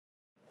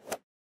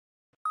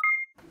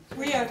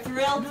We are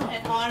thrilled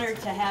and honored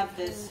to have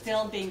this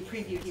film being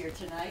previewed here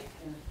tonight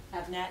and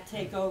have Nat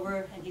take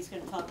over, and he's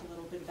going to talk a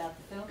little bit about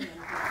the film.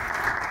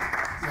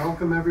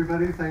 Welcome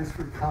everybody, thanks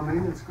for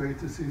coming. It's great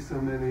to see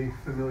so many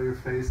familiar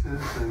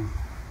faces and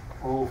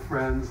old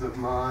friends of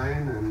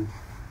mine and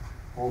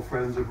old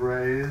friends of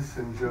Ray's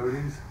and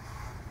Jody's.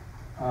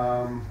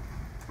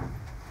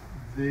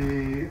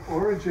 The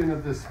origin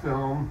of this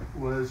film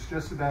was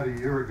just about a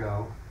year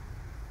ago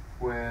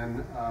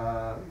when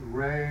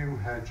Ray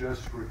had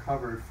just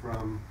recovered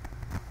from,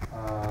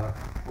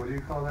 what do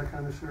you call that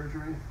kind of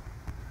surgery?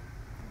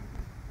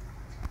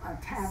 A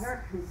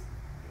TAVR, his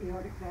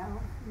aortic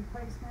valve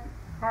replacement.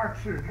 Heart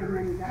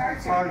surgery.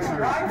 Heart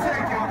surgery.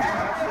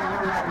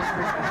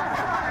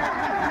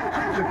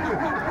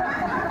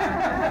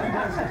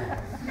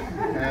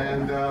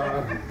 And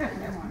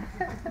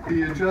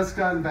he had just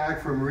gotten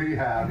back from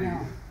rehab.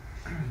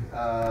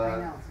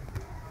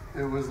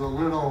 It was a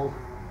little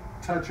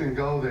touch and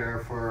go there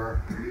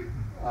for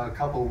a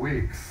couple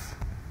weeks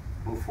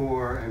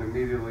before and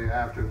immediately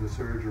after the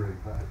surgery.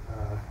 But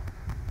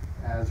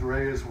as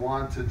Ray is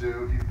wont to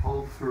do, he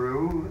pulled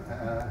through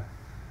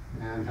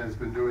and has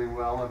been doing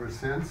well ever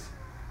since.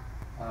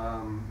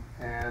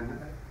 And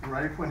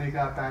right when he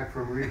got back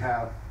from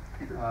rehab,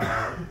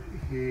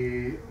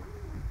 he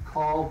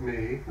called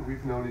me.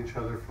 We've known each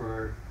other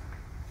for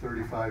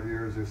 35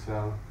 years or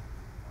so,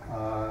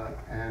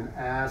 and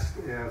asked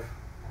if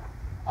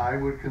I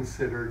would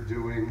consider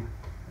doing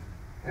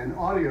an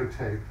audio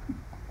tape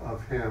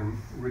of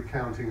him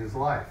recounting his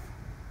life,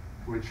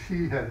 which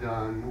he had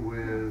done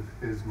with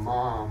his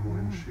mom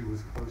when she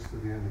was close to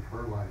the end of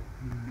her life.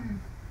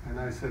 And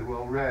I said,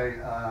 well, Ray,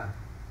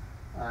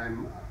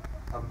 I'm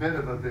a bit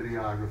of a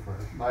videographer.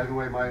 By the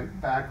way, my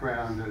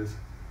background is,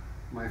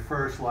 my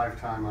first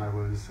lifetime I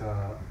was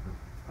a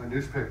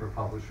newspaper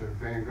publisher,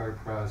 Vanguard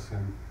Press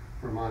and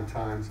Vermont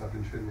Times up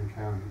in Chittenden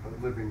County,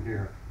 but living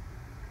here.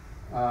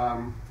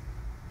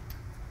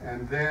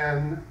 And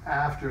then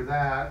after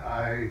that,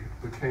 I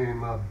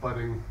became a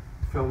budding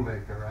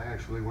filmmaker. I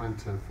actually went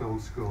to film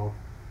school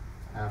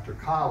after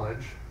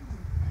college,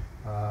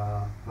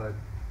 but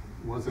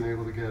wasn't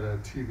able to get a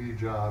TV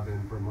job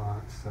in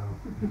Vermont, so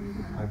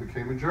I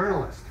became a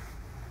journalist.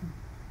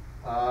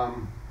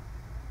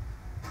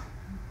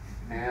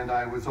 And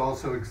I was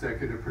also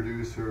executive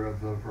producer of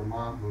the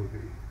Vermont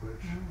movie,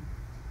 which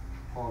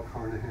Paul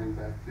Carnahan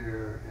back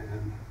there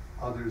and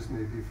others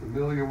may be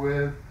familiar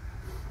with.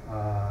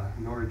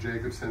 Nora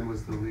Jacobson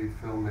was the lead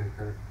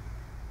filmmaker,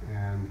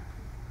 and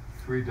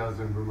 36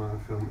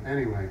 Vermont film.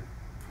 Anyway,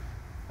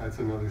 that's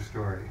another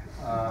story.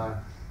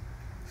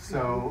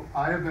 So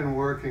I have been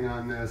working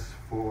on this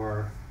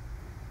for,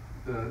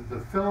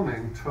 the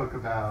filming took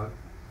about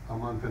a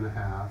month and a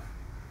half,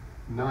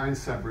 9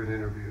 separate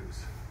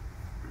interviews.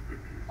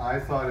 I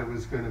thought it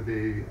was going to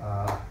be,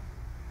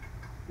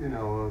 you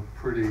know, a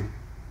pretty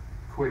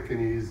quick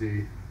and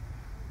easy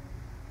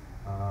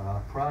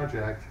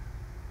project,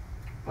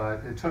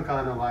 but it took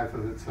on a life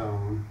of its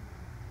own.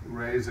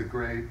 Ray's a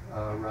great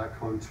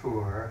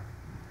raconteur,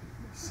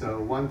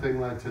 so one thing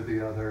led to the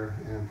other,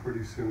 and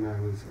pretty soon I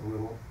was a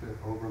little bit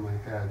over my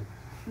head.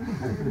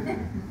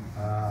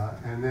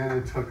 And then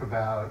it took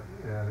about,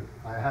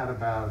 I had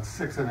about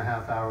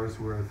 6.5 hours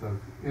worth of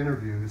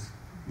interviews,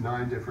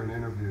 9 different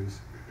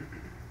interviews,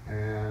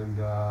 and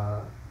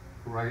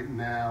right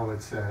now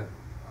it's at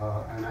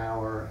 1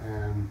 hour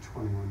and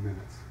 21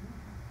 minutes.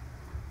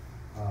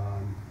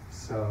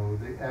 So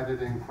the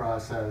editing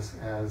process,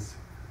 as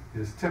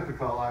is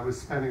typical, I was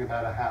spending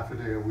about a half a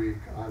day a week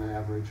on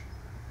average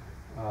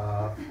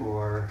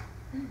for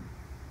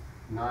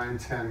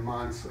 9-10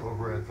 months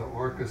over at the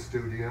Orca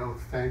studio.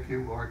 Thank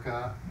you,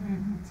 Orca.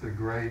 It's a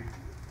great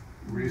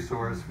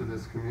resource for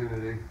this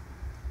community.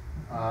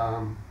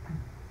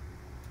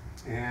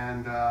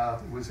 And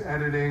was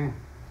editing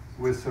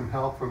with some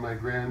help from my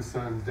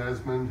grandson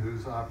Desmond,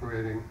 who's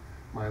operating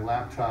my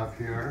laptop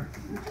here.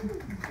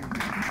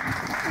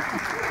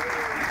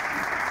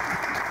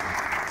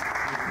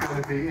 It's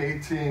going to be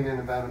 18 in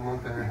about a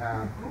month and a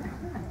half.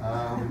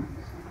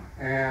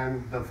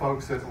 And the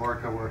folks at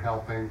Orca were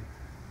helping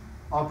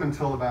up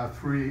until about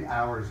 3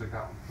 hours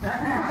ago.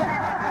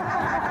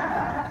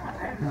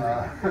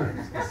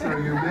 So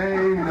you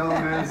may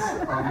notice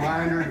a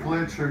minor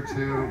glitch or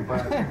two,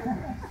 but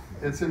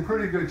it's in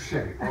pretty good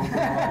shape.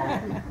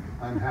 Overall,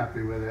 I'm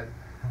happy with it.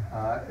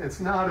 It's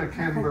not a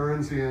Ken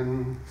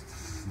Burnsian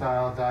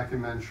style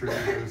documentary.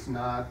 There's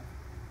not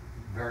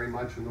very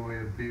much in the way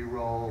of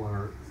B-roll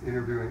or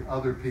interviewing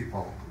other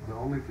people. The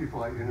only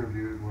people I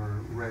interviewed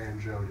were Ray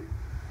and Jody.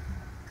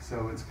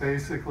 So it's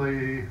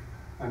basically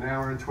 1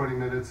 hour and 20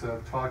 minutes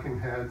of talking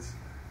heads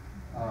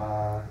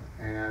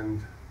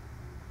and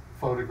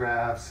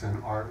photographs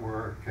and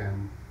artwork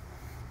and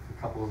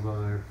a couple of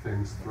other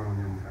things thrown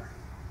in there.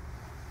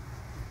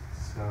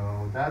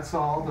 So that's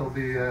all. There'll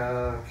be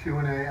a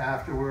Q&A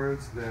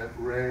afterwards that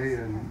Ray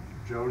and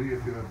Jody,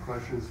 if you have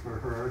questions for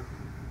her,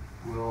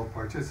 will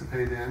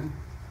participate in,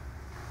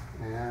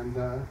 and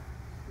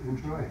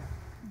enjoy.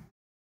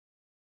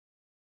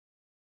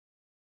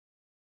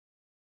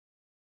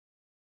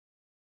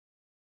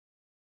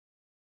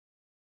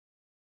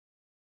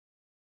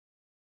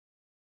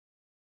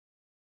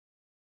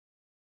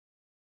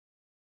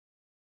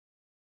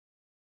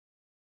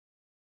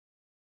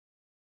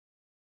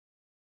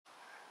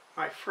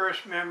 My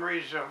first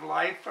memories of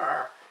life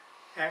are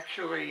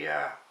actually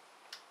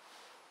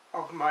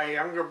of my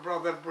younger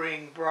brother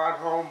being brought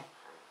home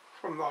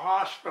from the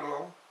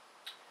hospital,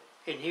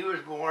 and he was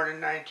born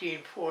in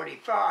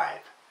 1945.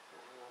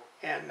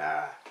 And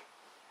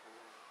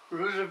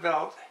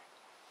Roosevelt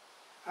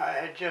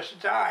had just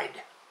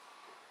died,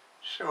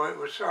 so it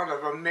was sort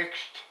of a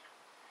mixed.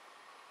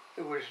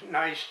 It was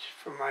nice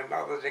for my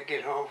mother to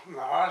get home from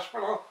the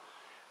hospital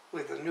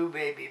with a new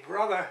baby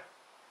brother,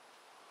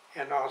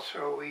 and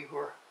also we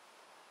were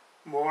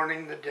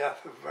mourning the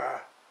death of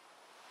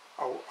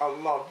a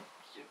loved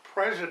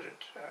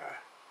president.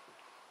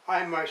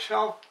 I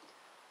myself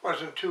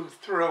wasn't too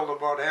thrilled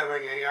about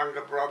having a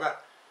younger brother,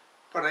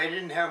 but I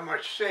didn't have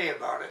much say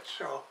about it,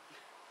 so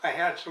I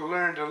had to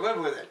learn to live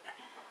with it.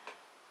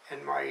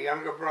 And my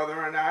younger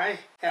brother and I,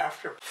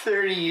 after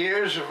 30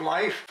 years of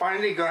life,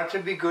 finally got to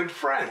be good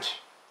friends.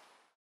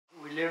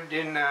 We lived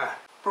in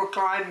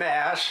Brookline,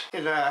 Mass,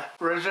 in a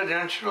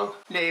residential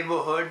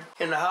neighborhood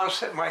in a house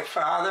that my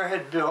father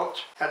had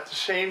built at the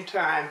same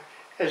time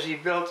as he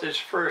built his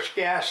first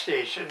gas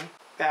station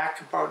back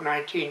about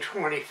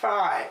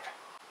 1925.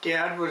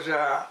 Dad was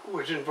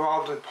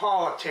involved in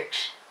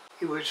politics.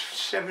 He was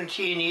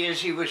 17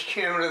 years, he was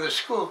chairman of the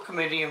school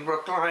committee in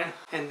Brookline,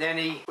 and then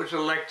he was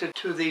elected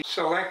to the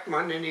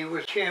selectmen, and he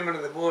was chairman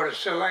of the board of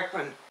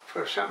selectmen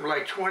for something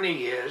like 20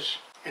 years.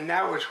 And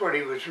that was what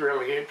he was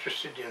really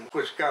interested in,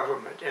 was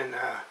government, and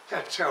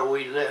that's how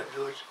we lived.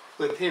 It was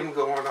with him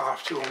going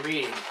off to a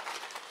meeting,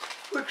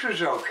 which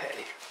was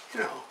okay, you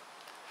know.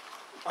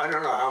 I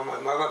don't know how my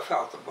mother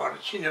felt about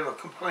it. She never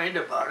complained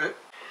about it.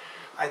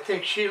 I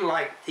think she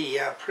liked the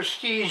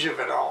prestige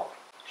of it all.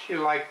 She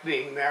liked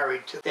being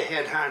married to the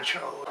head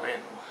honcho.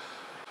 And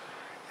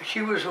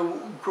she was a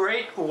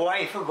great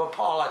wife of a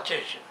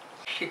politician.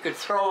 She could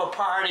throw a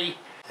party,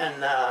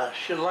 and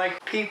she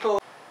liked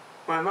people.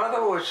 My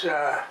mother was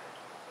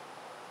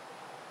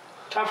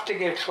tough to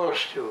get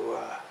close to.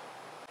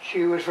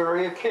 She was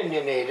very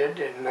opinionated,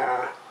 and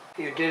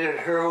you did it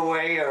her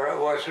way or it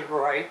wasn't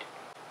right.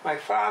 My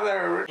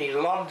father, he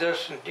loved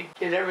us and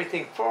did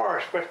everything for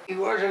us, but he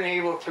wasn't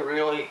able to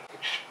really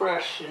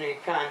express any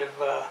kind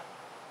of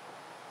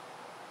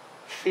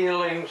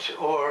feelings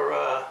or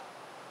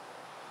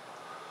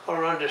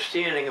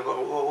understanding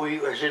about what we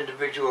as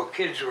individual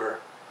kids were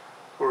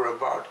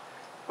about.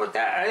 But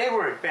they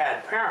weren't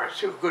bad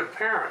parents, they were good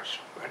parents.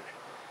 But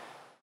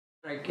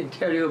I can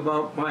tell you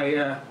about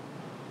my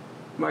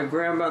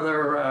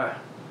grandmother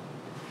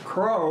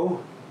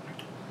Crow.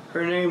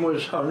 Her name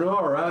was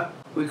Honora.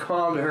 We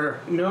called her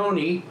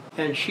Noni,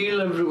 and she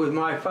lived with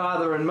my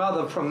father and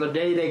mother from the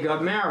day they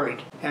got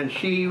married. And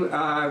she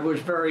was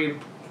very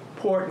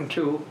important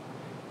to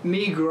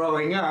me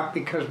growing up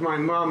because my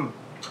mom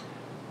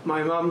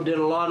did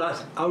a lot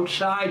of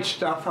outside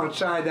stuff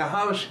outside the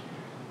house,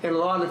 and a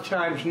lot of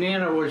times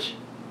Nana was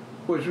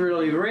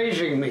really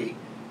raising me,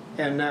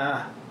 and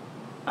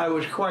I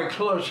was quite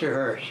close to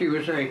her. She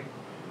was a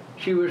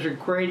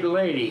great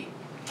lady.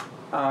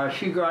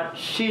 She got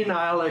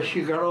senile as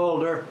she got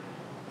older,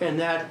 and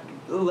that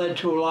led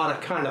to a lot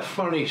of kind of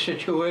funny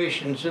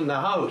situations in the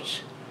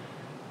house.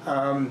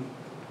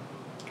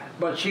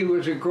 But she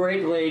was a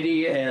great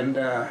lady, and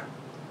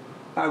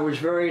I was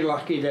very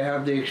lucky to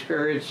have the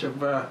experience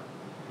of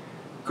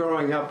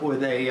growing up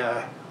with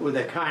a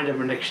kind of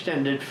an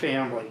extended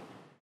family.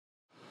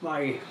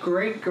 My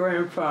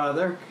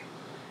great-grandfather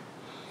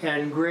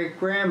and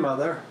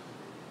great-grandmother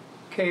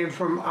came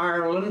from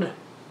Ireland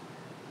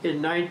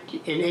in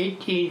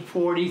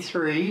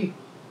 1843,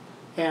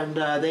 and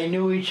they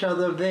knew each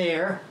other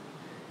there,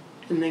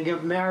 and they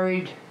got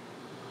married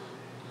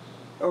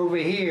over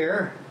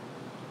here,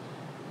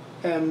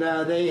 and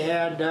they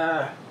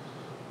had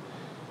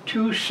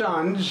 2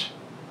 sons,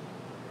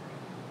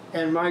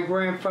 and my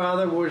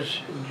grandfather was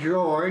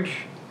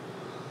George,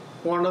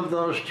 one of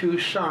those 2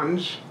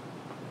 sons,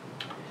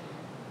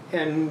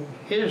 and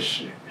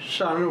his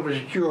son was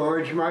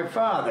George, my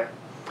father.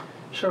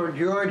 So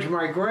George,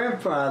 my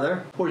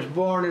grandfather, was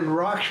born in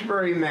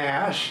Roxbury,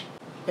 Mass.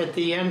 at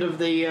the end of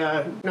the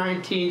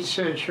 19th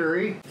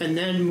century, and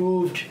then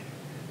moved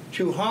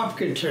to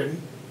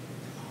Hopkinton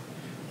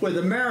where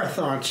the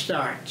marathon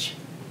starts.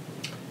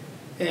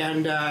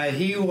 And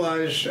he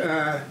was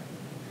an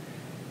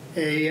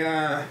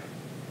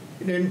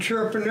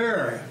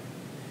entrepreneur.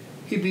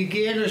 He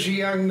began as a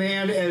young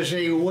man as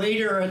a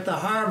waiter at the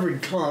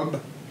Harvard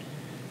Club,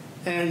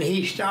 and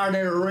he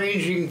started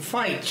arranging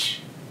fights,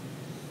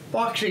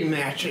 boxing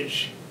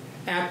matches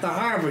at the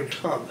Harvard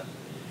Club.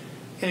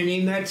 And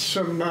he met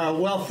some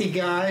wealthy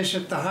guys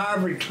at the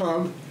Harvard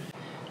Club.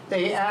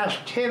 They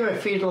asked him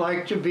if he'd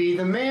like to be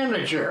the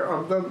manager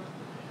of the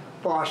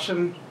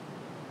Boston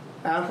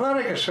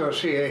Athletic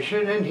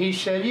Association, and he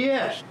said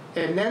yes.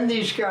 And then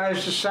these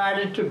guys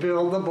decided to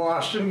build the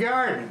Boston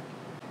Garden.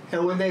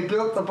 And when they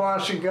built the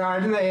Boston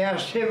Garden, they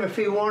asked him if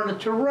he wanted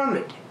to run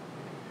it.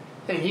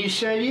 And he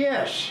said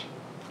yes.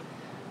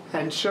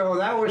 And so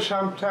that was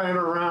sometime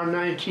around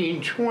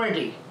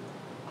 1920.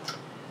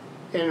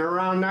 And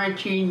around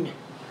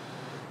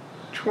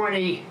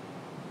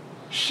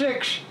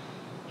 1926,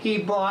 he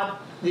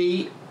bought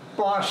the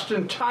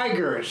Boston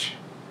Tigers,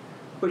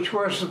 which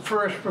was the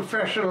first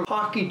professional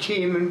hockey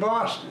team in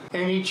Boston.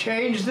 And he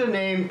changed the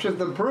name to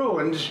the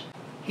Bruins.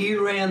 He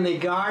ran the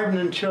Garden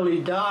until he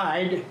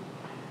died,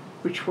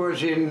 which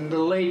was in the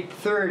late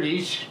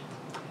 30s.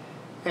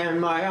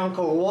 And my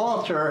Uncle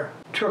Walter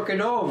took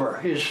it over,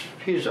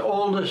 his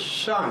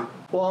oldest son,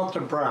 Walter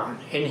Brown.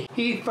 And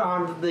he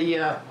founded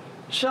the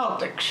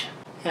Celtics.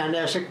 And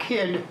as a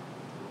kid,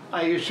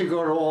 I used to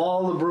go to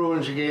all the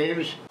Bruins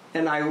games.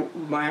 And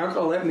my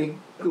uncle let me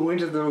go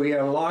into the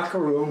locker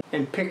room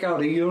and pick out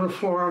a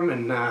uniform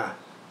and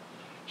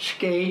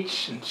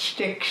skates and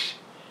sticks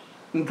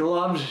and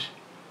gloves.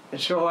 And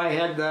so I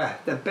had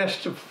the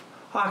best of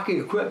hockey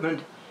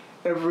equipment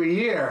every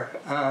year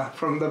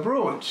from the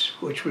Bruins,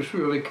 which was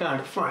really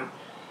kind of fun.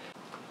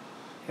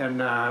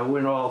 And I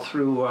went all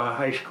through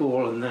high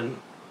school and then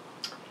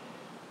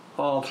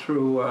all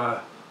through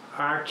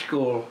art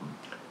school.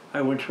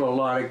 I went to a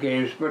lot of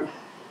games, but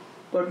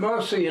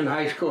mostly in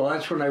high school.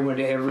 That's when I went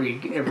to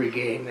every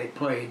game they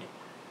played,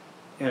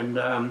 and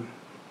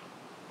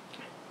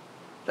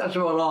that's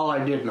about all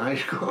I did in high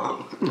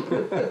school.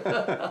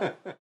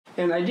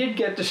 And I did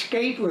get to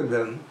skate with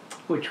them,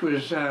 which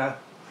was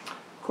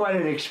quite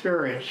an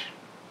experience.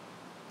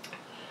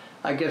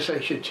 I guess I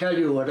should tell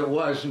you what it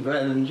was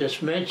rather than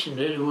just mention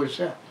it. It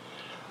was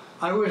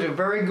I was a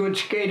very good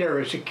skater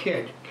as a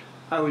kid.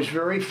 I was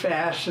very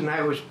fast and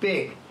I was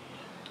big,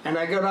 and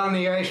I got on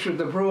the ice with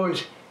the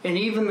Bruins. And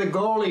even the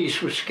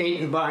goalies were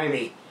skating by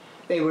me.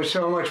 They were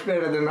so much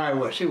better than I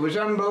was. It was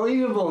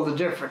unbelievable, the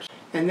difference.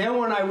 And then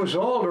when I was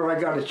older, I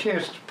got a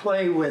chance to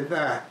play with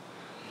the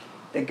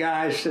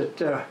guys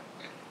that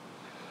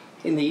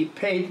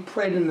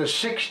played in the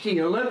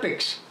 '60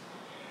 Olympics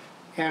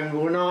and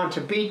went on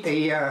to beat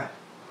the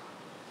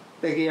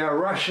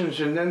Russians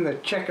and then the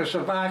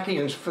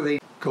Czechoslovakians for the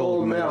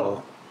gold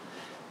medal.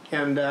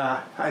 And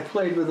I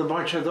played with a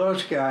bunch of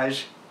those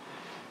guys.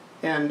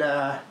 And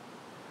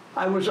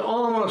I was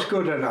almost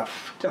good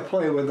enough to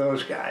play with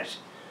those guys,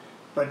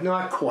 but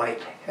not quite,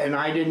 and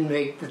I didn't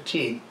make the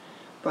team.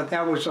 But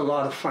that was a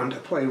lot of fun to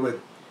play with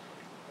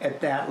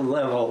at that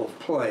level of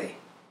play.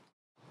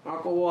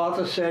 Uncle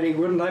Walter said he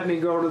wouldn't let me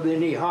go to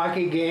any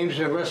hockey games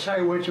unless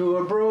I went to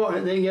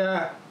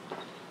the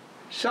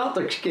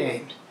Celtics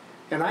games,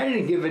 and I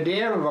didn't give a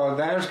damn about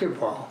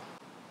basketball.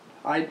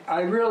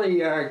 I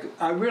really at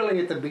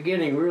the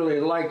beginning really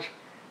liked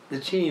the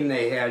team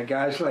they had,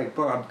 guys like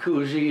Bob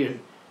Cousy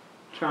and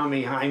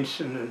Tommy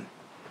Heinsohn and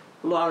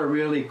a lot of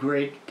really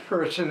great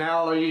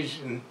personalities,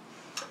 and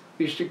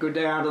we used to go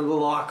down to the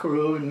locker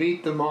room and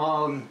meet them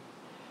all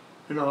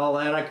and all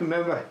that. I can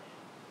remember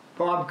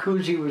Bob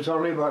Cousy was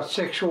only about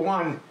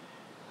 6'1",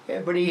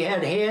 but he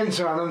had hands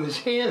on him. His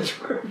hands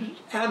were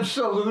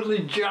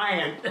absolutely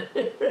giant.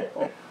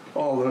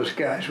 All those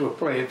guys were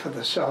playing for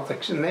the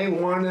Celtics, and they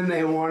won and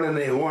they won and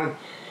they won.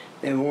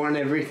 They won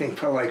everything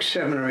for like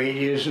 7 or 8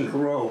 years in a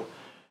row.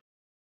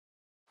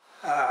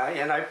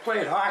 And I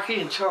played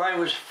hockey until I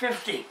was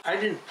 50. I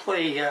didn't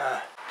play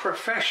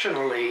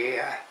professionally.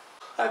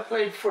 I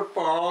played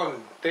football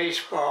and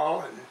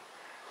baseball and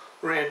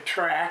ran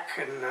track,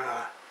 and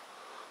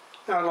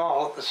not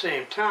all at the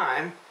same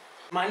time.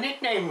 My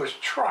nickname was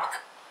Truck,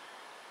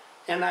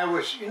 and I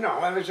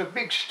was a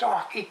big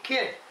stocky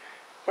kid,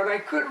 but I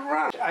could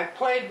run. I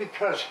played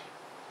because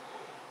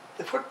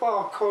the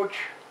football coach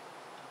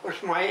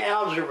was my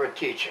algebra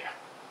teacher,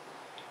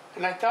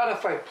 and I thought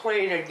if I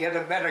played I'd get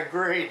a better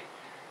grade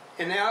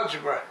in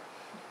algebra,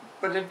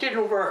 but it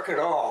didn't work at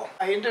all.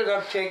 I ended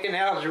up taking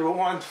Algebra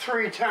 1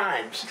 3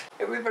 times.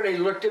 Everybody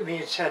looked at me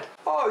and said,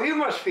 "Oh, you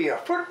must be a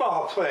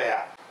football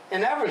player."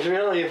 And that was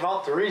really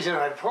about the reason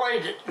I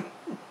played it.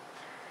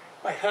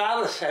 My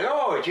father said,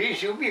 "Oh,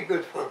 geez, you'll be a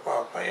good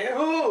football player."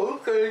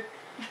 "Oh, okay,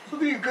 you'll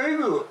be a great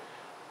one."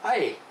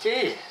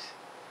 Geez,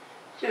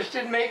 just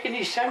didn't make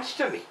any sense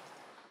to me.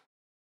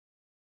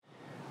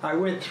 I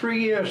went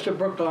 3 years to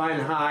Brookline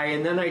High,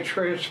 and then I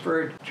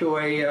transferred to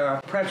a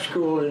prep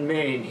school in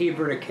Maine,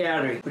 Hebron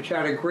Academy, which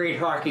had a great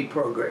hockey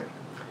program.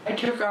 I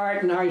took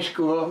art in high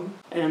school,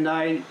 and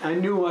I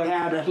knew I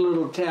had a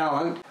little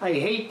talent. I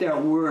hate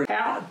that word.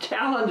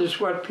 Talent is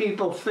what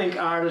people think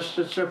artists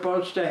are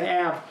supposed to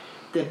have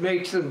that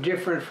makes them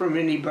different from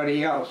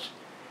anybody else.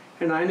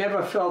 And I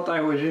never felt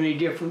I was any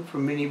different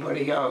from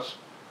anybody else.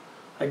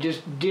 I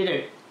just did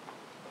it,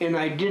 and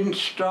I didn't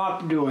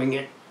stop doing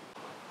it.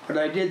 But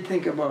I did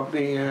think about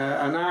being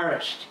an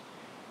artist.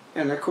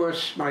 And of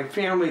course, my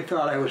family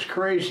thought I was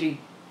crazy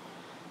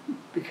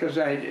because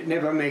I'd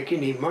never make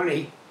any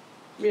money.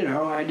 You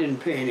know, I didn't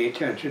pay any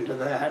attention to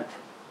that.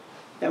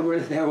 That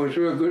was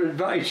real good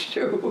advice,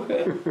 too.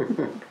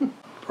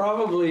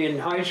 Probably in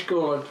high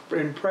school,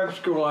 in prep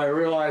school, I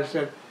realized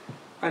that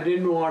I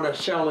didn't want to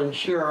sell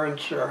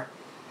insurance or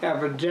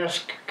have a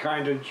desk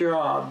kind of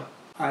job.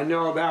 I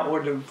know that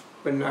would have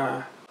been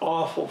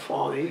awful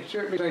for me.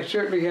 I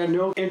certainly had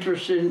no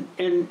interest in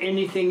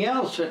anything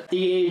else at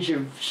the age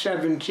of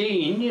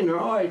 17. You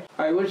know,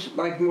 I was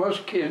like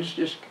most kids,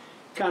 just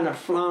kind of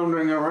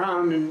floundering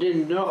around and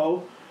didn't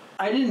know.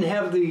 I didn't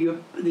have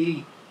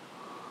the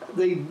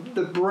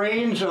the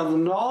brains or the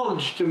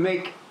knowledge to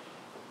make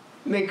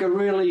a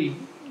really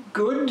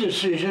good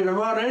decision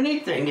about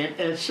anything. At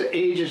the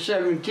age of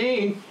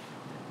 17,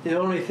 the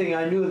only thing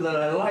I knew that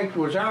I liked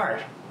was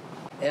art.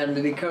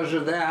 And because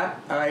of that,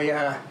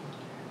 I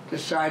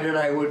decided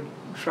I would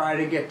try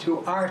to get to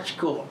art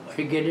school,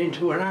 to get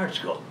into an art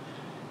school.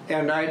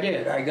 And I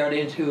did. I got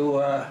into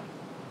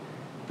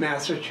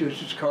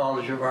Massachusetts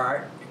College of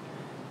Art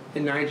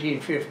in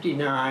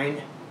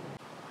 1959.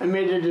 I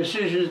made a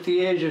decision at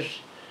the age of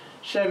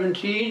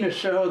 17 or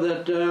so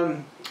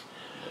that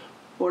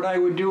what I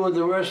would do with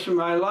the rest of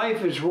my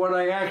life is what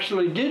I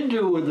actually did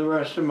do with the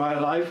rest of my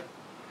life.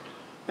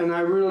 And I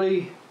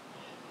really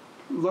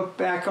looked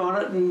back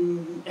on it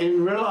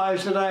and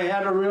realized that I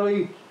had a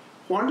really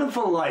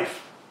wonderful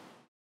life.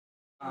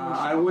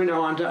 I went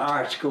on to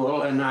art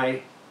school, and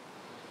I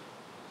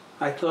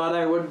thought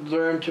I would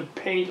learn to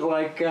paint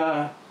like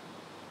the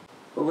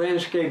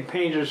landscape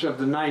painters of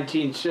the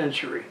 19th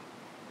century,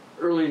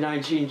 early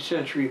 19th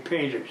century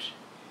painters.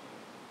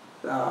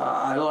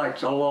 I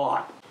liked a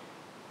lot.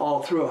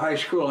 All through high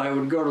school, I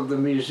would go to the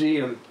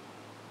museum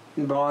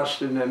in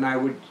Boston, and I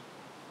would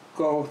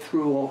go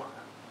through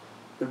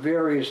the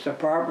various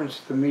departments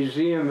of the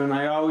museum, and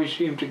I always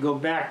seemed to go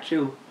back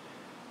to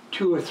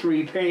 2 or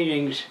 3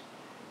 paintings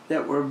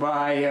that were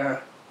by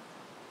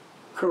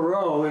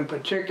Corot in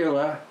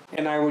particular,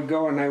 and I would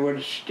go and I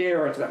would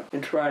stare at them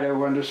and try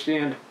to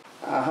understand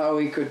how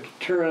he could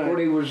turn what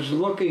he was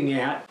looking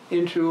at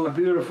into a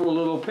beautiful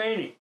little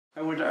painting.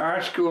 I went to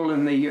art school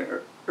in the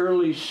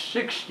early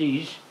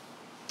 60s,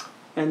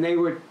 and they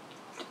were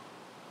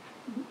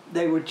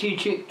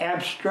teaching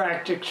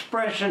abstract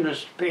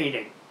expressionist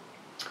painting.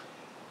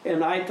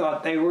 And I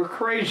thought they were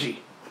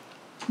crazy.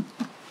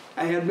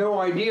 I had no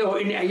idea,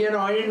 I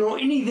didn't know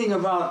anything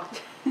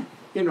about,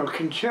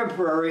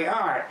 contemporary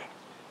art.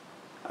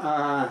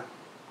 And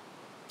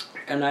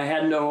I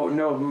had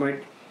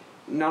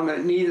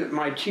neither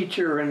my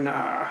teacher in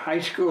high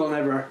school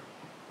never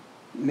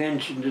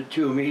mentioned it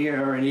to me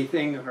or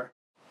anything.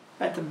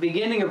 At the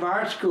beginning of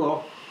art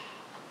school,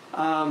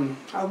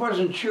 I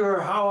wasn't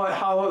sure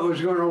how it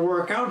was going to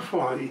work out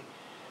for me.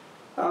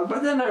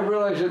 But then I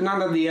realized that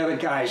none of the other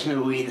guys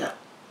knew either.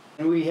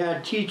 And we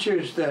had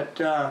teachers that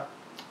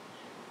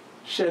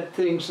said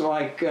things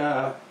like,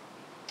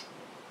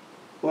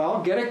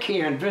 well, get a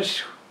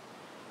canvas.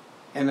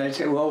 And I'd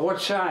say, well,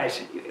 what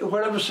size?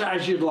 Whatever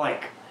size you'd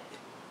like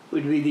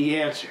would be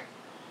the answer.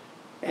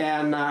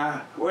 And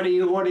what do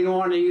you want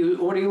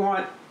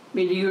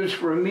me to use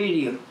for a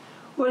medium?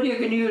 Well, you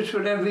can use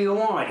whatever you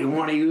want. You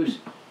want to use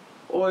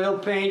oil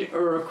paint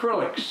or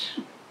acrylics?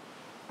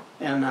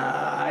 And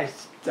I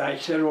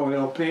said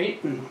oil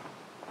paint. And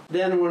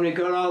then when we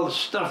got all the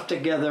stuff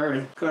together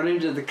and got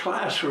into the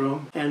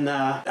classroom, and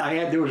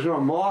there was no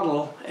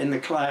model in the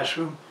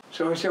classroom,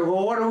 so I said,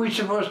 well, what are we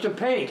supposed to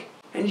paint?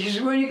 And she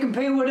said, well, you can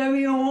paint whatever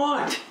you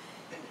want.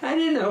 I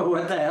didn't know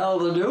what the hell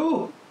to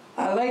do.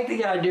 I liked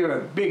the idea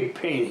of big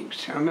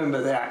paintings. I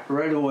remember that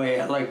right away.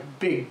 I liked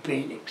big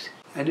paintings.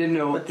 I didn't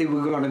know what they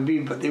were going to be,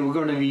 but they were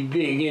going to be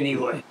big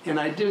anyway. And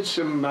I did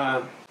some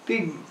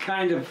big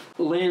kind of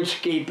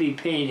landscapey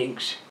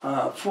paintings,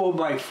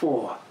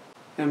 4x4.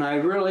 And I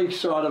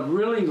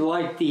really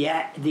liked the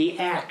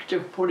act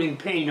of putting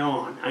paint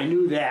on. I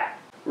knew that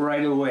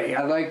right away.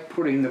 I liked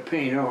putting the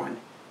paint on.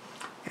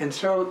 And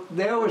so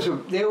there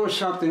was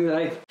something that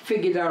I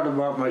figured out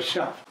about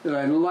myself, that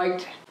I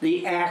liked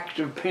the act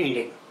of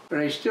painting, but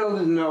I still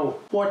didn't know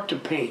what to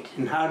paint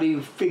and how do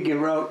you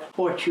figure out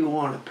what you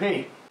want to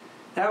paint.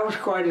 That was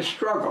quite a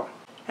struggle,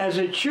 as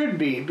it should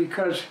be,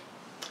 because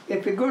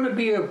if I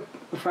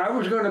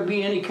was going to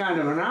be any kind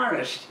of an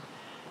artist,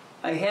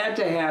 I had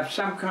to have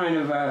some kind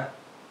of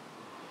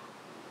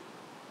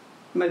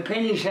my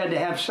paintings had to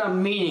have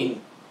some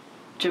meaning,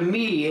 to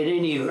me at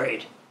any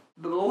rate.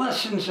 The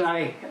lessons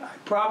I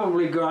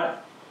probably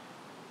got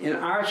in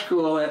art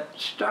school that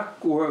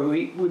stuck were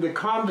the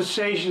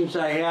conversations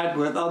I had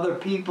with other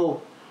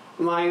people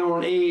my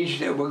own age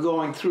that were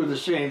going through the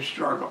same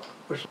struggle.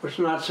 It was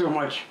not so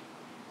much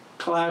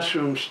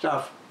classroom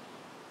stuff,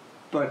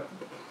 but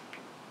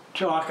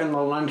talk in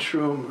the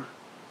lunchroom,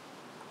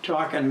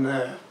 talk in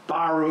the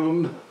bar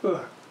room,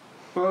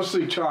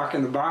 mostly talk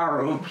in the bar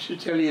room, to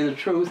tell you the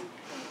truth.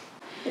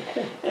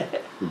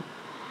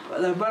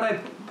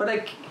 but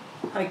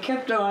I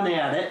kept on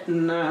at it,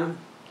 and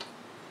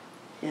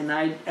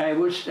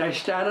I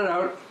started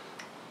out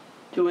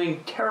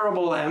doing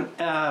terrible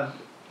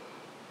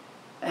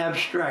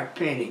abstract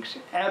paintings,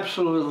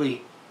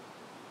 absolutely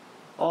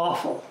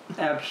awful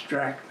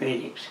abstract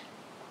paintings.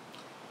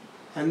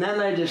 And then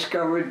I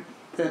discovered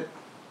that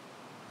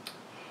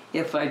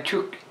if I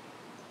took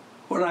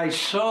what I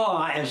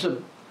saw as a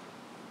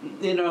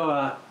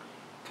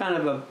kind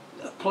of a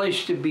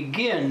place to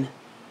begin,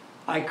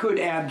 I could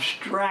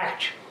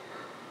abstract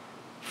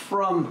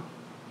from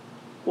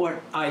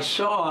what I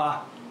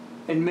saw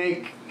and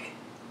make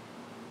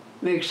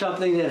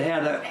something that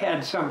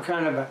had some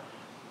kind of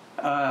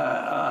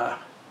a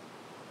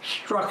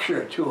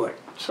structure to it.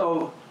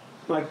 So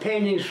my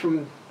paintings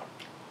from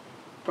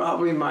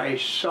probably my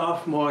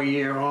sophomore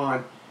year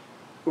on,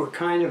 were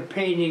kind of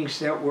paintings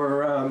that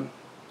were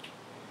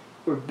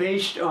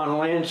based on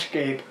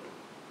landscape,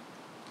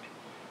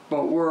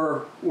 but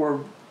were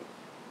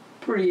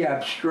pretty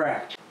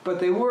abstract. But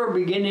they were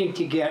beginning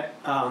to get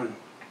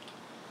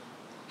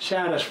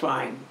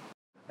satisfying.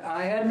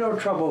 I had no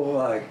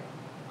trouble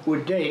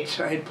with dates.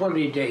 I had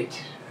plenty of dates.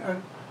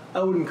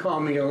 I wouldn't call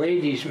me a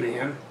ladies'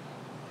 man,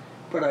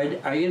 but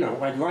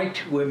I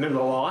liked women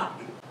a lot.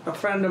 A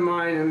friend of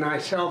mine and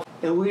myself,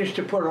 and we used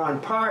to put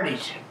on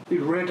parties. We'd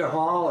rent a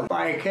hall and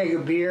buy a keg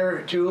of beer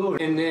or two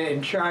and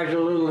then charge a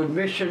little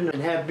admission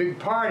and have big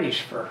parties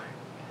for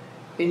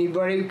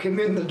anybody who came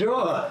in the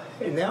door.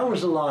 And that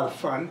was a lot of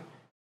fun.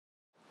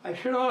 I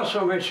should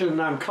also mention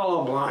that I'm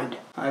colorblind.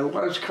 I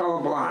was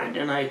colorblind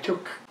and I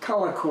took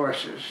color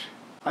courses.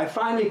 I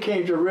finally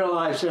came to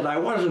realize that I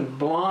wasn't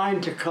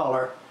blind to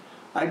color.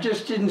 I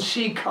just didn't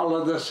see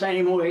color the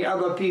same way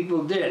other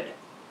people did.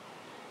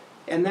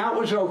 And that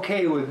was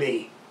okay with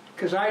me,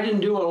 because I didn't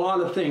do a lot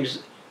of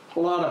things a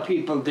lot of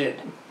people did.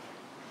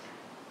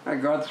 I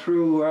got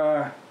through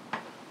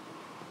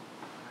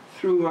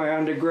my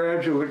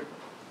undergraduate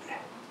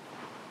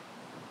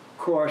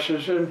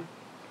courses, and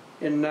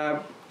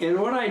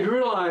what I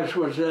realized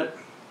was that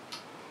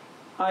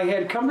I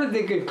had come to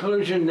the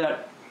conclusion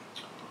that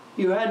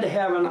you had to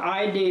have an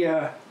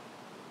idea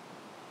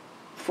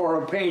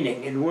for a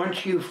painting, and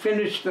once you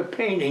finished the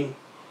painting,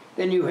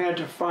 then you had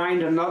to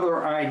find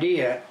another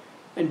idea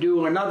and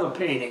do another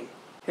painting.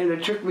 And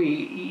it took me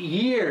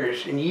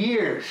years and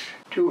years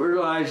to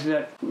realize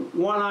that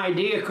one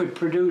idea could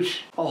produce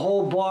a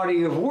whole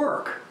body of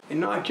work and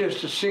not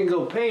just a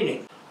single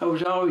painting. I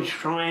was always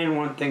trying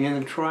one thing and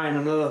then trying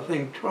another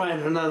thing,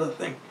 trying another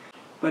thing.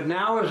 But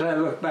now as I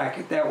look back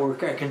at that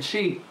work, I can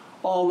see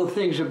all the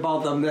things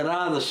about them that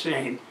are the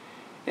same,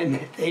 and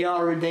that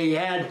they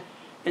had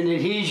an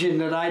adhesion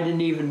that I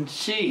didn't even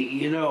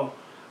see,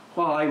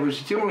 while I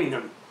was doing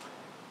them.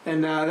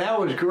 And that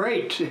was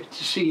great to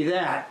see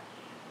that.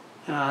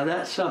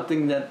 That's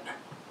something that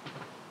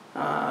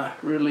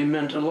really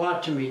meant a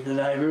lot to me, that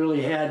I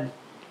really had,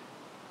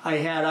 I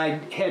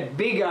had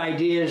big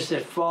ideas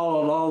that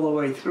followed all the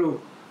way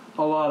through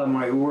a lot of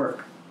my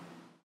work.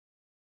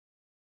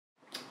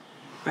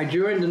 I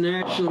joined the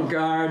National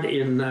Guard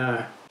in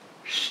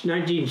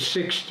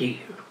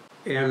 1960,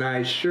 and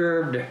I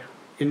served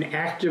in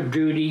active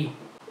duty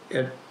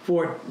at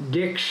Fort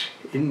Dix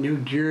in New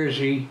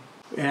Jersey.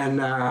 And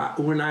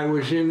when I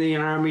was in the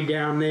Army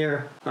down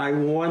there, I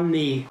won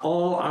the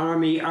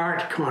All-Army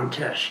Art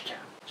Contest.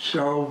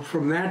 So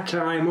from that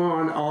time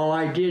on, all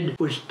I did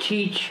was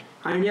teach.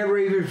 I never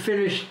even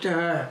finished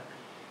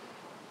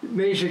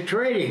basic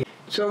training.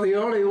 So the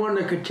only one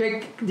that could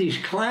take these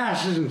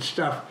classes and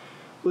stuff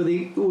were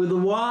the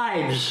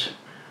wives.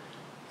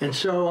 And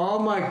so all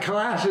my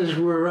classes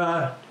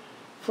were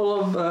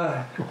full of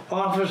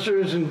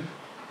officers and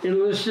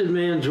enlisted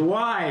men's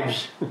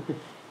wives,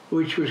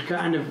 which was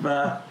kind of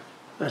a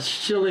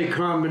silly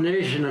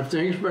combination of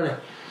things, but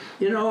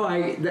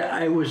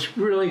I was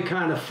really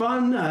kind of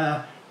fun.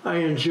 I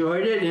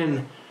enjoyed it,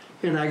 and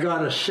I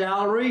got a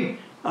salary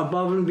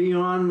above and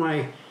beyond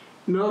my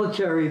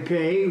military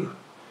pay,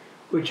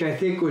 which I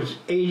think was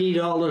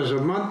 $80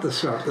 a month or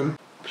something.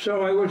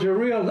 So I was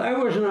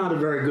not a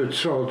very good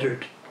soldier.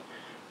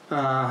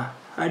 I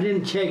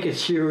didn't take it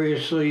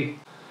seriously.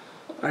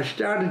 I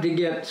started to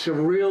get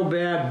some real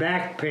bad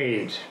back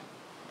pains.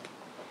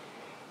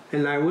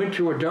 And I went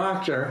to a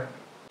doctor.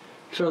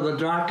 So the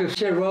doctor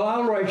said, well,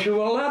 I'll write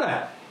you a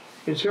letter.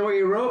 And so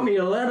he wrote me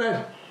a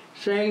letter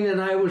saying that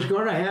I was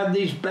going to have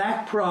these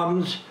back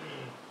problems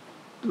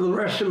for the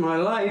rest of my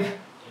life.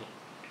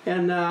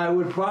 And I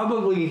would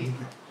probably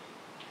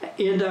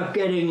end up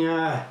getting,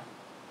 a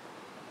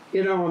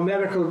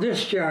medical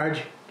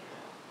discharge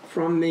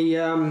from the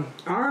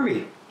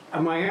Army.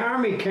 My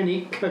Army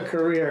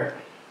career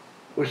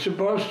was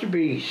supposed to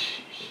be,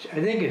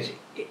 I think it's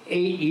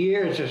 8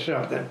 years or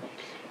something.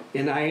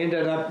 And I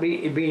ended up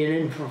being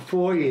in for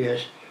 4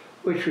 years,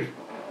 which was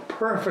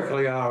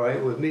perfectly all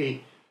right with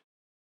me.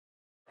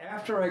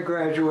 After I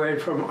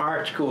graduated from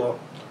art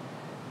school,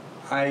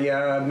 I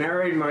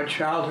married my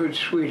childhood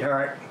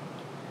sweetheart,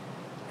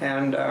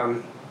 and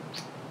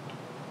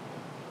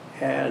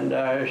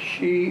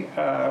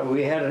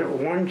we had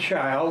one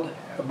child,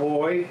 a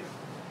boy,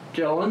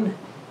 Dylan,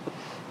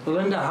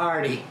 Linda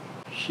Hardy.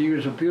 She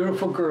was a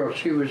beautiful girl.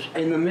 She was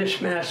in the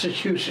Miss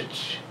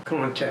Massachusetts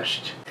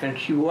contest, and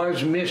she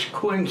was Miss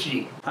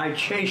Quincy. I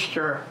chased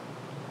her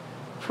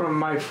from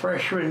my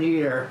freshman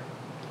year,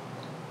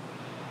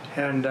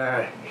 and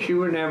she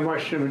wouldn't have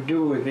much to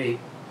do with me.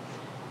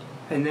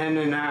 And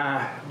then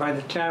by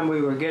the time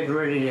we were getting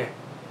ready to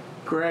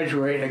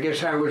graduate, I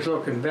guess I was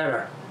looking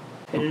better.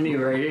 At any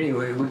rate,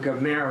 anyway, we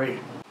got married.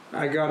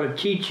 I got a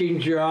teaching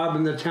job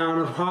in the town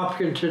of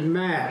Hopkinton,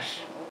 Mass,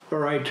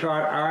 where I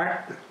taught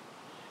art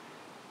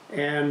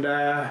and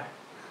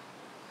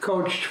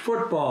coached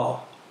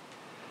football.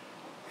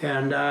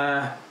 And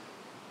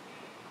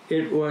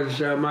it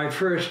was my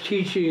first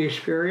teaching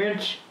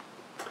experience.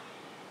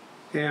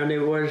 And it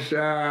was,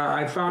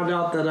 I found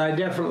out that I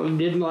definitely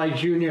didn't like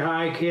junior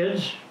high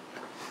kids.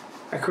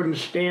 I couldn't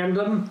stand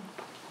them.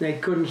 They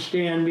couldn't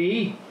stand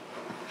me.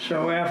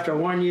 So after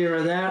 1 year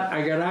of that,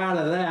 I got out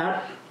of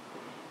that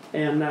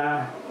and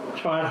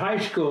taught high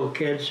school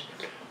kids,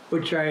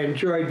 which I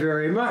enjoyed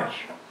very much.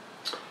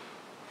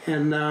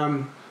 And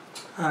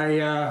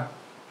I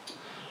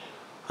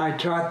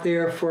taught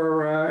there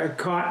for,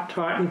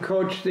 taught and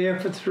coached there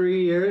for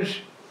 3 years.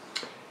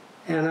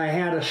 And I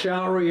had a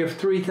salary of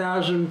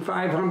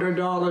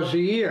 $3,500 a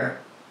year,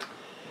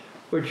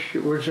 which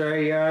was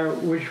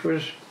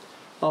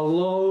a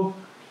low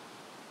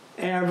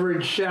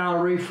average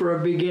salary for a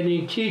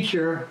beginning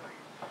teacher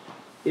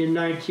in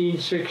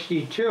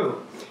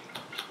 1962.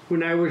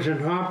 When I was in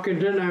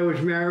Hopkinton, I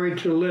was married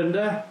to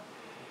Linda,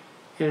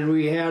 and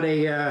we had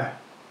an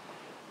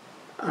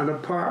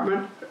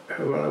apartment.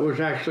 Well, it was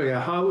actually a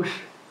house,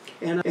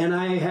 and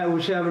I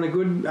was having a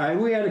good.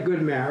 We had a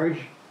good marriage,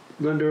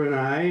 Linda and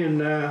I,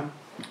 and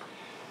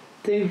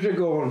things were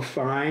going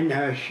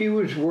fine. She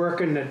was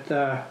working at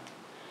the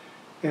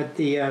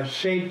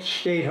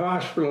State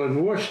Hospital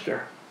in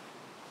Worcester,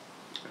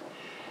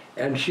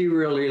 and she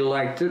really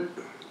liked it.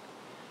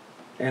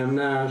 And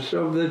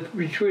so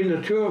between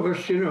the two of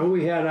us, you know,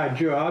 we had our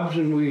jobs,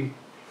 and we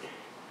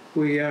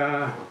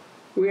had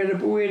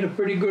a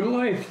pretty good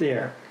life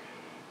there.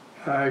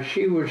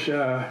 She was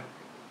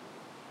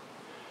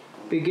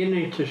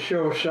beginning to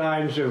show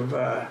signs of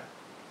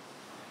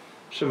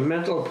some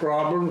mental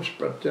problems,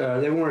 but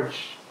they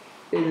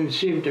didn't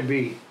seem to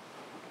be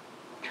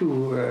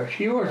too.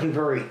 She wasn't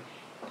a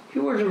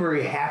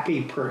very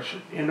happy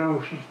person, you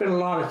know. She spent a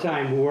lot of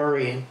time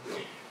worrying,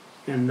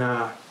 and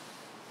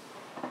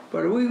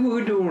but we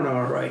were doing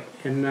all right.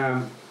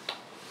 And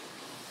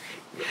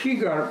she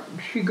got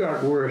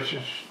worse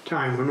as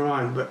time went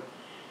on, but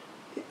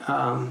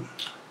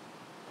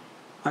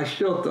I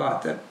still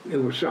thought that it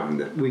was something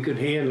that we could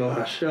handle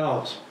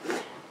ourselves.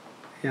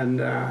 And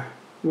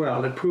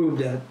well, it proved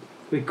that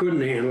we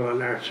couldn't handle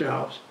it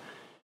ourselves.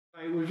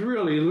 I was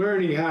really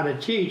learning how to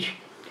teach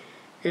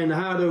and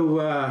how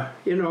to,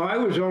 you know, I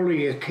was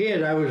only a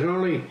kid. I was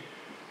only,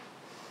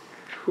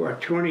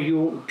 what,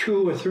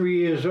 22 or 3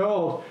 years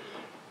old,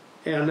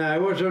 and I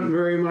wasn't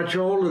very much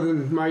older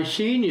than my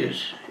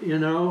seniors, you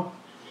know.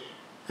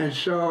 And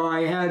so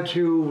I had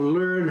to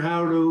learn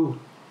how to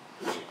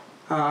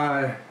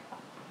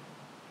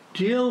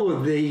deal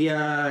with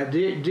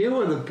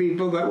the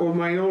people that were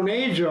my own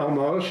age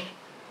almost,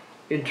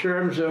 in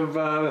terms of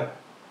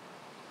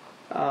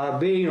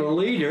being a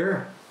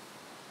leader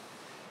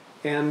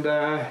and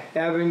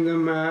having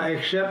them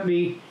accept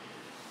me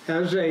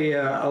as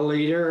a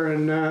leader,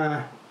 and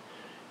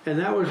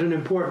that was an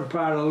important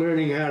part of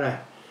learning how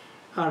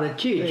to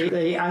teach.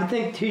 I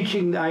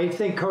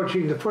think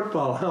coaching the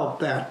football helped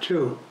that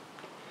too,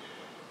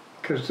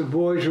 because the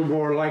boys were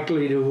more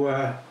likely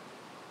to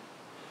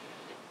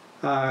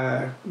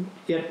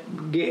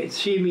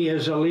see me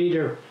as a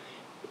leader.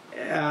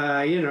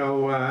 You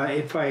know,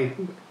 if I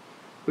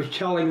was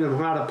telling them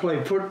how to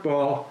play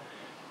football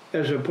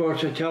as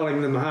opposed to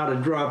telling them how to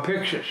draw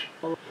pictures.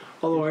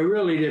 Although I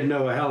really didn't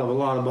know a hell of a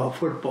lot about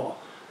football.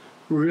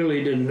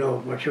 Really didn't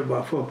know much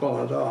about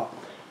football at all.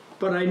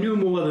 But I knew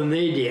more than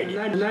they did.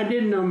 And I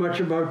didn't know much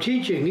about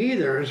teaching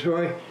either, and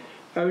so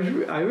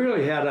I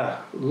really had to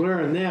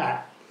learn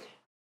that.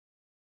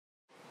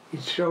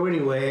 So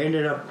anyway, I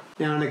ended up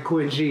down at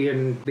Quincy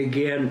and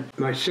began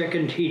my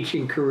second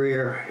teaching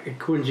career at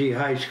Quincy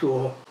High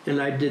School,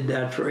 and I did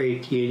that for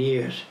 18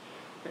 years.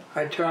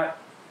 I taught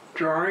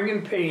drawing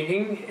and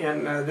painting,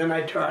 and then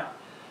I taught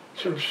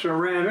some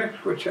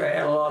ceramics, which I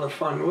had a lot of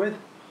fun with,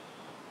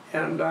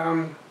 and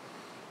I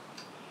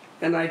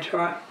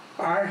taught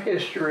art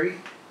history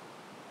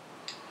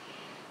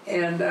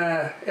and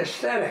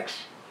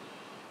aesthetics.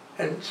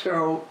 And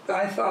so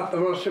I thought the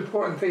most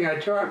important thing I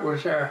taught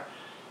was the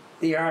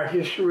art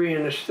history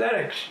and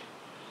aesthetics.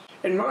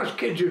 And most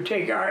kids who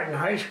take art in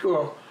high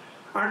school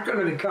aren't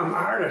going to become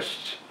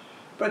artists,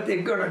 but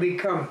they're going to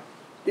become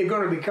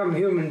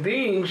human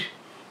beings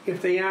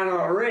if they aren't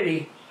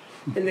already,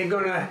 and they're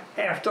going to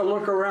have to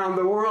look around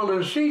the world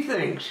and see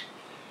things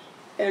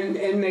and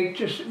make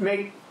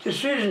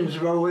decisions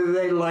about whether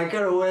they like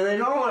it or whether they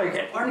don't like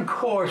it. One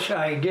course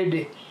I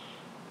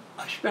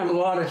spent a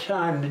lot of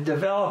time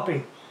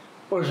developing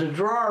was a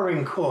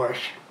drawing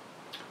course,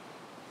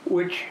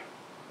 which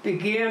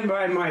began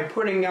by my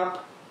putting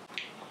up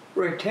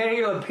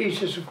rectangular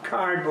pieces of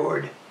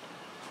cardboard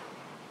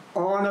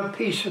on a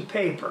piece of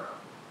paper.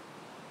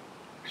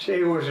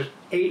 Say it was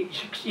a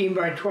 16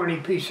 by 20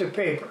 piece of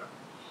paper,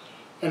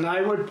 and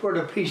I would put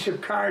a piece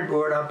of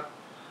cardboard up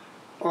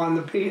on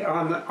the piece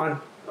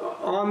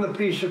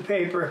of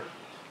paper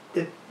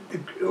that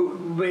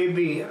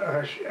maybe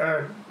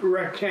a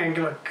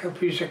rectangular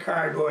piece of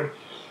cardboard,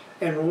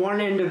 and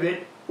one end of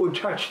it would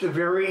touch the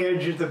very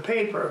edge of the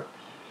paper,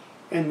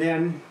 and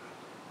then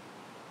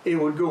it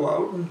would go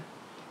out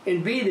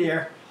and be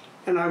there,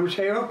 and I would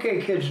say, okay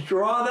kids,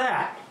 draw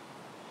that.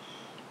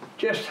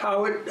 Just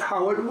how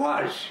it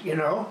was, you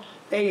know.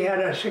 They had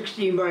a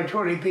 16 by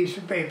 20 piece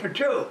of paper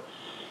too.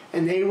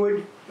 and they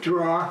would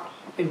draw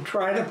and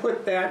try to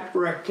put that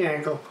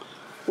rectangle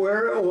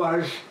where it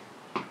was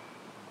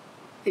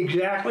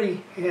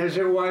exactly as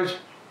it was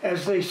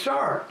as they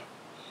saw it.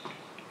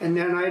 And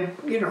then I'd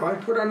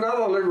put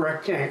another little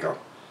rectangle.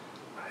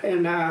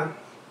 And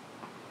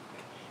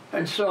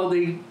so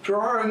the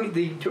drawing,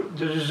 the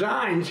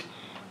designs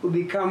would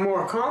become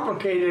more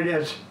complicated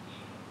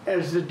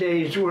as the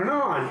days went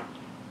on.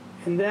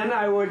 And then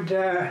I would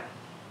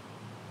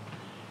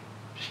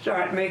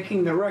start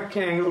making the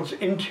rectangles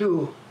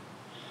into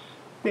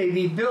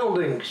maybe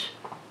buildings.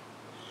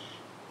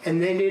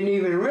 And they didn't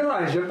even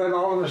realize it, but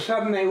all of a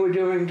sudden they were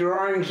doing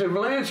drawings of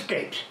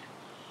landscapes.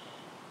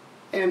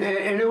 And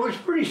it was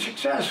pretty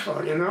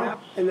successful, you know?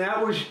 And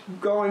that was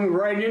going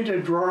right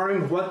into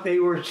drawing what they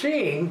were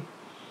seeing.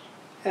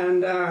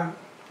 And then,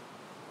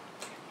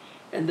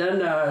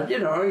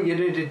 you get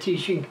into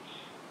teaching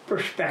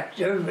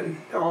perspective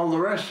and all the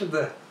rest of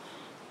the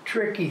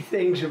tricky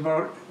things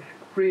about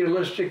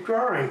realistic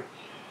drawing.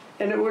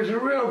 And it was a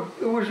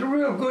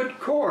real good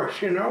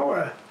course, you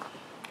know?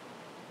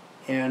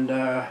 And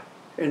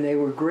they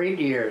were great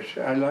years.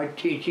 I liked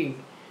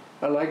teaching.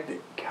 I liked the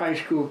high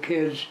school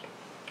kids.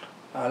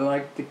 I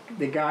liked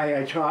the guy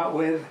I taught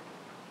with.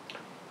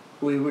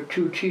 We were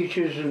two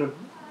teachers and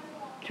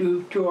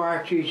two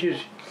art teachers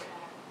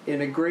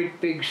in a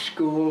great big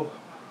school.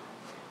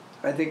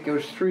 I think there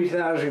was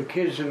 3,000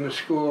 kids in the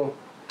school,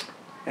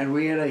 and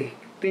we had a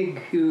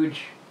big,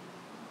 huge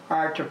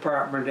art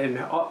department and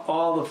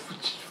all the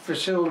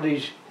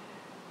facilities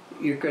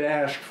you could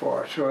ask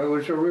for. So it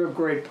was a real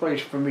great place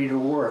for me to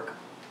work.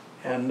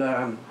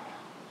 And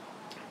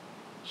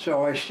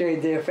so I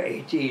stayed there for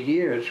 18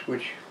 years,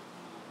 which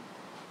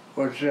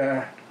was,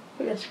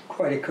 that's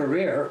quite a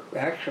career,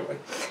 actually.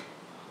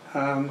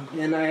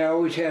 And I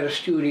always had a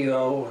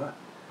studio,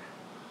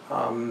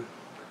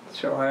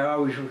 so I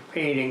always was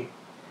painting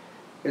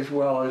as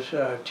well as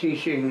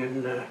teaching,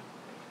 and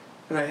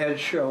I had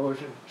shows.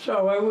 And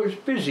so I was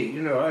busy,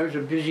 you know, I was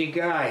a busy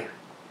guy.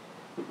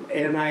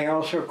 And I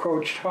also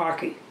coached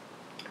hockey,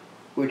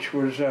 which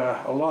was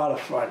a lot of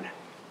fun.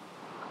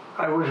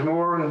 I was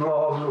more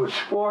involved with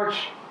sports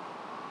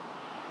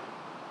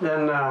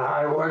than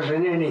I was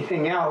in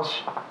anything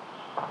else.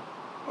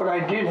 But I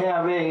did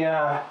have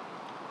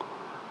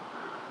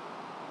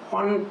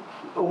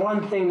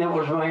one thing that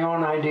was my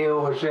own idea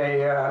was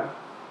a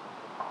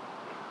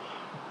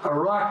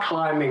rock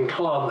climbing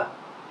club,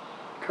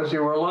 because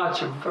there were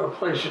lots of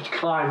places to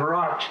climb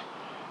rocks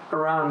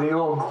around the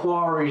old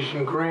quarries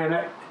and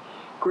granite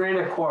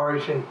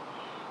quarries in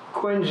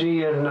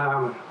Quincy and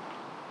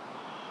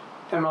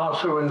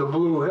also in the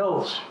Blue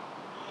Hills.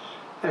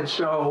 And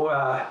so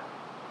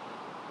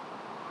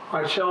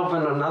myself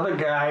and another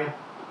guy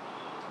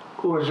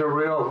who was a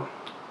real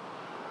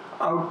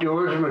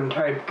outdoorsman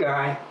type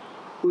guy,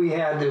 we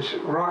had this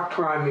rock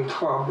climbing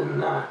club,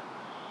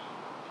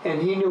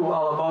 and he knew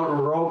all about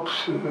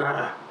ropes and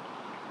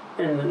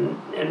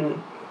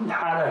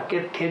how to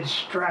get kids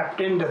strapped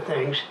into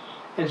things.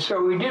 And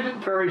so we did it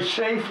very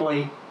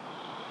safely,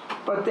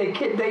 but they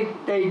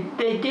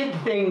did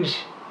things,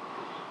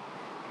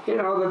 you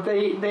know, that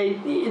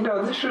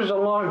this was a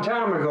long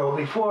time ago,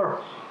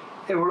 before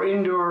there were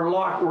indoor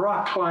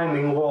rock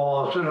climbing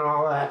walls and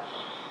all that.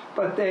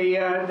 But they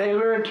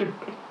learned to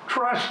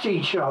trust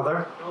each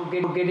other,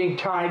 getting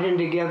tied in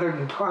together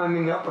and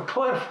climbing up a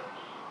cliff,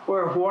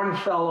 where if one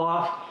fell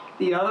off,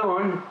 the other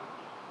one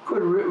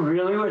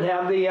really would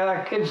have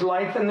the kid's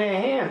life in their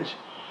hands.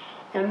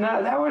 And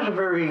that was a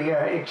very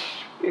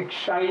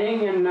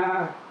exciting and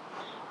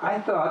I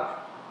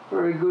thought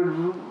very good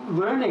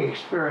learning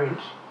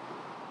experience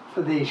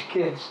for these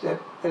kids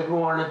that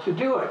wanted to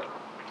do it.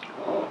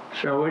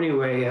 So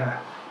anyway,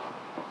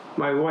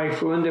 my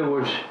wife Linda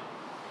was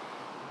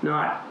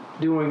not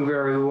doing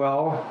very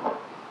well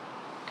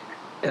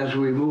as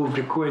we moved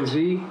to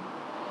Quincy,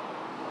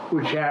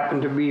 which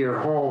happened to be her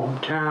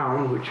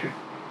hometown, which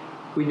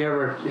we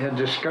never had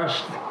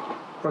discussed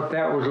what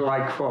that was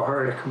like for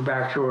her to come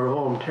back to her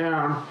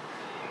hometown.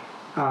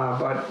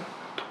 But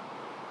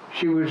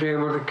she was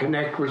able to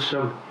connect with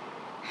some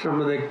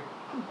of the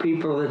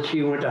people that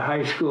she went to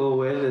high school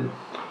with, and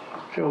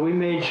so we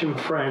made some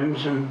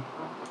friends, and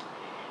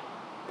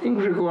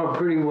things were going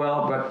pretty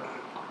well, but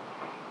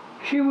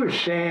she was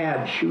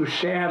sad. She was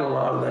sad a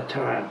lot of the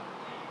time.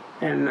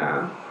 And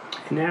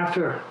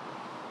after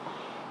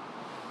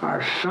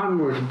our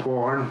son was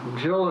born,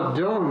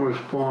 Dylan was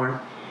born,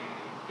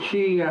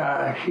 she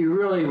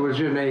really was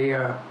in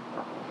a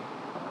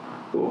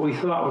what we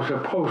thought was a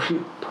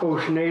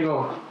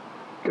postnatal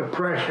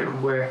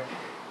depression, where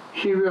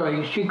she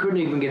couldn't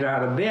even get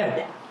out of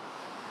bed,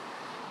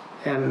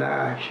 and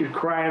she was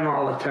crying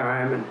all the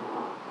time, and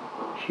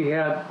she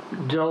had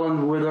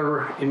Dylan with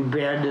her in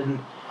bed, and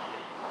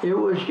it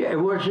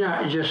was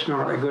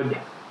not a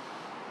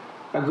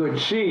good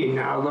scene.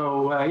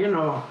 Although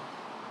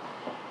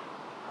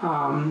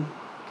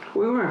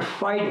we weren't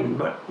fighting,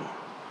 but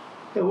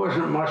there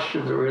wasn't much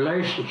to the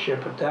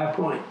relationship at that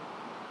point.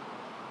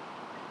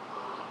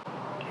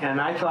 And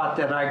I thought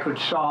that I could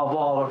solve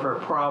all of her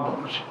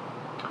problems.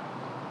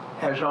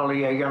 as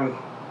only a young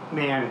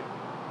man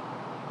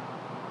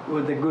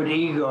with a good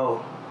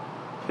ego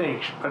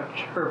thinks. But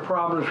her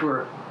problems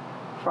were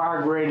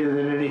far greater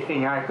than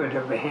anything I could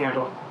have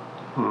handled.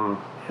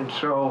 And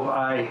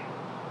so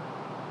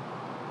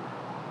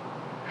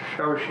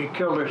she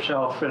killed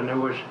herself, and it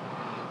was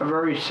a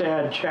very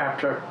sad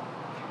chapter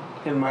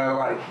in my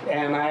life.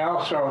 And I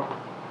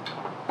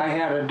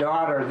had a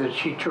daughter that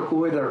she took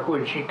with her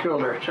when she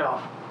killed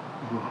herself.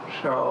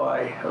 So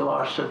I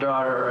lost a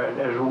daughter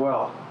as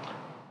well.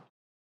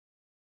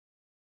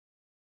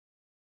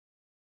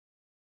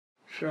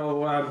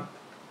 So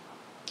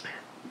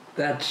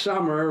that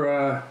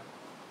summer,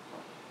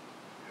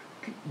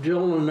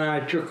 Jill and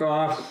I took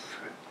off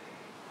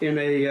in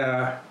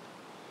a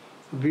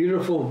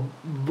beautiful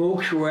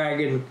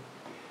Volkswagen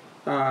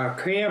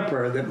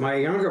camper that my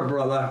younger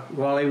brother,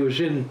 while he was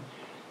in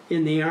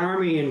the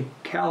Army in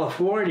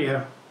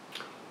California,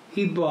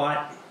 he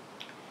bought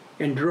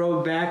and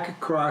drove back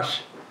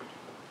across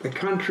the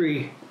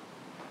country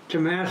to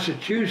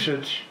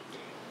Massachusetts.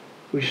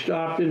 We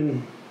stopped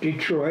in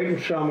Detroit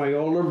and saw my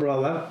older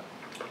brother,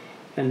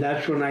 and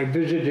that's when I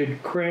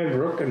visited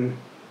Cranbrook and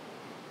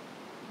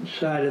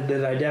decided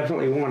that I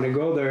definitely want to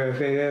go there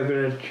if I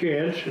ever had a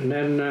chance. And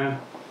then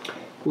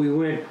we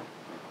went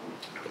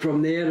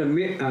from there to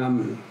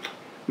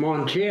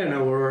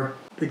Montana, where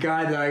the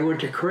guy that I went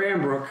to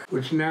Cranbrook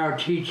was now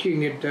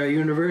teaching at the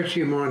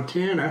University of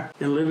Montana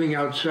and living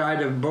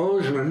outside of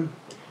Bozeman,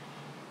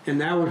 and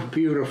that was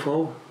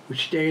beautiful. We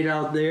stayed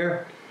out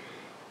there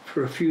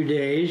for a few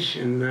days,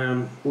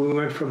 and we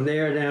went from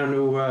there down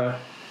to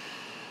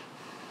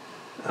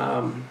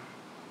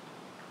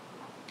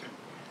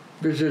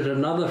visit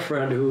another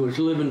friend who was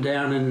living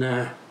down in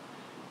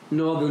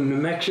northern New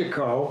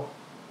Mexico,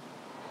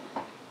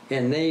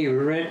 and they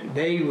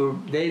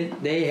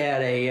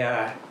had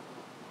a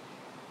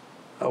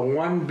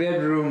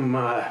one-bedroom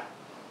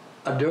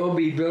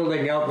adobe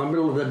building out in the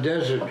middle of the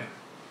desert,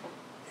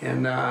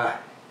 and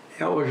that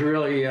was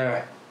really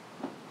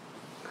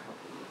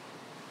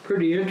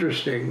pretty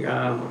interesting.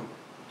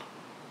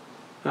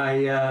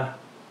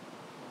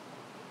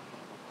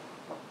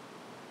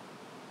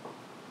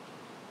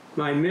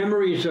 My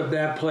memories of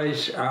that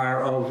place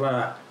are of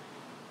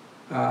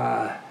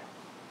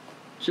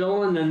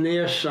Zolan and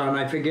their son,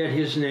 I forget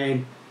his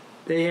name.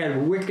 They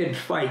had wicked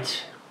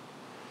fights,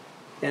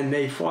 and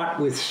they fought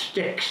with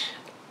sticks,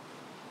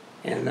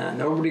 and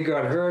nobody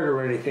got hurt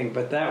or anything.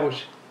 But that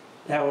was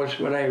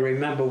what I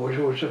remember.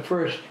 Was the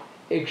first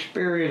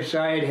experience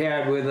I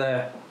had with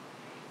a,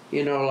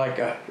 he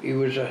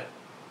was a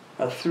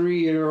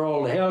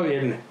 3-year-old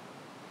hellion.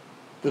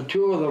 The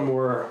two of them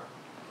were,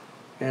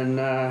 and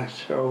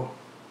so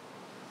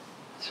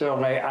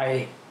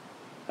I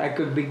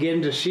could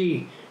begin to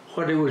see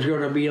what it was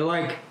going to be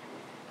like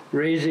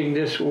raising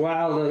this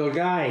wild little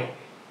guy,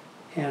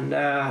 and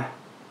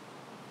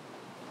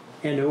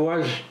it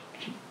was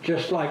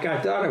just like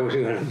I thought it was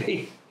going to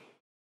be.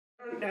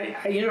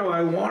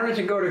 I wanted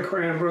to go to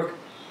Cranbrook.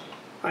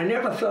 I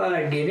never thought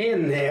I'd get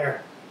in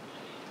there,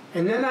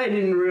 and then I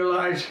didn't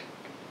realize,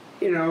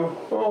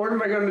 what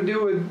am I going to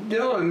do with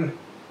Dylan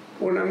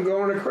when I'm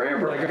going to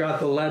Cranbrook? I got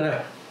the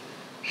letter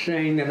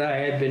saying that I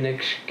had been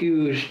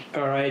excused,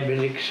 or I had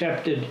been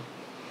accepted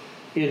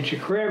into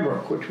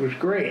Cranbrook, which was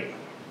great,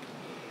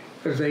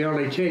 because they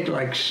only take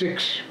like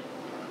six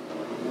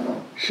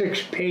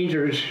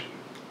painters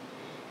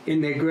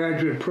in their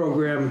graduate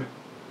program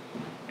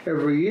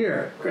every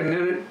year. And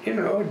then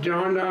it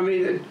dawned on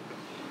me that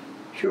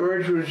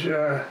George was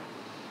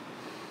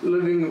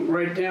living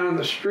right down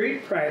the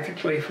street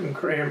practically from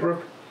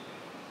Cranbrook,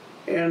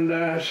 and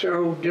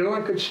so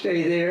Dylan could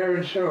stay there,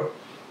 and so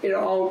it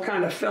all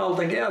kind of fell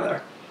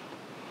together,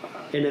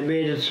 and it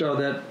made it so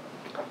that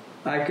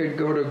I could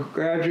go to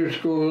graduate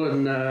school,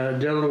 and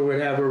Dylan would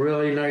have a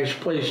really nice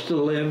place to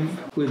live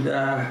with,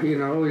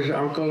 his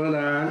uncle and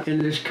aunt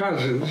and his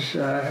cousins.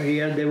 They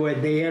had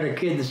a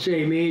kid the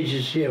same age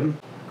as him.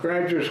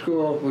 Graduate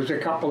school was a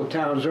couple of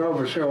towns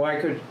over, so I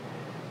could,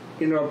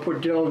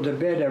 put Dylan to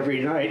bed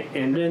every night.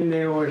 And then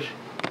there was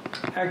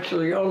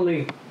actually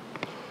only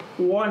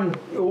one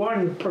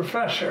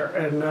professor,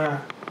 and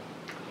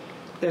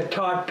that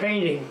taught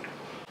painting.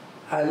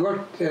 I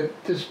looked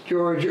at this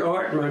George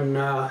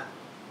Ortman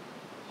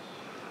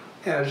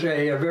as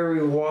a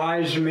very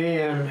wise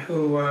man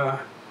who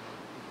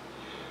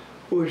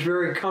was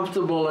very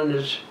comfortable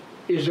in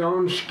his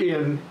own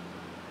skin,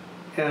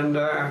 and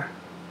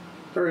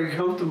very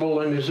comfortable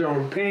in his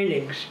own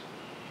paintings,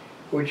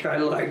 which I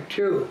liked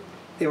too.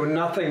 They were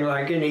nothing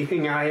like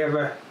anything I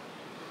ever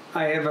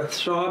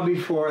saw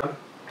before.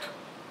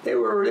 They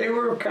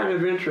were kind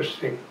of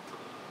interesting,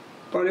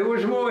 but it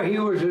was more he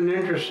was an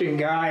interesting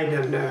guy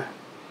than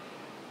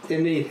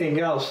anything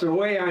else. The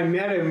way I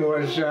met him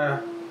was,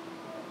 I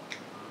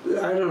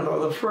don't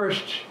know, the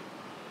first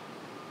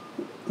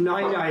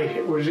night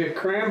I was at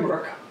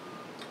Cranbrook,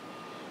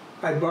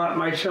 I bought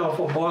myself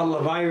a bottle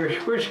of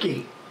Irish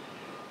whiskey,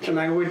 and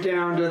I went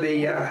down to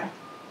they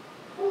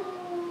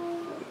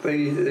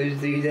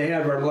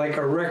have like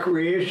a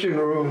recreation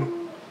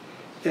room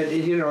that,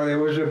 you know, there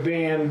was a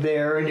band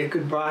there and you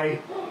could buy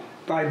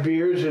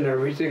beers and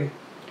everything.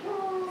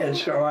 And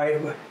so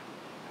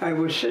I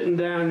was sitting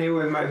down there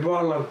with my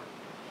bottle of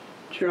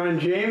John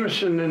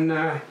Jameson,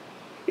 and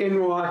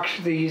in walks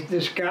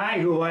this guy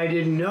who I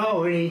didn't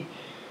know, and he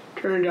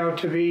turned out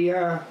to be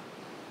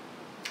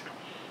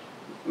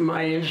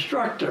my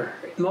instructor.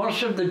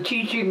 Most of the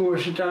teaching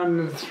was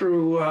done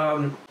through,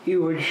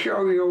 you would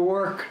show your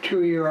work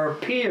to your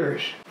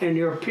peers, and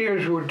your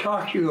peers would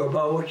talk to you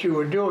about what you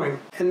were doing.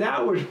 And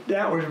that was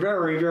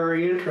very,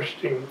 very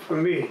interesting for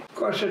me. Of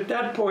course, at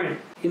that point,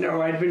 you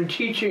know, I'd been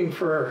teaching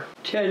for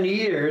 10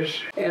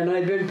 years, and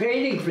I'd been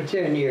painting for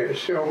 10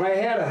 years, so I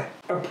had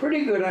a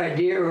pretty good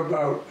idea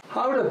about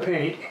how to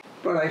paint,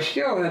 but I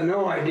still had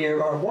no idea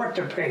about what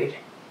to paint.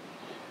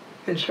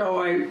 And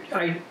so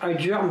I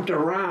jumped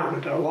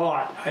around a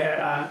lot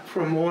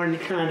from one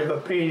kind of a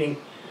painting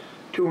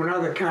to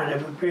another kind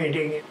of a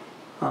painting.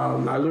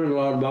 I learned a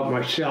lot about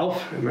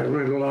myself, and I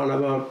learned a lot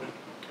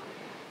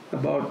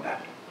about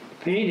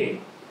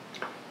painting,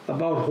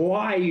 about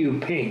why you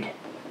paint.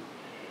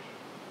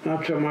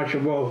 Not so much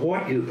about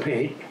what you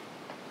paint,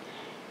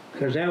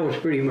 because that was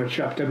pretty much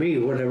up to me,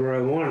 whatever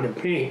I wanted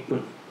to paint.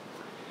 But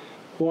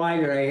why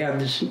did I have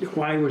this?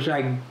 Why was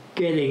I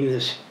getting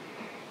this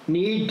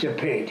need to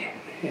paint?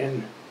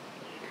 And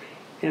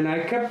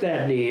I kept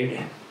that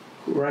need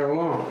right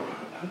along.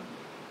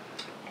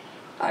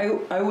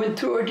 I went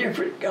through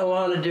a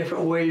lot of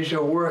different ways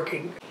of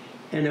working,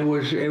 and it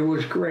was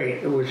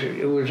great. It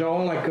was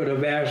all I could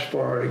have asked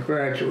for at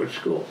graduate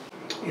school.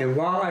 And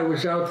while I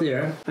was out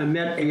there, I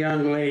met a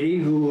young lady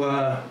who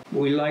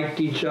we liked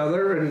each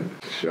other, and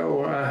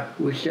so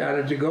we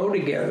started to go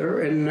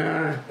together. And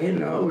you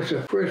know, it was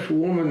the first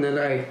woman that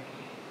I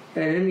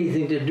had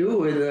anything to do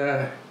with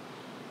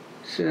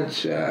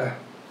since I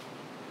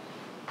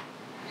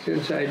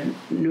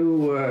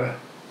knew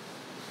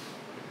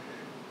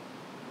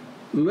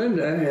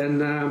Linda,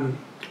 and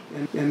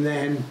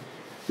then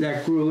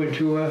that grew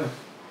into a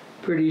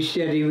pretty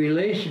steady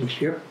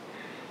relationship.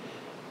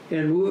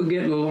 And we were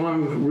getting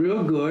along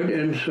real good,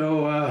 and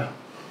so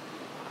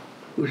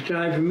it was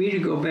time for me to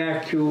go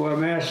back to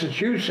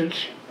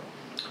Massachusetts.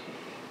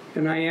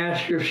 And I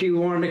asked her if she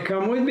wanted to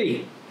come with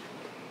me.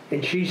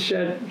 And she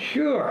said,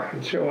 sure.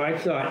 And so I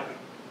thought,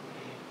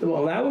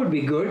 well, that would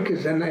be good,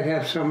 because then I'd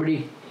have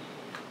somebody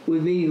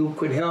with me who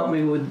could help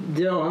me with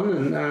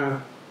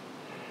Dylan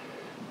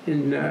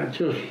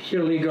until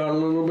he got a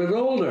little bit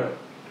older.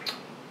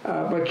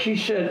 But she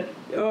said,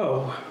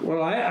 oh,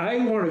 well, I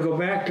want to go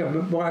back to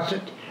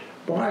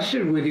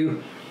Boston with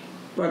you,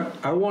 but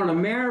I want to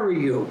marry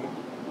you.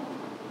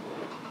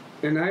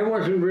 And I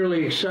wasn't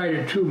really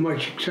too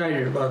much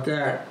excited about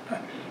that.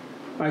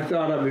 I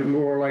thought of it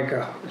more like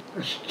a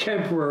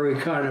temporary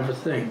kind of a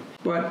thing.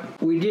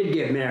 But we did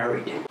get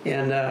married,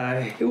 and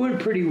it went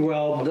pretty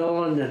well.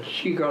 Dylan and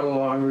she got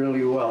along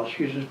really well.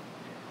 She's a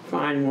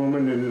fine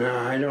woman, and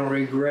I don't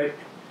regret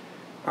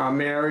our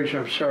marriage.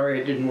 I'm sorry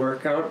it didn't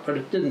work out, but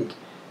it didn't.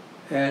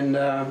 And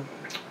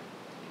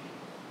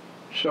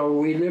so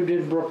we lived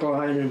in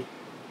Brookline,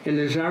 and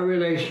as our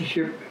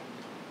relationship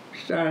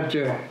started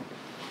to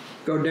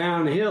go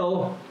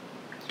downhill,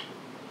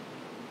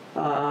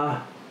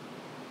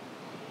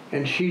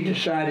 and she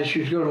decided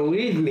she was going to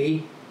leave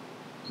me,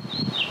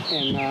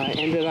 and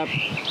ended up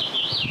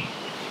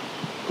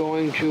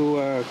going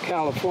to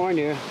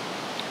California,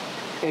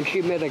 and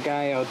she met a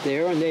guy out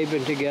there, and they've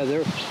been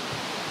together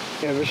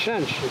ever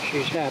since. And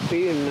she's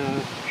happy,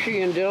 and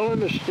she and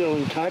Dylan are still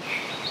in touch,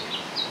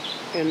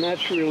 and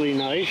that's really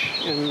nice.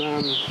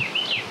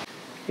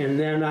 And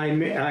then I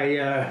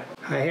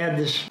had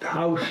this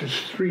house,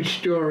 this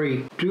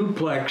 3-story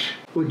duplex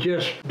with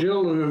just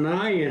Dylan and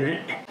I in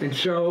it, and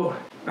so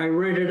I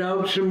rented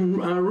out some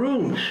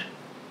rooms.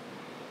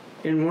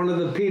 And one of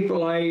the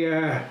people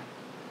I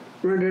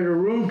rented a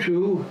room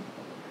to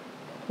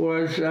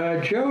was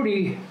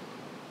Jody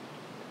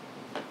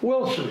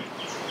Wilson.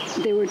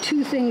 There were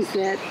two things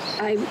that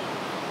I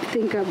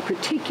think of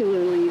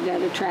particularly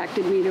that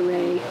attracted me to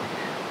Ray,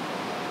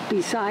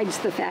 besides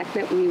the fact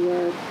that we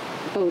were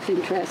both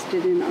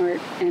interested in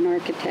art and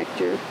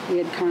architecture. We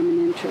had common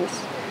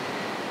interests.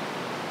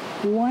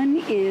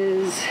 One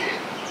is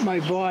My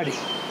body.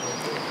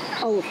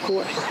 Oh, of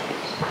course.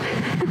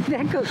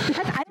 That goes.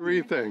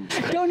 Three things.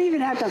 Don't even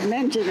have to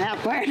mention that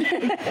part.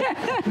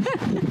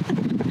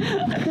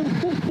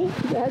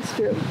 That's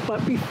true.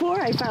 But before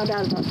I found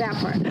out about that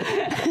part,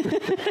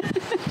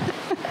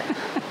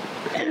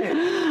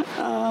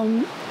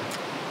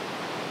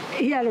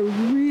 he had a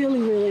really,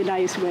 really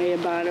nice way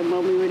about him.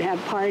 When we would have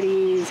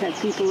parties, have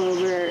people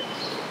over,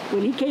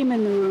 when he came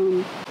in the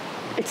room,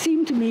 it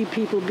seemed to me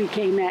people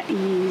became at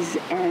ease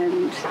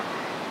and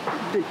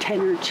the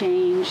tenor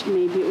changed.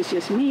 Maybe it was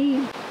just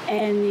me.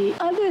 And the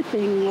other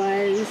thing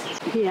was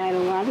he had a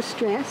lot of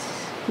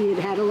stress. He had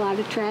had a lot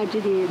of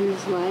tragedy in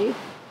his life.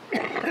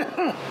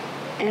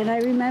 And I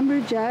remember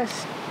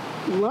just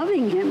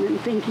loving him and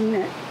thinking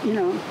that, you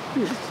know,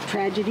 this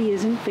tragedy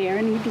isn't fair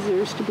and he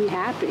deserves to be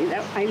happy.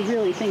 I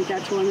really think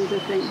that's one of the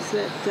things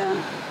that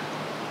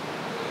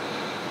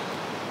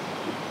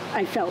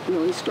I felt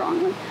really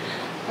strongly.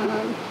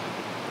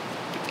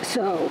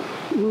 So,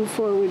 move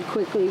forward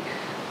quickly.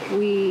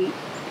 We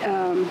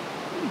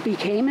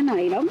became an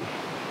item,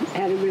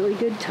 had a really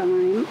good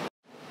time.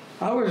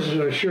 I was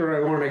sure I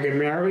wanted to get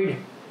married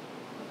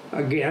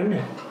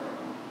again.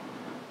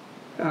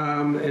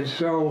 And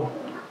so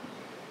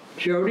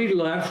Jody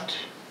left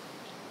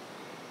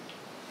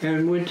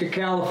and went to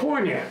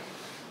California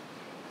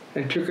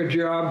and took a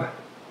job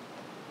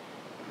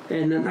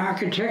in an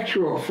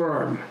architectural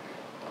firm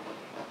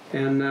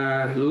and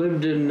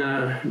lived in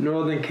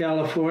Northern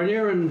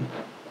California and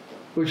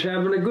was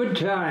having a good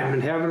time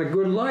and having a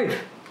good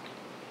life.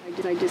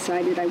 I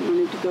decided I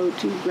wanted to go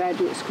to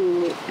graduate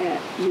school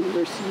at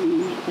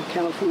University of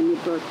California,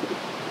 Berkeley.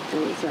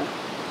 There was a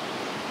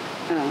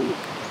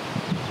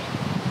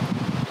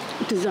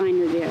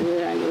designer there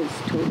that I was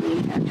totally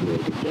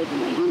infatuated with,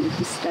 and I wanted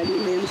to study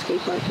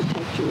landscape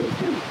architecture with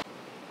him.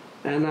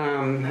 And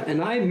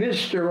I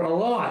missed her a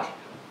lot,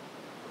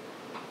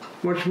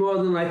 much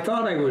more than I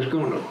thought I was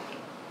going to.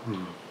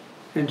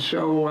 And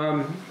so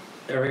I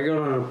got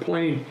on a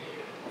plane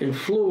and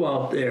flew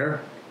out there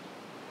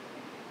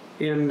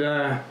and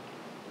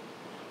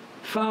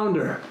found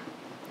her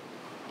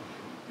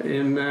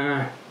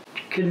and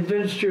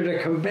convinced her to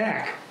come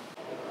back.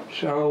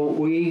 So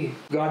we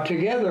got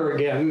together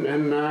again,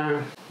 and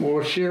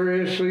more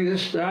seriously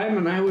this time,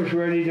 and I was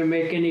ready to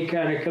make any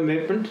kind of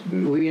commitment.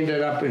 We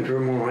ended up in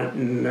Vermont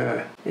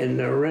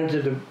and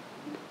rented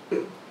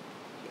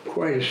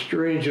quite a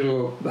strange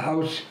little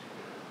house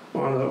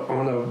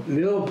on a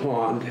mill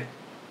pond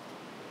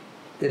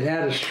that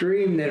had a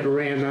stream that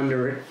ran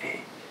under it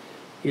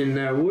in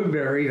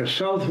Woodbury, or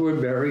South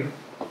Woodbury.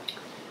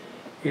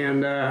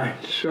 And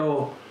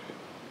so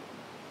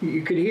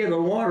you could hear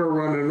the water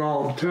running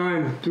all the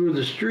time through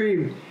the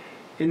stream.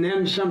 And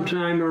then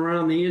sometime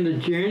around the end of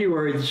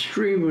January, the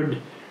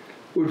stream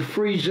would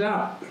freeze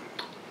up.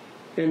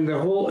 And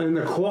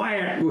the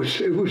quiet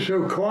it was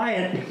so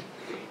quiet,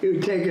 it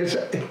would take us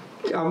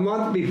a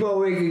month before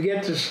we could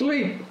get to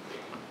sleep.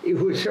 It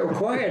was so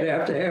quiet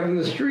after having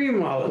the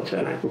stream all the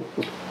time.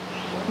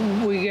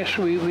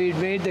 We'd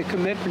made the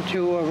commitment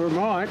to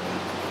Vermont,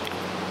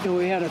 and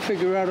we had to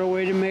figure out a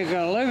way to make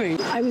a living.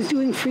 I was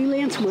doing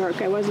freelance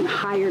work. I wasn't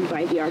hired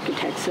by the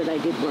architects that I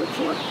did work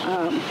for.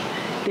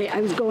 I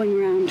was going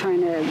around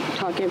trying to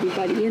talk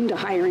everybody into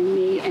hiring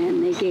me,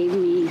 and they gave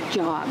me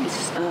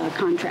jobs,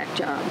 contract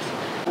jobs.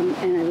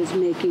 And I was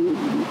we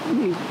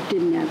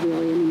didn't have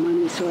really any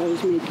money, so I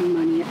was making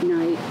money at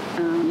night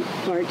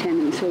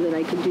bartending so that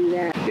I could do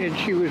that. And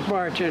she was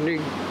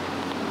bartending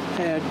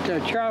at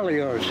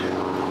Charlie O's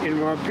in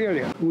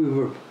Montpelier. We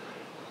were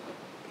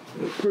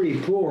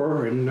pretty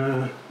poor, and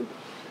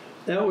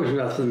that was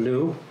nothing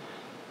new.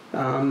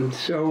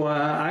 So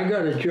I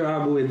got a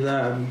job with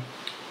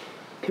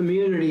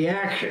Community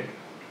Action,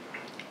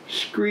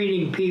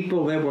 screening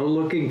people that were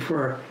looking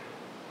for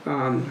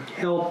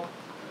help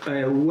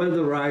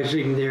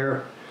weatherizing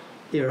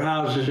their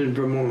houses in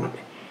Vermont.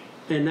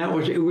 And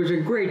it was a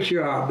great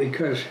job,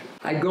 because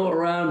I go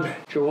around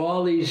to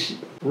all these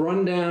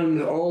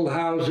rundown old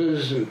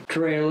houses and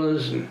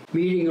trailers and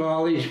meeting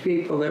all these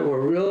people that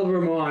were real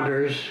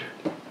Vermonters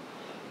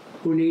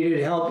who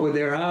needed help with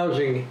their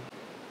housing.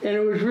 And it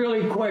was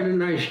really quite a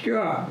nice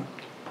job.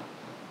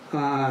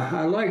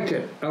 I liked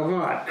it a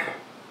lot.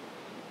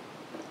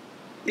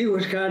 It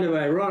was kind of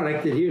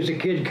ironic that here's a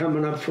kid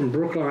coming up from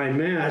Brookline,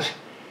 Mass,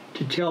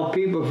 to tell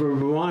people from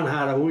Vermont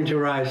how to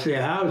winterize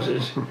their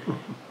houses.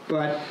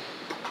 But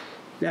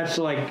that's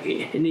like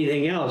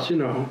anything else, you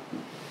know.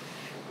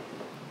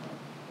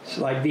 It's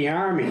like the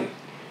Army.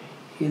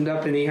 You end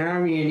up in the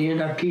Army and you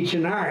end up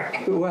teaching art.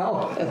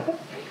 Well,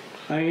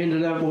 I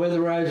ended up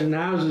weatherizing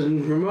houses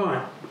in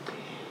Vermont.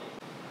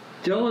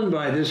 Dylan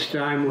by this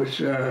time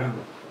was, I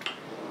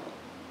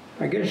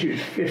guess he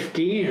was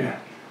 15,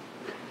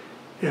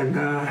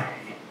 and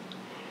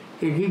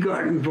he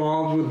got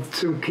involved with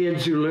some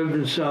kids who lived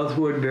in South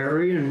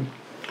Woodbury and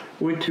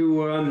went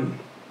to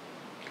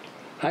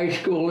high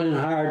school in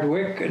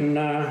Hardwick, and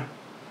I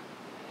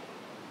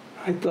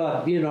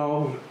thought, you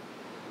know,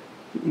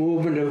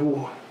 moving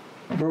to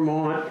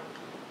Vermont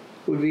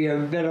would be a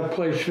better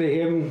place for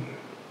him,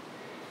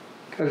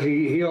 because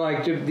he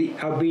liked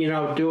being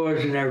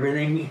outdoors and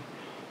everything,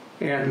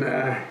 and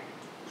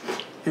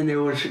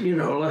there was, you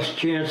know, less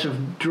chance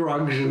of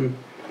drugs and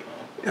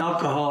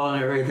alcohol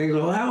and everything.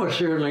 Well, that was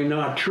certainly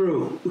not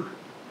true.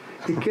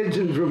 The kids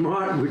in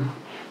Vermont were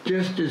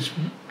just as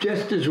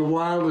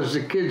wild as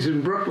the kids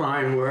in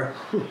Brookline were,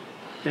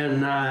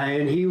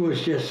 and he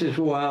was just as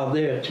wild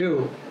there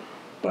too.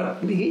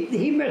 But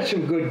he met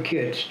some good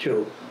kids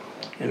too,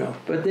 you know.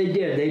 But they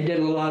did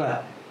a lot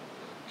of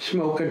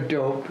smoking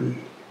dope and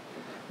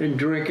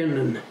drinking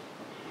and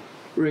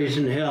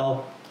raising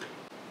hell.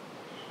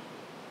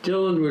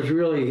 Dylan was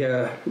really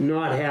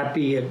not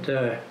happy at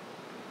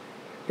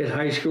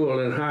high school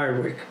in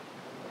Hardwick,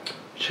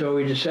 so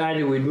we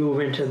decided we'd move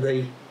into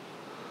the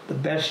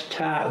best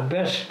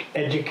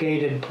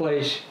educated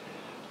place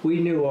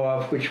we knew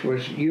of, which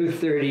was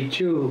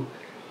U32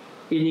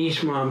 in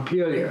East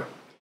Montpelier.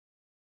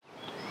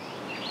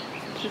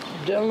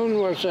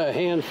 Dylan was a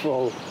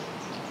handful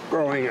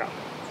growing up.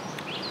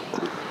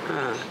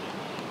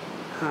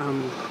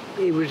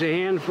 He was a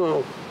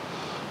handful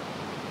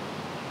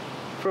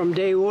from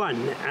day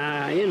one.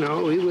 You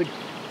know, he would,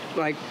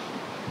 like,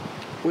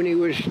 when he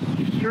was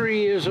 3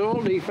 years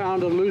old, he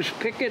found a loose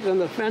picket on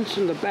the fence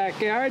in the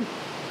backyard,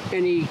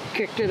 and he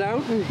kicked it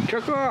out and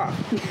took off.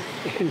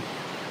 And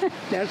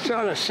that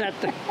sort of set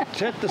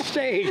the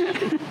stage.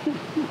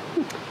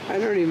 I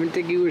don't even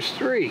think he was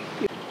 3.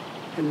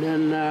 And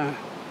then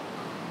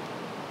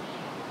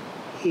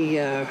he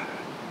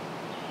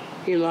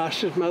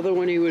lost his mother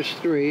when he was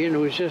 3, and it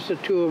was just the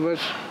 2 of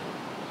us.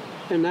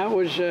 And that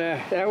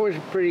was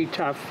pretty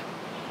tough.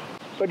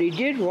 But he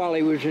did, while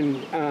he was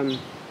in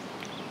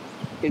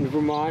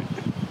Vermont,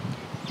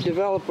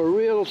 develop a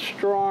real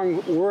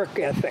strong work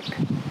ethic.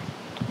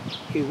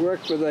 He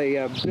worked with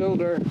a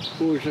builder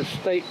who was a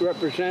state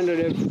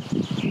representative,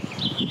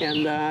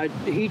 and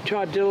he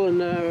taught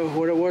Dylan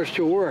what it was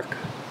to work.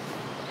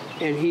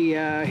 And he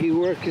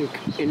worked as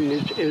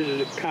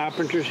a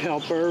carpenter's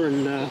helper,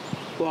 and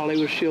while he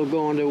was still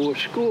going to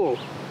school.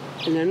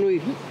 And then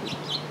we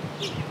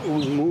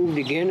moved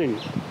again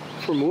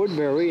from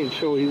Woodbury, and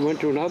so he went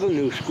to another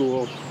new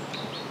school.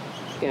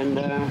 And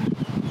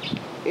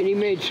he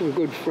made some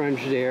good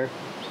friends there.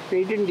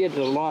 He didn't get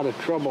in a lot of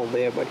trouble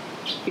there, but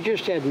he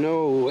just had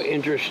no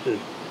interest in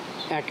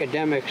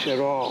academics at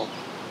all.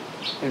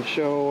 And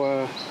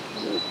so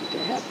He wasn't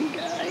a happy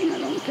guy, I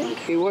don't think.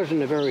 he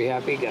wasn't a very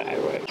happy guy,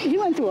 right? He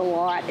went through a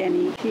lot,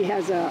 and he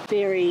has a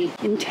very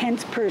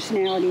intense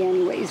personality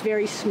anyway. He's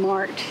very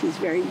smart. He's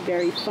very,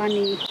 very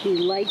funny. He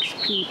likes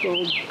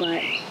people,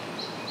 but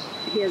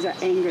he has an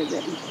anger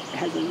that he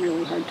has a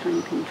really hard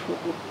time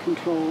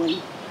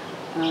controlling.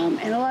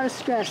 And a lot of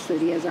stress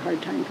that he has a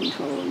hard time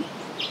controlling.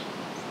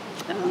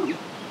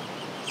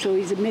 So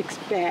he's a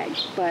mixed bag,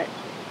 but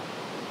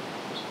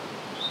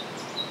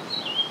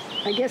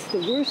I guess the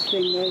worst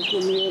thing was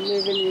when we were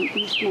living in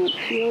East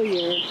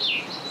Montpelier,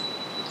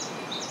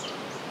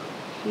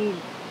 he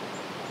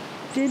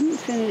didn't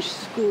finish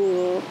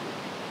school,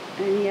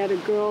 and he had a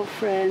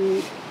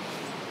girlfriend.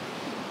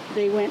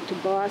 They went to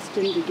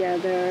Boston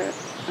together.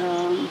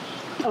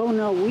 Oh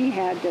no, we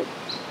had to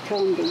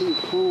tell him to leave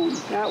home.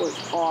 That was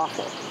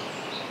awful.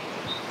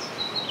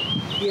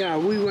 Yeah,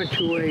 we went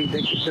to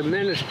the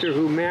minister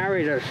who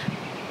married us,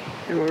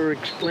 and we were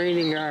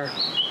explaining our.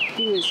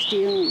 He was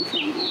stealing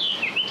from us.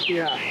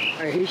 Yeah,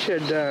 he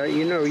said,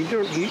 you know, you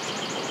don't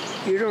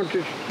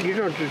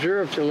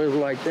deserve to live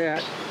like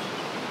that.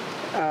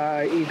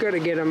 You got to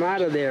get him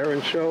out of there,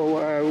 and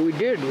so we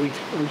did. We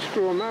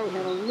threw him out. He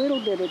had a little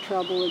bit of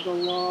trouble with the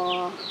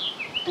law,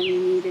 and he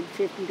needed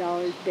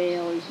 $50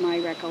 bail, is my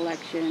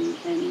recollection.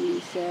 And he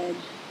said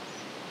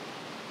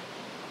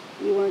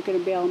we weren't going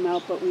to bail him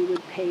out, but we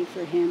would pay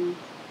for him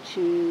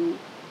to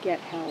get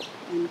help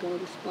and go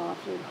to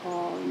Spofford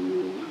Hall in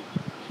New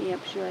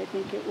Hampshire, I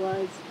think it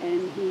was.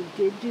 And he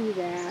did do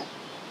that.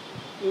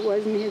 It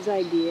wasn't his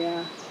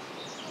idea.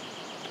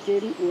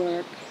 Didn't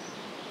work.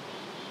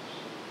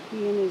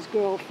 He and his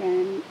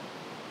girlfriend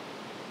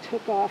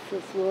took off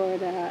for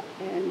Florida,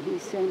 and he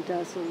sent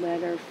us a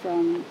letter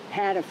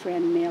had a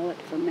friend mail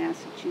it from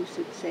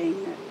Massachusetts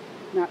saying that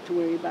not to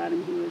worry about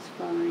him, he was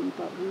fine,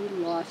 but we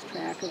lost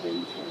track of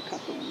him for a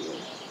couple of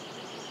years.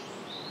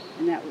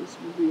 And that was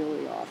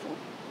really awful.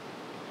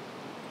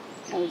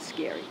 That was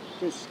scary,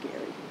 just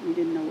scary. We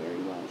didn't know where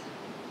he was,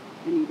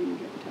 and he didn't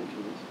get in touch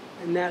with us.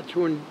 And that's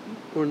when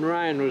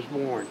Ryan was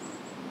born.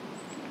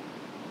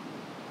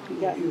 He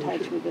got in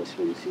touch with us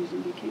when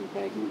Susan became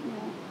pregnant,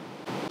 yeah.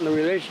 The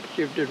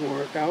relationship didn't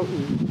work out,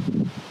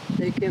 and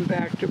they came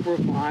back to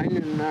Brookline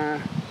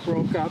and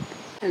broke up.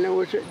 And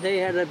they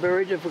had a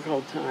very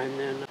difficult time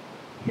then.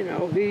 You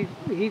know, he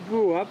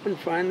grew up and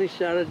finally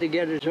started to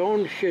get his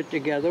own shit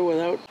together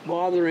without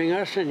bothering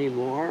us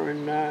anymore.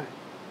 And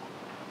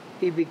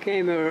he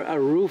became a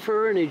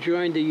roofer, and he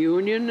joined the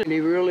union, and he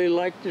really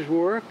liked his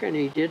work, and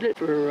he did it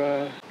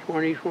for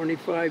 20,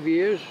 25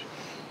 years.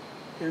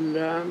 And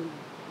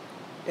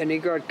then he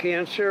got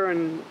cancer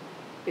and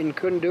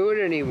couldn't do it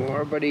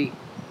anymore, but he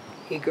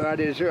got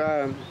his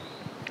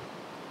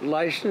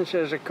license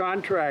as a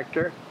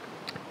contractor,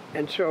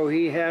 and so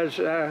he has,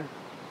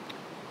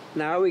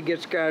 now he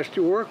gets guys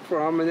to work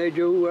for him, and they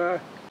do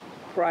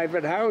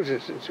private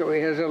houses, and so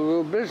he has a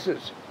little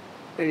business.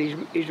 And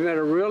he's met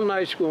a real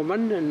nice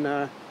woman,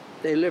 and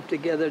they live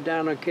together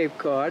down on Cape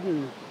Cod,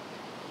 and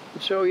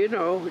so, you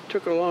know, it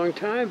took a long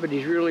time, but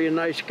he's really a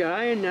nice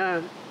guy, and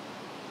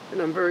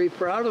I'm very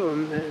proud of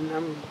him, and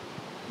I'm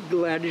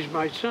glad he's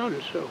my son.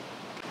 So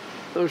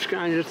those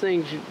kinds of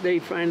things, they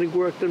finally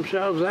work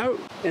themselves out.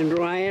 And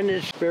Ryan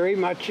is very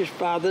much his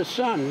father's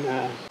son.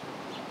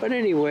 But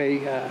anyway,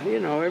 you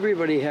know,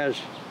 everybody has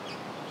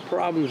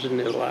problems in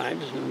their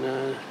lives,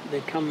 and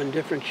they come in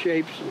different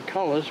shapes and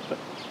colors, but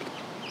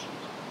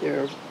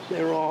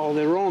they're all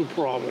their own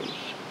problems.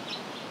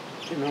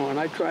 You know, and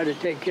I try to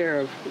take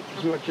care of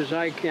as much as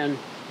I can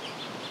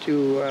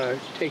to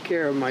take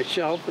care of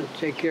myself and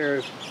take care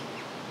of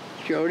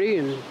Jody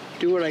and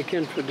do what I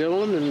can for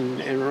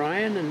Dylan and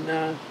Ryan,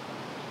 and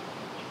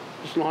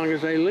as long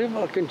as I live,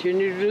 I'll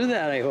continue to do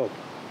that, I hope.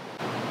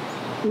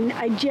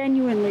 I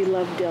genuinely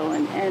love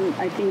Dylan, and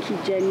I think he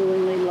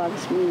genuinely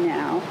loves me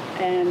now.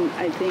 And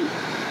I think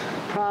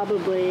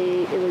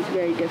probably it was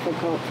very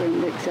difficult for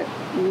him to accept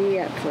me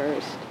at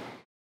first.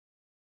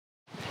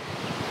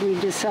 We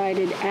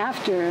decided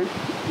after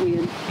we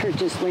had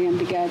purchased land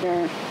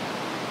together,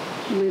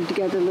 lived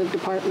together, lived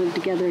apart, lived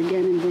together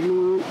again in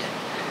Vermont.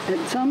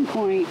 At some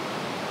point,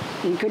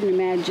 we couldn't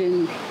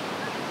imagine,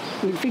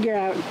 we'd figure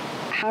out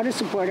how to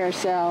support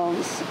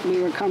ourselves.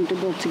 We were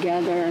comfortable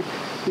together.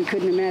 We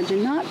couldn't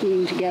imagine not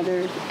being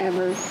together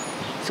ever.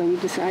 So we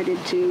decided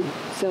to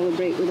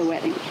celebrate with a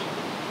wedding.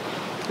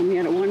 And we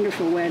had a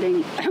wonderful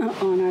wedding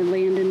on our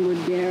land in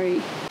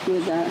Woodbury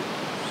with a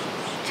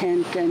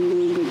tent and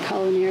New England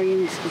Culinary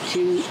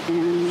Institute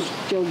and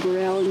Joe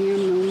Burrell and the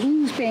Unknown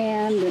Blues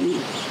Band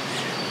and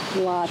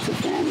lots of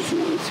friends.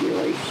 And it was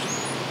really,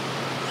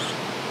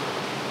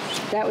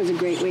 that was a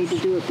great way to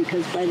do it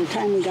because by the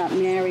time we got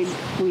married,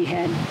 we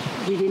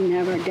didn't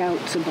have our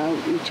doubts about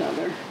each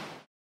other.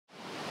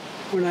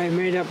 When I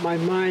made up my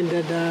mind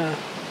that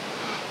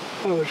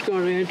I was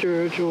going to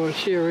enter into a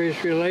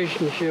serious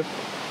relationship,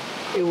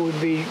 it would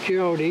be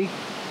Jody.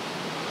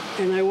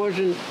 And I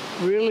wasn't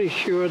really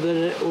sure that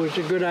it was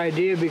a good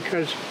idea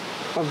because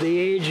of the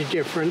age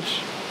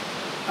difference.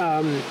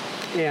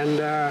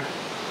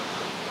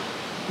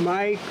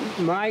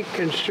 My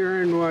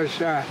concern was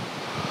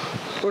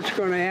what's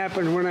going to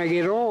happen when I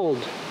get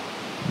old.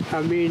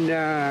 I mean,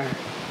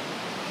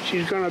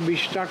 she's going to be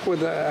stuck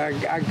with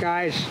a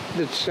guy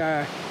that's,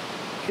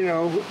 you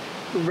know,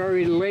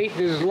 very late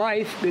in his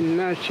life,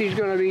 and she's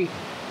going to be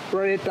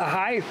right at the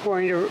high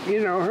point of,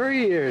 you know, her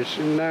years.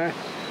 And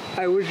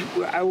I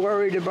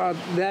worried about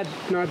that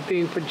not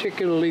being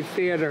particularly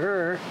fair to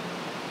her.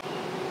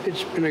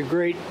 It's been a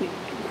great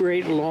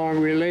long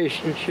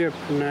relationship,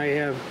 and I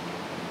have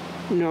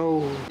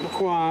no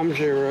qualms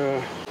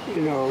or,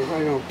 you know,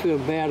 I don't feel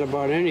bad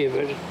about any of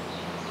it.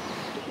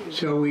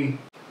 So we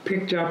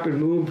picked up and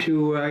moved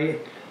to a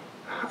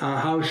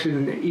house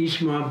in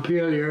East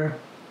Montpelier,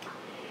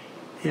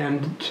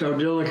 and so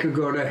Dylan could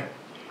go to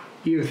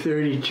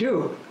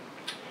U32.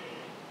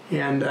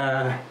 And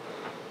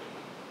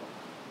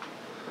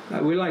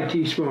we liked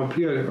East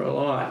Montpelier a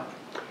lot.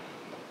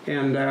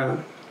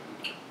 And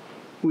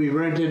we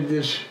rented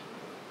this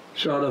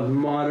sort of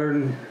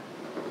modern,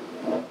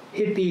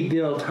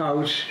 hippie-built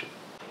house.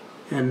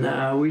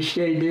 And we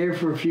stayed there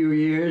for a few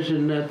years,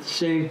 and at the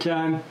same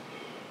time,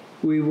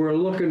 we were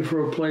looking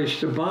for a place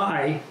to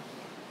buy,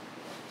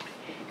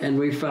 and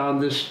we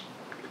found this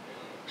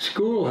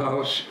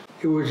schoolhouse.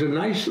 It was a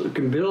nice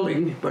looking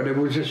building, but it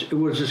was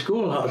a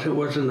schoolhouse. It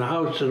wasn't a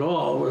house at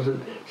all. It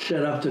wasn't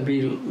set up to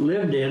be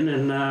lived in.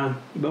 And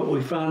but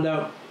we found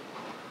out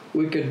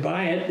we could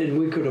buy it and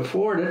we could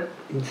afford it,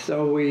 and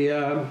so we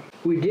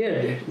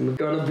did. We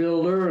got a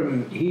builder,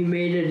 and he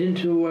made it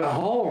into a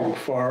home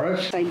for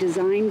us. I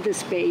designed the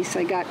space.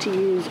 I got to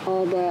use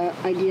all the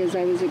ideas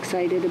I was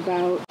excited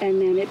about,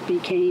 and then it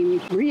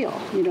became real.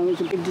 You know, it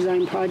was a big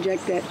design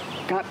project that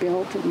got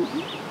built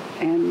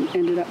and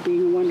ended up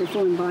being a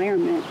wonderful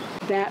environment.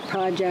 That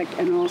project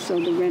and also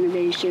the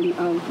renovation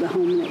of the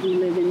home that we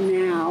live in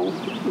now,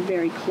 we're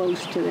very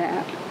close to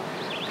that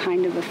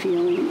kind of a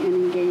feeling and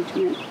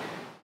engagement.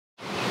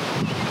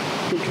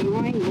 The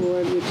drawing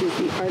board, which is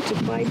the art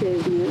supply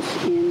business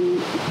in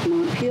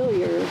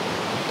Montpelier,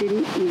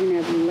 didn't even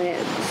have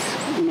leads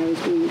when I was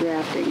doing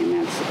drafting, and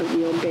that's a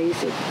real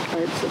basic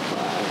art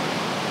supply.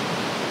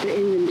 The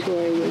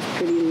inventory was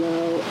pretty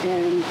low,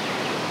 and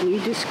we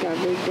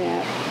discovered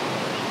that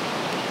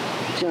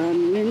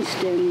John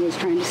Winston was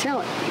trying to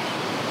sell it.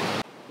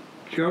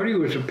 Jody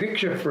was a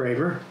picture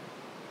framer.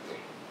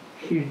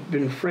 He'd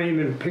been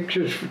framing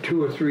pictures for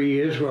 2 or 3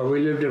 years while we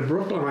lived in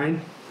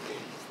Brookline.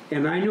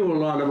 And I knew a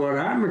lot about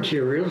art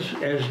materials,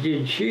 as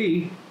did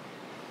she.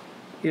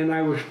 And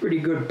I was a pretty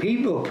good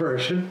people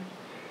person.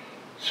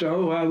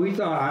 So we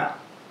thought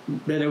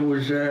that it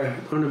was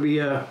going to be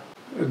a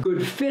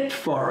good fit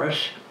for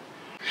us.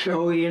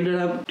 So we ended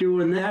up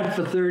doing that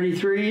for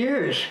 33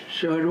 years.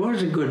 So it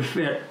was a good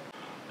fit.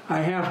 I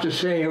have to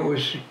say it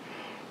was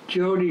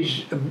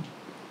Jody's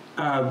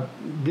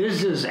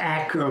business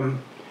acumen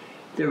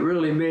that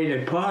really made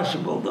it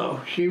possible, though.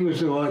 She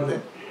was the one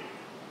that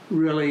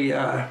really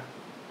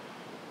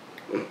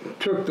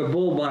took the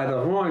bull by the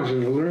horns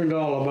and learned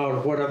all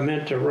about what it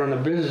meant to run a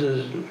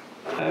business.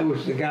 I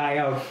was the guy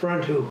out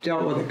front who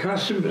dealt with the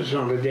customers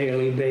on a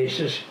daily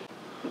basis.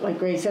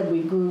 Like Ray said,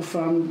 we grew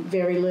from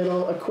very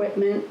little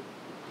equipment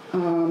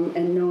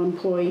and no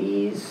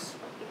employees.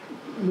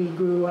 We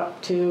grew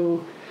up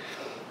to,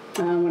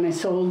 when I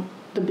sold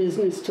the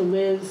business to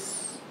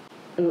Liz,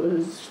 it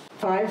was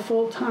 5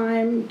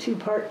 full-time, 2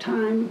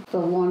 part-time. The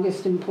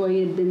longest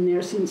employee had been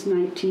there since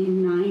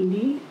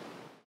 1990.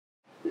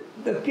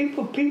 The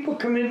people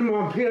come into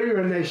Montpelier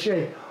and they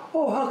say,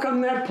 oh, how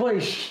come that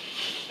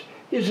place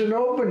isn't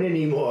open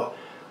anymore?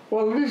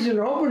 Well, it isn't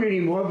open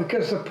anymore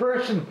because the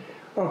person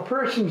or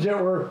persons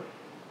that were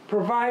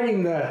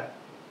providing the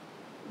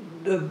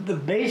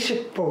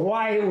basic for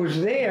why it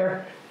was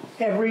there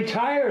have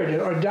retired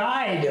or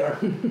died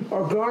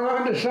or gone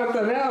on to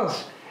something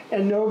else,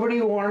 and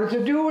nobody wanted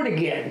to do it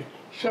again.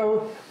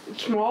 So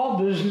small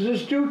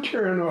businesses do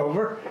turn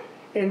over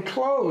and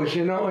close,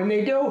 you know, and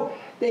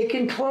they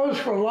can close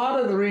for a lot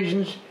of the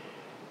reasons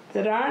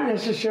that aren't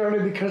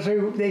necessarily because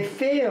they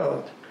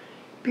failed.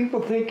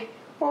 People think,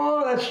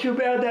 oh, that's too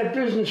bad that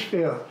business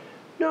failed.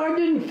 No, it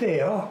didn't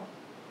fail.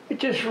 It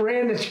just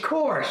ran its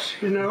course,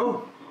 you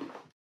know.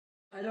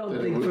 I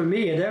don't think for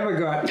me it ever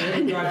got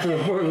to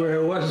the point where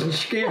it wasn't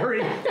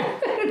scary.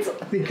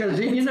 Because,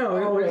 you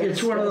know,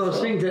 it's one of those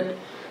things that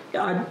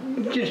I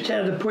just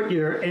had to put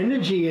your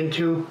energy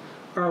into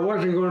or it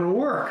wasn't going to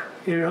work,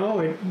 you know.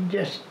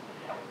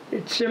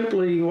 It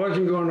simply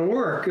wasn't going to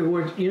work. It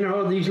was, you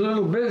know, these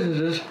little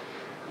businesses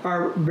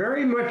are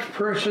very much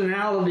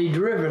personality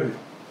driven.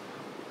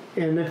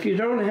 And if you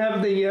don't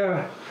have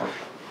the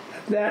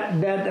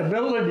that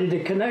ability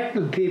to connect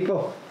with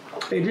people,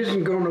 it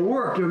isn't going to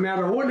work, no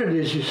matter what it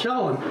is you're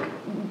selling.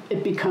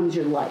 It becomes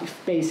your life,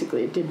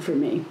 basically. It did for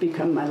me,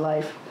 become my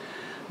life.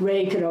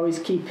 Ray could always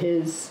keep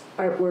his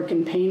artwork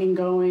and painting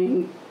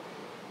going.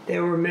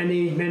 There were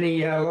many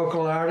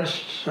local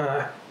artists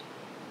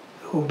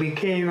who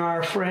became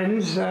our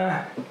friends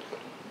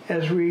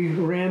as we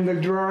ran the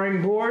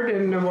drawing board.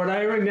 And what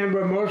I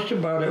remember most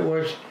about it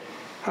was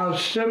how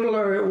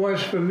similar it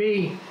was for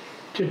me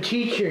to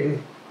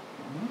teaching,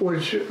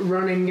 was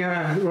running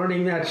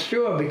that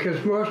store,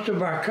 because most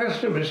of our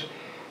customers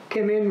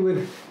came in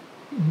with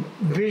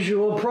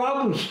visual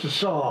problems to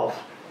solve.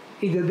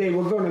 Either they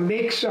were going to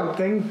make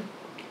something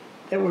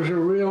that was a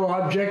real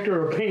object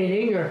or a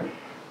painting, or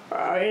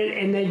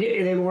and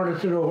they wanted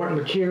to know what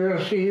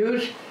materials to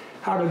use,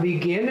 how to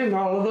begin, and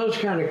all of those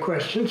kind of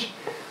questions,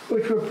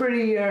 which were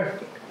pretty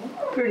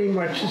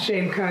much the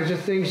same kinds of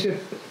things that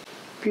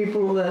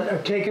people that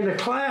are taking a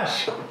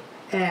class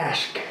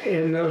ask.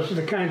 And those are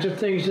the kinds of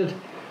things that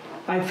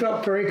I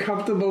felt very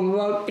comfortable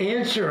about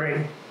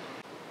answering.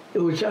 It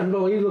was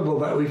unbelievable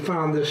that we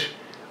found this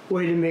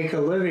way to make a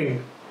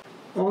living.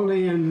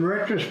 Only in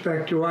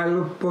retrospect do I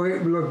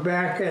look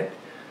back at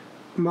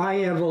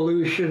my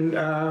evolution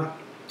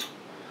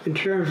in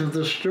terms of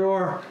the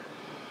store,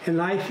 and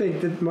I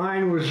think that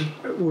mine was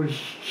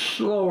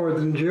slower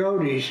than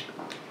Jody's.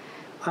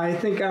 I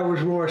think I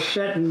was more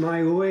set in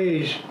my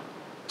ways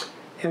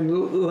and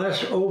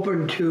less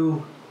open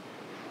to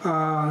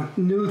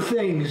new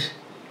things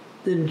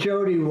than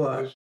Jody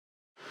was.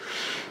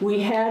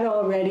 We had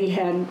already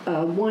had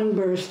one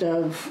burst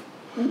of,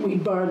 we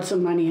borrowed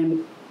some money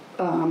and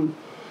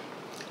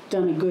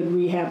done a good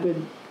rehab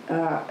with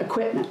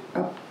equipment,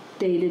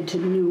 updated to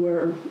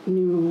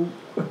new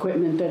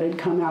equipment that had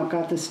come out,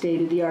 got the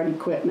state-of-the-art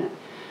equipment.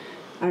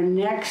 Our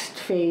next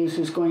phase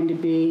was going to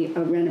be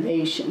a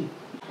renovation.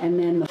 And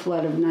then the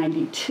flood of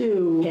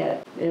 '92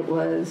 hit. It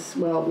was,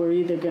 well, we're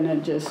either going to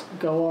just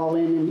go all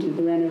in and do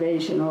the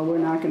renovation, or we're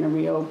not going to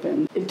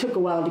reopen. It took a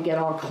while to get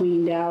all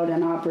cleaned out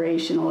and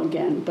operational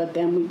again, but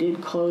then we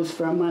did close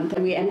for a month.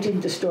 And we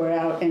emptied the store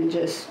out and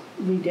just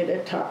redid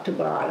it top to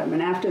bottom.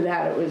 And after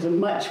that, it was a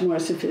much more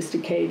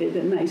sophisticated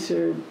and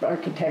nicer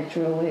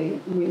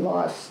architecturally. We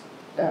lost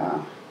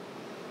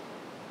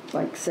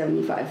like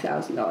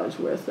 $75,000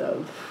 worth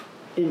of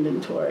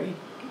inventory,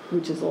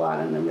 which is a lot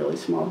in a really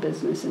small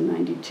business in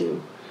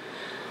 '92.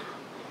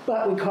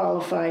 But we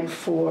qualified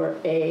for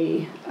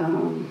a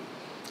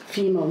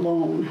FEMA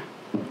loan,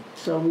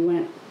 so we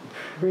went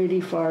pretty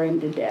far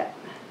into debt.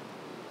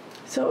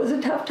 So it was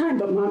a tough time,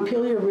 but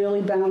Montpelier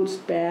really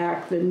bounced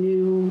back. The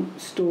new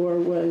store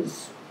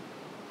was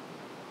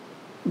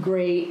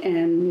great,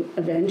 and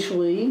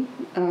eventually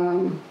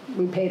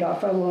we paid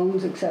off our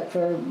loans, except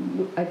for,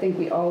 I think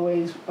we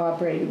always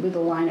operated with a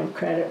line of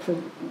credit for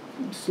a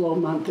slow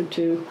month or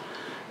two.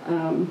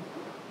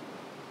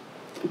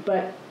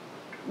 But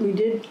we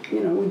did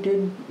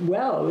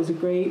well. It was a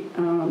great,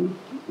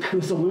 it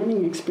was a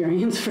learning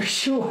experience for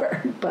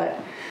sure. But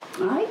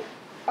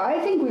I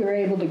think we were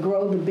able to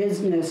grow the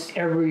business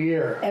Every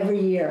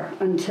year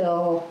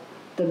until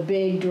the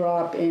big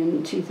drop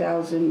in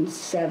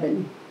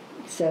 2007,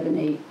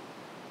 8,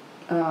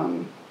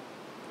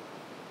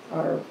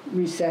 our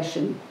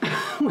recession,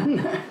 when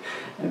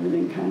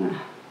everything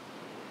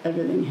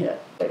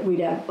hit. We'd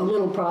have a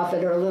little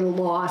profit or a little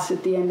loss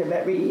at the end of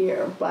every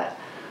year, but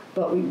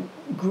we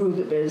grew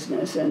the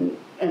business, and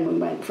we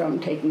went from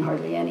taking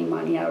hardly any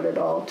money out at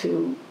all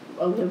to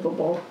a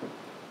livable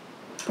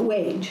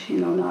wage,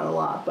 not a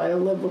lot, but a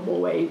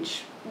livable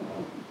wage.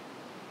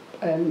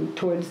 And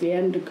towards the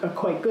end, I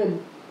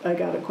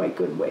got a quite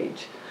good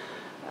wage.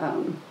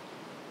 And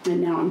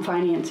now I'm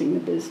financing the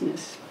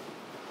business.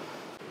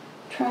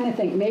 Trying to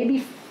think,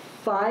 maybe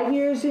 5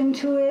 years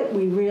into it,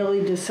 we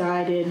really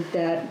decided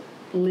that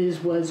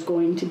Liz was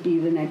going to be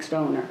the next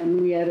owner.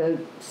 And we had a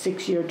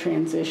 6-year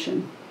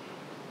transition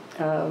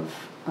of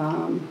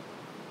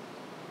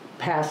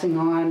passing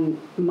on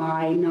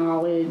my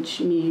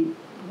knowledge, me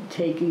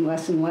taking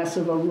less and less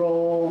of a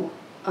role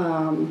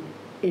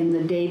in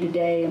the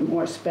day-to-day and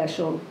more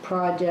special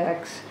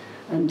projects,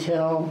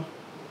 until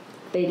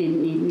they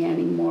didn't need me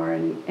anymore,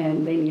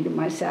 and they needed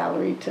my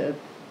salary to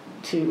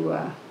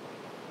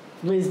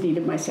Liz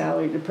needed my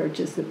salary to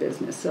purchase the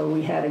business. So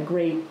we had a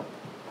great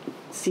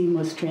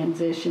seamless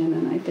transition,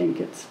 and I think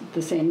it's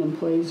the same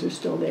employees are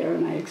still there,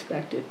 and I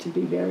expect it to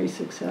be very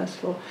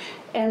successful.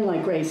 And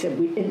like Ray said,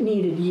 it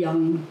needed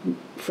young,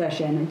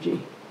 fresh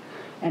energy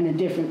and a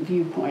different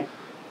viewpoint.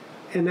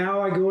 And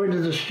now I go into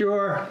the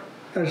store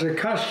as a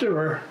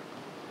customer,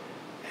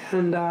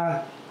 and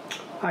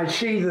I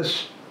see the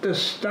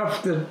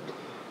stuff that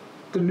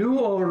the new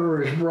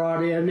owner has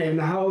brought in and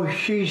how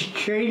she's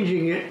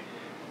changing it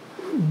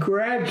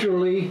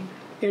gradually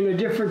in a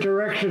different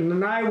direction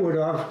than I would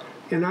have,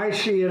 and I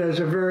see it as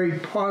a very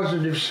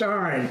positive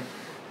sign,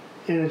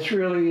 and it's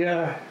really,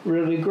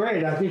 really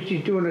great. I think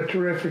she's doing a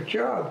terrific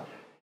job.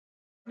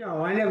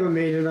 No, I never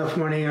made enough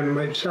money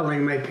on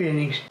selling my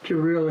paintings to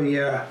really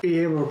be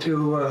able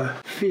to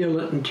feel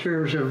it in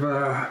terms of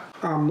our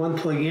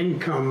monthly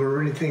income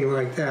or anything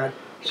like that.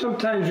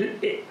 Sometimes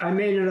I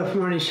made enough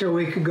money so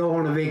we could go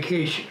on a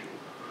vacation,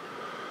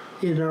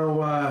 you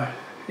know,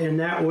 and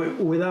that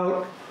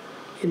without,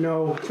 you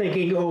know,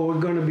 thinking, oh, we're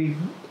going to be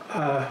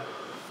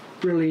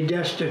really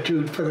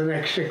destitute for the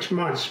next 6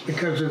 months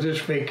because of this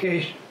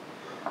vacation.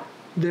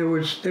 There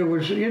was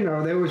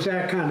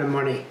that kind of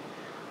money.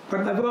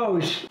 But I've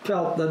always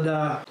felt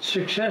that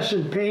success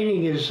in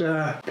painting is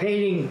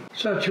painting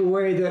such a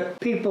way that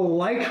people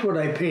liked what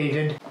I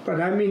painted.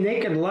 But I mean, they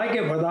can like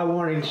it without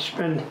wanting to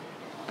spend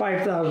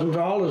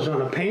 $5,000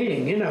 on a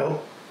painting, you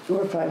know.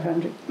 Or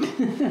 500,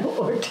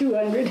 or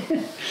 200.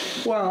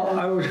 Well,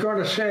 I was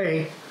going to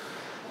say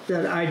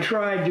that I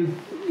try to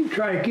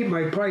keep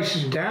my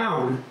prices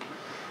down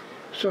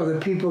so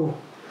that people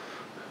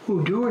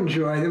who do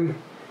enjoy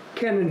them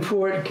can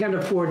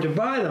afford to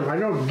buy them. I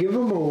don't give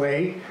them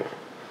away,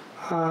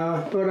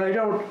 but I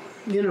don't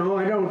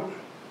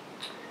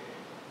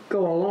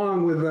go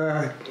along with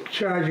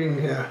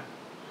charging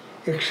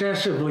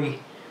excessively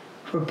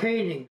for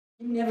painting.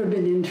 You've never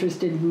been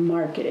interested in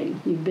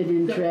marketing. You've been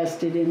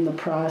interested in the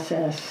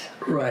process.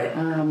 Right.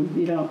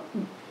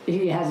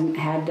 He hasn't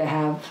had to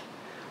have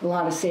a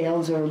lot of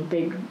sales or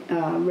big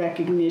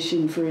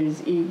recognition for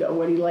his ego.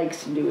 What he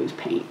likes to do is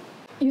paint.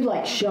 You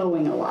like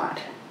showing a lot,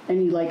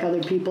 and you like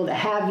other people to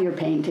have your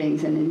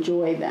paintings and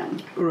enjoy them.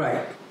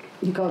 Right.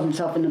 He calls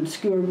himself an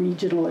obscure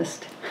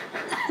regionalist.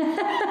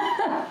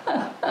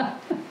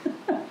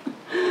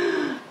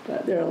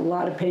 But there are a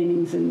lot of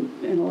paintings in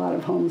a lot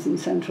of homes in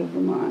central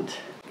Vermont.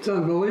 It's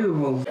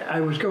unbelievable.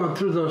 I was going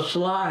through those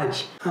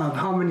slides of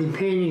how many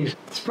paintings.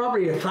 It's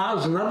probably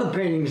 1,000 other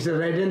paintings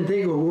that I didn't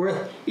think were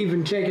worth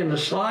even taking a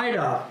slide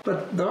off.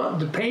 But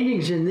the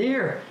paintings in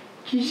there,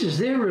 Jesus,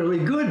 they're really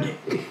good.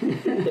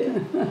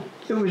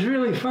 It was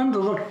really fun to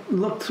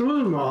look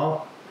through them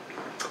all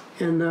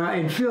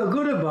and feel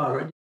good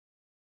about it.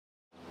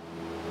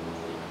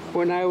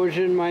 When I was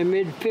in my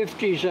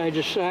mid-50s, I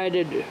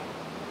decided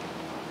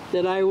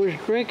that I was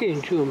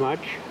drinking too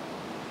much.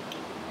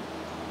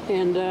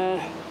 And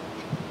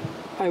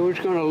I was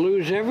going to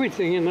lose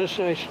everything unless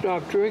I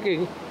stopped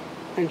drinking,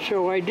 and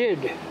so I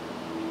did.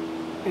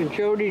 And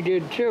Jody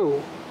did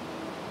too,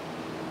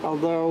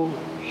 although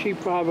she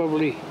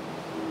probably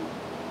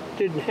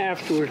didn't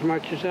have to as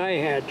much as I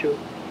had to.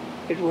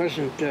 It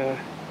wasn't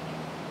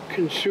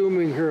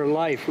consuming her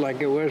life like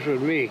it was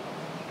with me.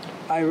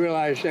 I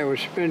realized I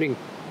was spending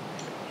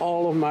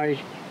all of my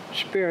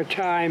spare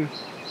time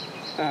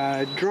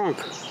drunk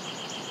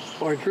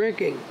or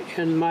drinking,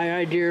 and my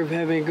idea of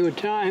having a good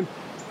time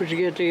was to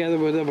get together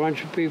with a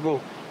bunch of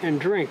people and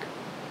drink.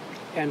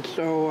 And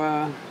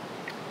so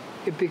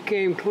it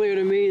became clear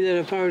to me that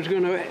if I was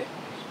going to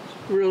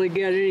really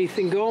get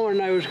anything going,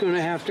 I was going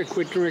to have to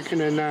quit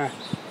drinking, and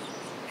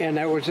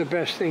that was the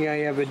best thing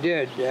I ever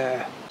did.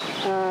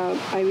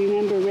 I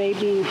remember Ray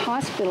being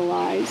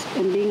hospitalized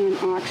and being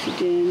on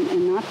oxygen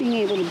and not being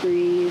able to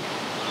breathe,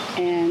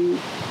 and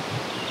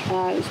it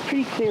was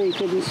pretty clear he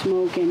couldn't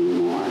smoke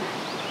anymore.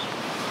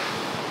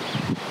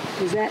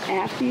 Was that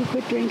after you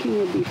quit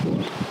drinking or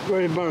before?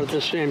 Right about at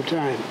the same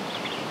time.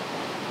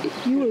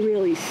 You were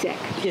really sick.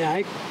 Yeah,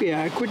 I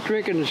quit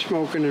drinking and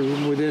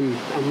smoking within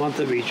a month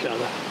of each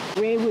other.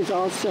 Ray was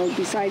also,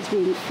 besides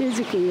being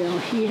physically ill,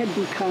 he had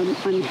become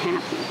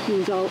unhappy. He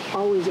was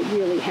always a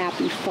really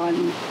happy,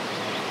 fun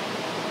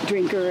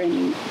drinker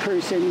and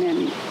person,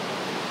 and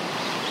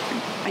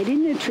I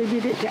didn't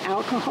attribute it to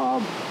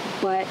alcohol,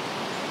 but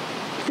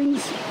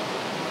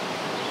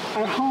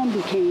our home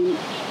became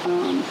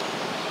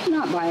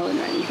not violent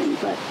or anything,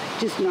 but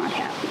just not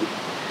happy.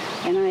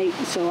 And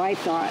so I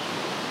thought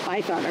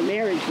our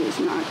marriage was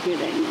not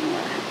good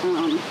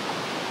anymore.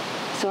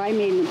 So I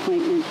made an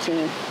appointment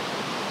to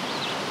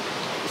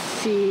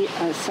see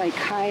a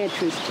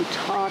psychiatrist to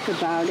talk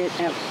about it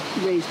at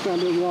Ray's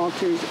brother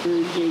Walter's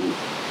urging.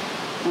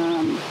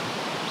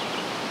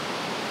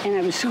 And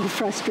I was so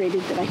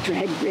frustrated that I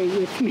dragged Ray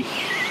with me.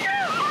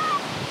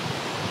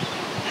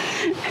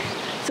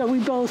 So we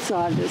both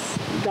saw this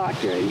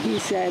doctor, and he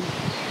said,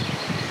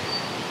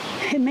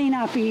 it may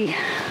not be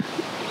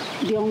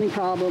the only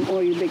problem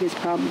or your biggest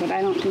problem, but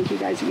I don't think you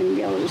guys are going to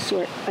be able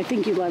to I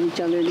think you love each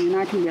other, and you're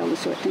not going to be able to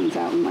sort things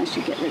out unless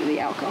you get rid of the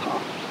alcohol.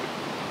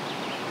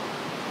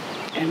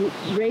 And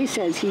Ray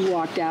says he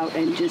walked out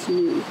and just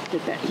knew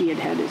that he had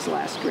had his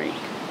last drink.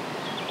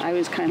 I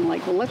was kind of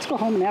like, well, let's go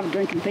home and have a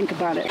drink and think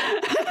about it.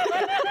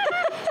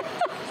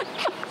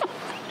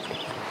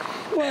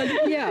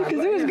 Well, yeah.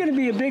 Because it was going to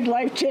be a big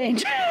life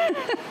change.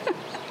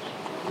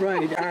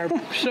 Right. Our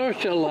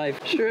social life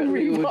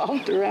certainly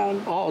revolved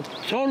around.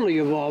 Totally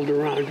evolved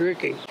around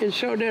drinking. And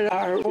so did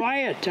our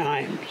quiet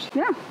times.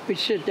 Yeah. We'd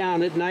sit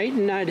down at night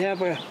and I'd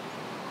have a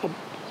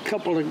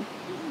couple of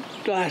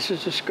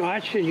glasses of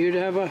scotch and you'd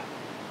have a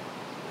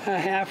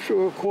half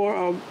to a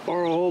quarter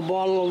or a whole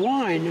bottle of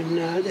wine.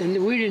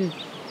 And we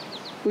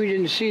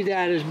didn't see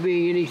that as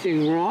being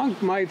anything wrong.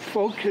 My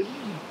folks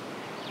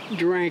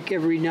drank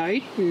every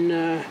night,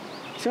 and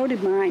so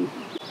did mine.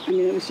 I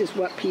mean, it was just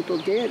what people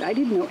did. I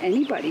didn't know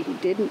anybody who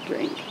didn't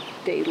drink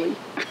daily.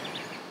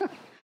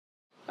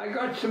 I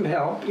got some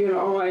help. You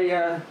know,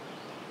 I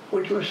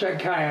went to a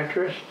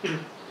psychiatrist and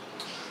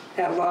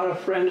had a lot of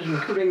friends,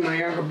 including my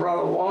younger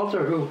brother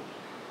Walter, who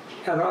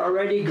had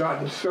already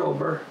gotten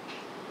sober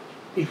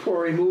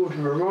before he moved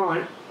to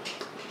Vermont,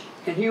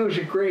 and he was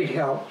a great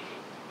help.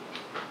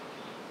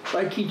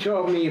 Like he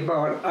told me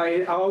about,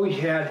 I always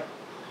had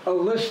a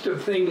list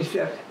of things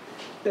that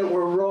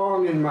were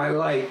wrong in my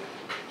life.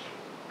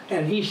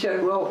 And he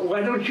said, well,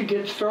 why don't you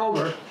get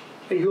sober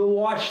and you'll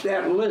watch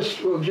that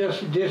list will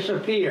just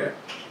disappear.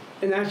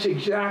 And that's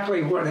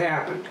exactly what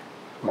happened.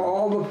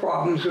 All the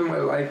problems in my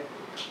life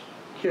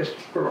just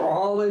were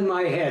all in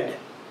my head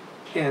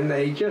and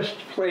they just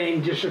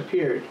plain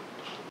disappeared.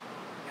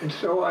 And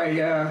so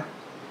I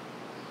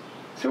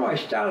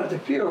started to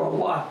feel a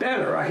lot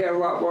better. I had a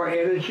lot more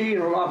energy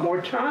and a lot more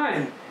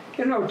time.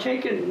 You know,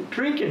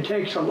 drinking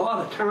takes a lot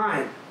of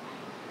time.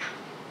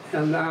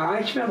 And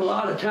I spent a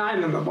lot of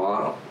time in the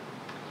bottle.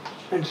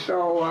 And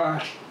so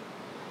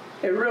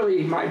it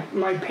really,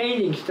 my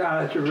painting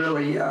started to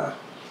really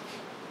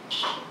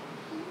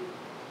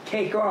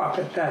take off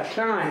at that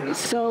time.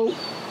 So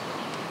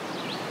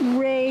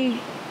Ray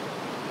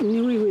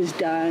knew he was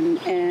done,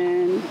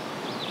 and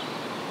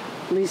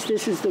at least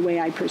this is the way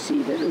I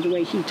perceive it, or the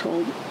way he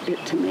told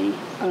it to me.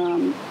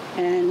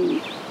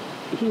 And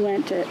he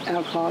went to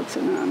Alcoholics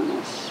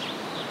Anonymous.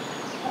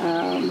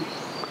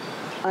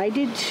 I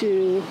did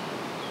too.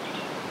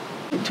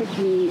 It took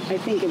me, I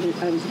think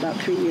I was about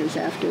 3 years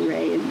after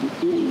Ray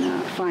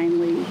in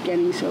finally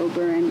getting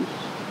sober and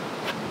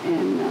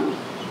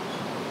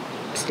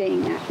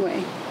staying that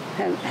way,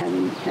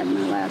 having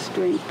my last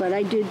drink. But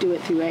I did do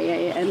it through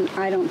AA, and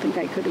I don't think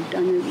I could have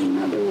done it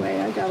another way.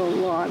 I got a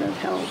lot of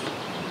help.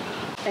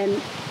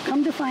 And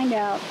come to find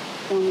out,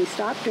 when we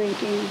stopped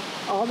drinking,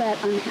 all that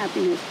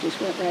unhappiness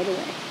just went right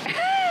away.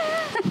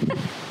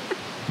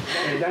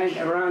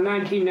 Around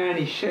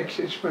 1996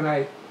 is when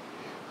I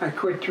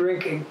quit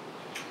drinking.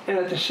 And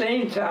at the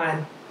same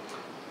time,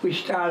 we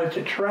started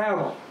to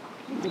travel.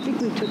 I think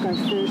we took our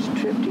first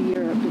trip to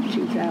Europe in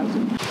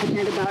 2000. And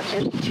then about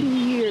every 2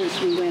 years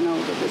we went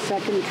over. The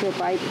second trip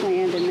I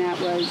planned, and that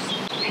was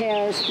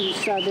Paris through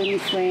southern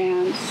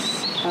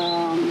France,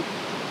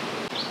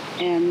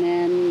 and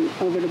then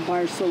over to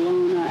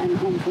Barcelona and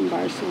home from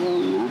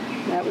Barcelona.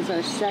 That was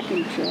our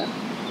second trip.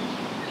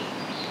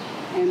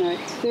 And our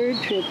third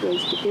trip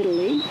was to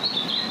Italy.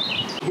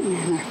 And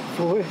then our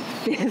fourth,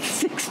 fifth,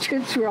 sixth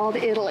trips were all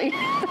to Italy.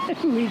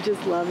 We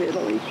just love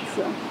Italy,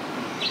 so.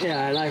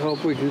 Yeah, and I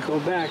hope we can go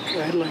back.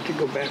 I'd like to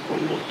go back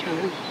one more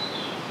time.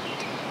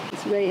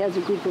 Ray has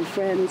a group of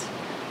friends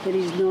that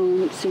he's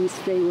known since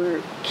they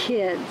were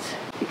kids.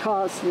 He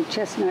calls the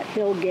Chestnut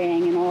Hill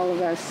Gang, and all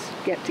of us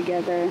get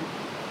together.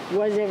 It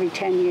was every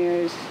 10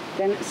 years,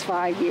 then it's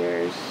 5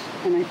 years,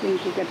 and I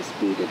think we've got to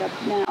speed it up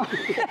now.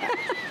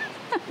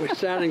 We're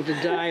starting to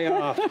die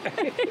off.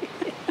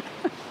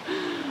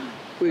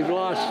 We've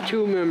lost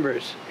 2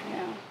 members.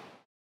 Yeah.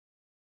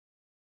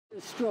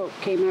 The stroke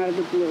came out of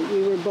the blue.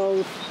 We were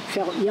both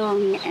felt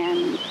young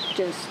and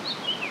just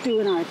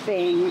doing our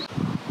thing.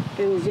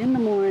 It was in the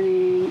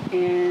morning,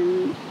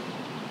 and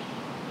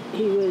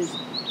he was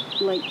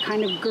like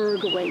kind of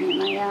gurgling,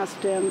 and I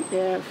asked him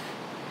if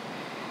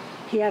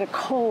he had a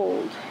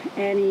cold,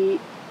 and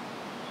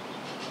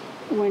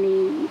when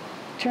he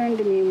turned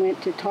to me and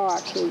went to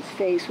talk, his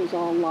face was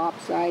all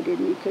lopsided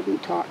and he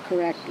couldn't talk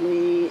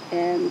correctly,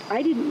 and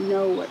I didn't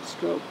know what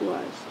stroke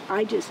was.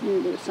 I just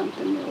knew there was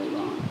something really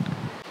wrong.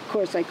 Of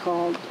course, I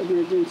called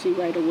emergency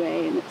right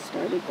away, and it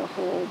started the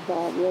whole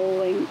ball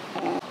rolling.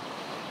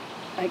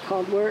 I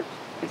called work.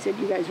 I said,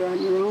 you guys are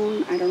on your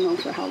own. I don't know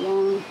for how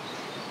long.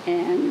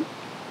 And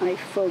I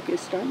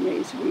focused on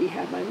Ray's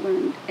rehab. I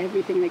learned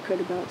everything I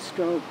could about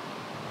stroke.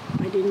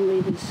 I didn't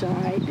leave his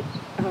side,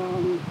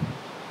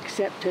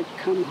 except to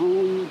come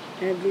home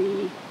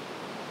every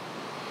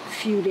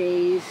few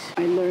days.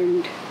 I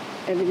learned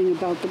everything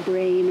about the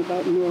brain,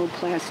 about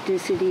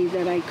neuroplasticity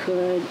that I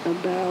could,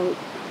 about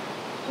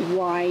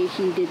why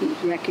he didn't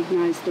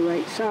recognize the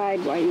right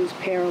side, why he was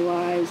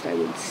paralyzed. I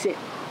would sit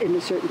in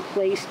a certain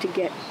place to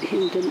get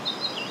him to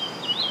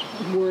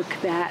work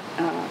that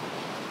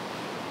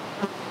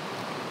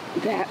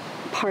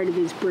part of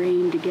his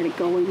brain to get it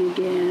going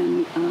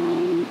again.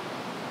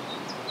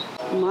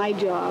 my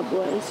job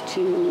was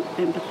to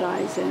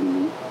empathize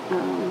and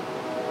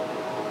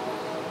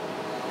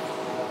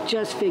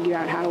just figure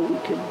out how we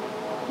could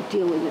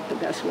deal with it the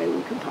best way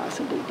we could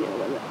possibly deal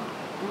with it.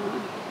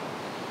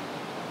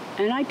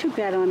 And I took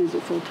that on as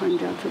a full-time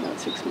job for about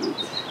 6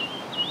 months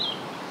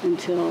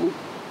until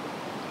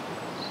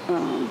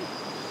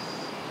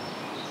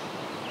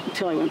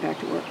I went back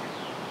to work.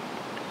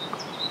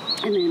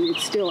 And then it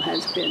still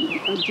has been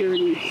a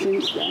journey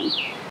since then.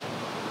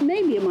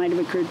 Maybe it might have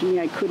occurred to me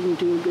I couldn't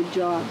do a good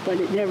job, but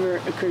it never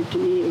occurred to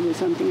me it was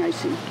something I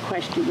should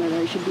question whether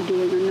I should be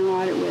doing or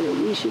not, or whether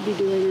we should be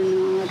doing or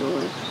not,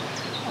 or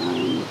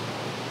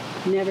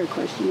never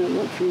questioned our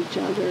love for each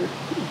other,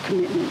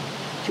 commitment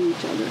to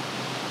each other.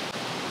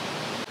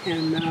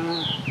 And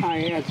I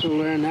had to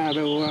learn how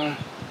to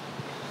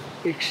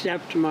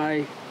accept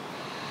my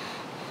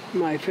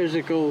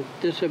physical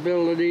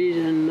disabilities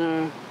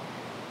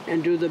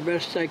and do the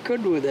best I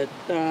could with it.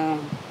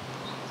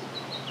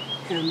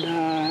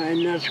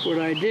 And that's what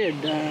I did.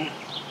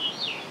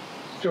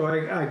 So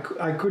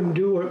I couldn't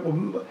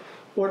do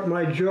what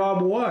my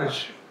job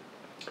was.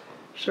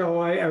 So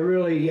I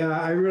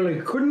really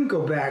couldn't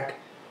go back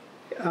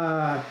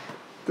to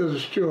the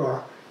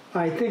store.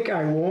 I think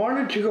I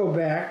wanted to go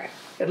back,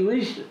 at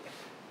least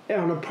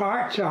on a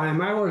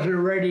part-time. I wasn't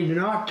ready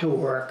not to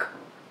work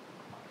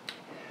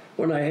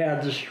when I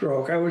had the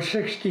stroke. I was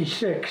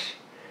 66.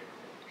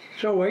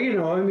 So, you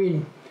know, I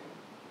mean,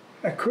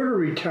 I could have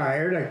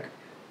retired.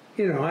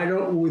 I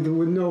don't, with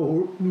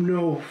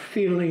no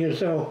feeling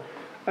as though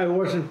I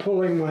wasn't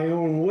pulling my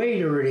own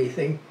weight or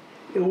anything.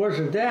 It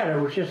wasn't that.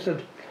 It was just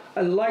that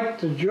I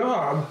liked the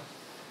job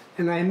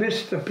and I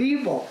missed the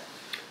people.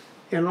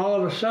 And all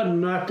of a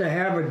sudden, not to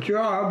have a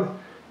job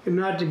and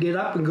not to get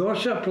up and go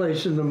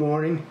someplace in the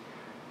morning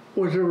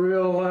was a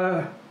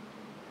real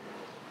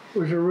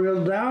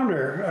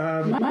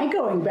downer. My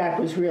going back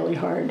was really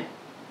hard.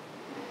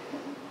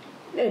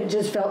 It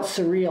just felt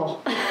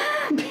surreal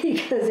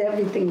because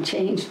everything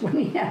changed when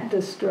he had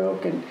the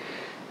stroke, and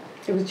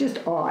it was just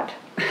odd.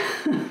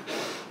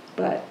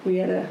 But we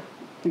had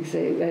we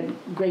had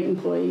great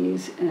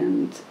employees,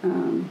 and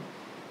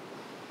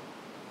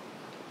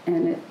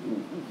it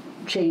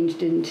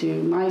changed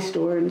into my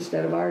store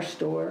instead of our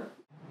store.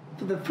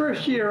 For the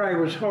first year I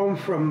was home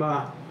from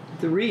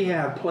the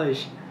rehab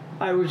place,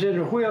 I was in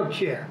a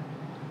wheelchair.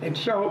 And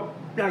so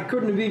I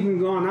couldn't have even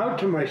gone out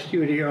to my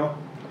studio,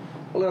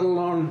 let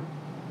alone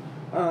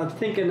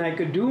thinking I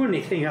could do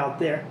anything out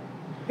there.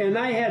 And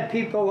I had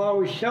people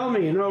always tell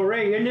me, you know,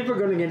 Ray, you're never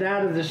going to get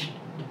out of this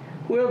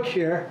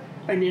wheelchair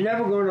and you're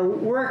never going to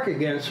work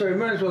again, so you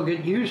might as well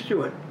get used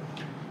to it.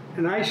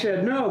 And I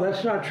said, no,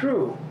 that's not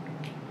true.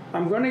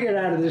 I'm going to get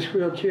out of this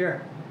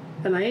wheelchair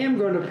and I am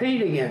going to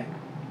paint again.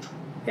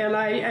 And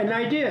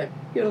I did.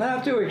 You'll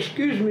have to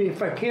excuse me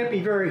if I can't be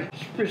very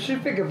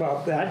specific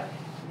about that.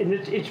 And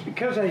it's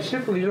because I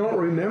simply don't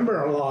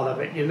remember a lot of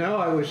it, you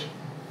know.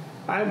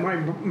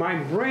 My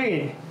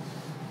brain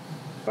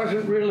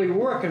wasn't really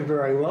working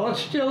very well. It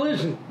still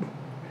isn't.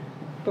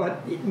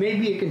 But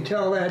maybe you can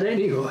tell that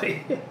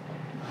anyway.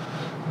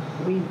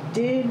 We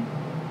did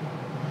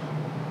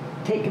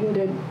take him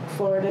to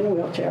Florida in a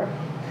wheelchair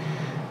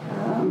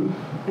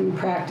and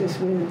practice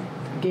with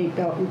gait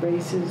belt and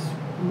braces,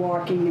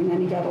 walking, and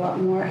then he got a lot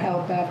more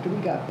help after we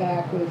got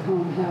back with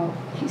home health.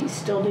 He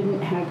still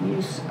didn't have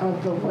use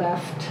of the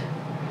left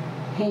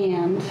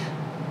hand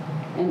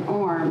and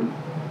arm,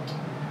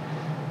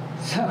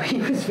 so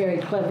he was very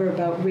clever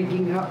about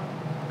rigging up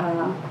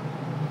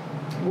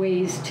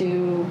ways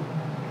to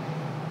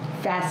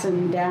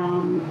fasten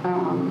down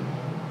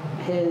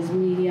his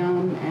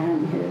medium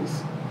and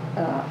his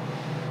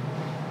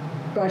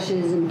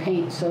brushes and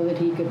paint so that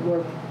he could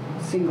work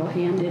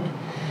single-handed.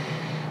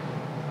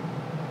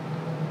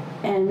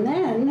 And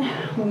then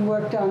we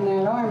worked on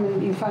that arm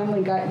and you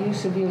finally got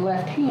use of your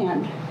left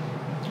hand,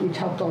 which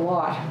helped a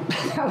lot.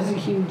 That was a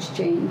huge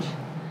change.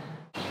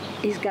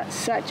 He's got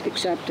such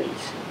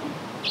acceptance,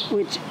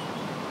 which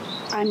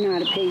I'm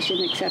not a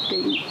patient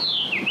accepting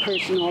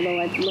person, although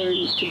I've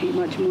learned to be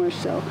much more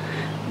so.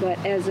 But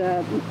as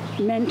a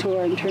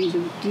mentor in terms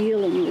of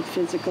dealing with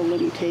physical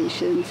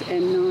limitations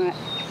and not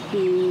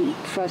being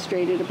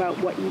frustrated about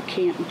what you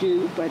can't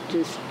do, but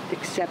just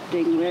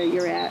accepting where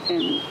you're at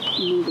and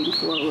moving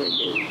forward.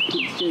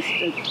 It's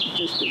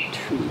just a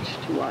treat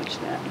to watch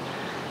that.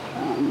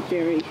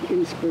 Very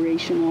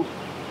inspirational.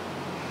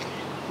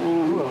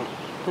 Well,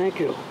 thank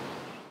you.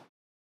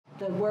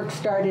 The work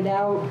started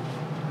out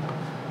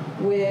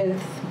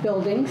with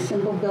buildings,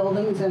 simple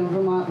buildings and a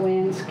Vermont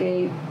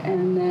landscape,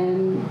 and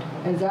then,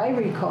 as I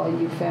recall,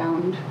 you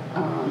found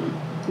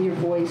your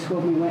voice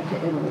when we went to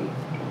Italy.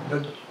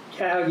 The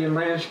Italian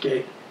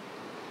landscape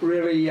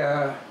really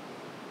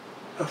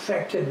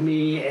affected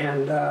me,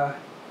 and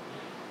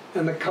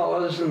the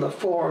colors and the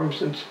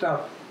forms and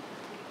stuff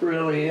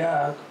really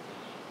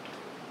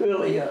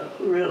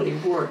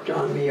worked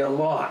on me a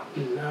lot.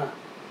 And,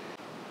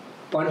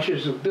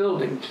 bunches of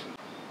buildings,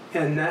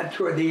 and that's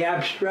where the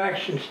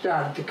abstraction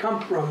started to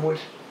come from, was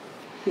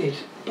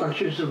these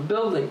bunches of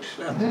buildings.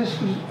 This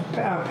is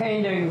a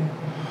painting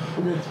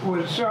that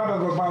was sort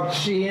of about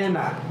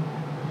Siena.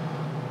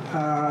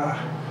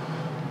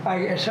 I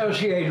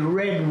associate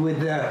red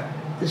with the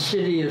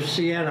city of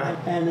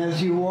Siena. And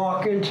as you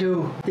walk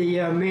into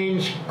the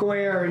main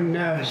square in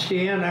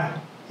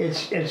Siena,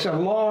 it's a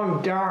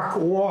long, dark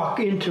walk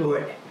into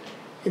it.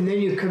 And then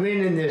you come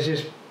in and there's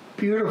this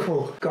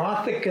beautiful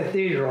Gothic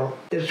cathedral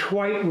that's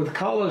white with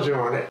colors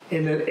on it.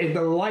 And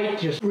the light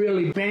just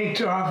really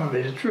banks off of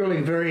it. It's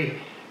really very,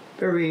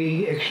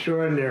 very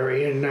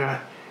extraordinary. And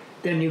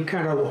then you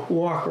kind of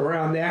walk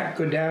around that,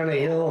 go down a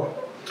hill,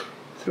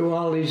 through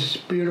all these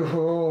beautiful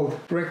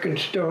old brick and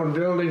stone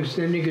buildings.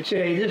 Then you could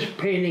say this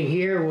painting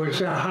here was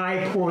a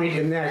high point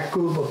in that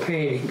group of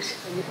paintings.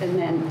 And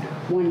then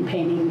one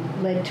painting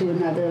led to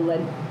another,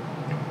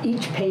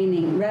 each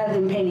painting, rather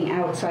than painting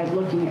outside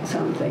looking at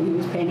something, he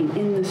was painting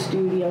in the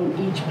studio, and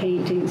each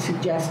painting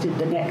suggested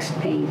the next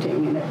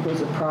painting, and it was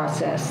a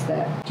process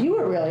that you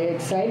were really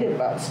excited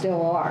about,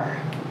 still are.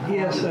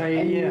 Yes,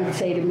 and you would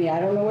say to me, I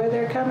don't know where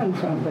they're coming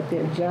from, but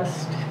they're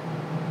just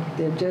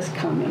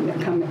coming.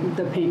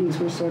 The paintings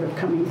were sort of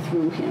coming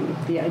through him,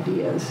 the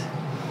ideas.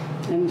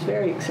 And it was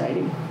very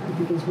exciting. I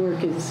think his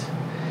work is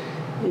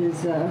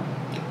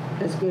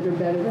as good or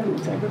better than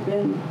it's ever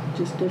been,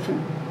 just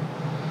different.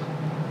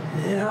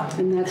 Yeah.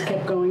 And that's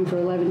kept going for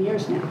 11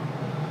 years now.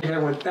 I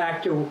went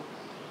back to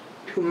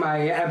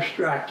my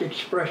abstract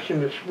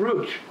expressionist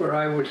roots,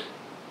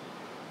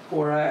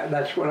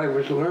 that's what I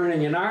was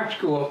learning in art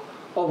school,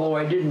 although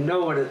I didn't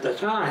know it at the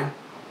time.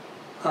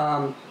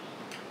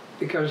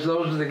 Because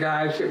those are the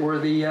guys that were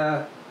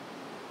the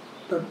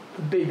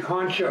big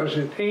honchos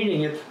in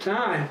painting at the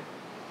time.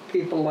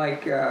 People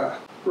like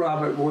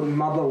Robert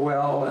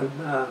Motherwell and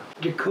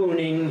de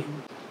Kooning.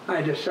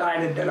 I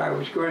decided that I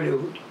was going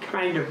to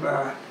kind of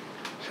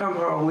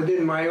somehow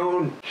within my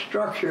own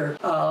structure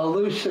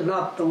loosen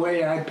up the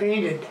way I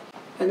painted.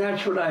 And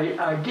that's what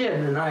I did,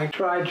 and I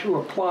tried to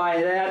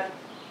apply that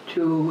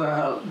to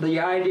the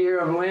idea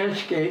of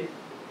landscape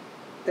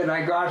that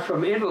I got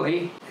from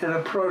Italy and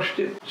approached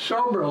it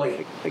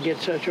soberly. I get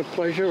such a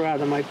pleasure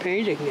out of my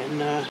painting,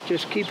 and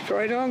just keeps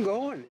right on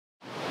going.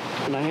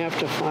 And I have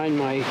to find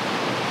my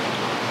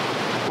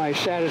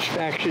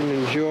satisfaction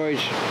and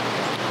joys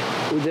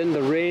within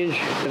the range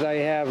that I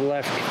have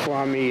left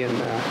for me,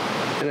 and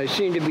I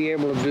seem to be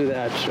able to do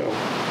that. So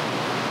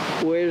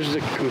where's the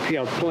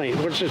complaint?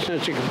 What's the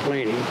sense of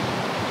complaining?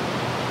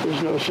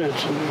 There's no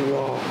sense in it at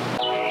all.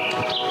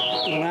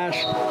 The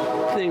last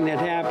thing that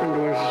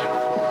happened was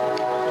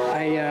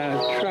I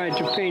tried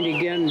to paint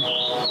again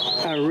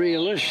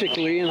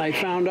realistically, and I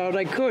found out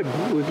I could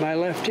with my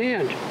left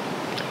hand.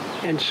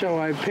 And so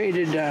I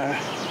painted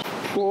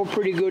 4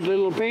 pretty good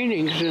little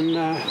paintings, and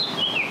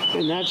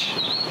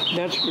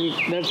that's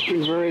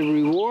been very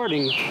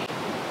rewarding.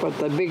 But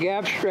the big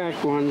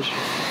abstract ones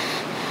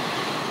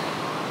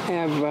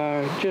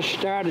have just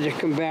started to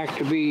come back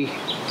to be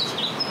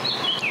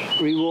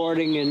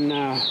rewarding and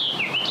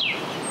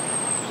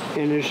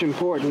as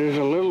important as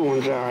the little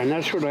ones are. And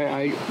that's what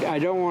I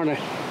don't want to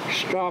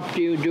stop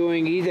you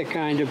doing either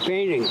kind of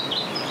painting.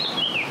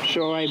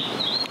 So I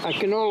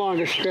can no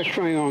longer stretch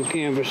my own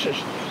canvases.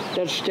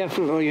 That's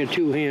definitely a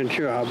two-hand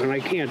job, and I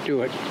can't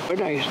do it.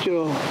 But I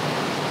still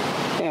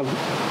have,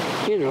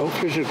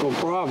 physical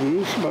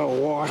problems about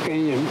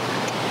walking and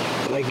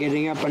like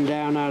getting up and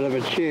down out of a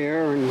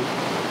chair and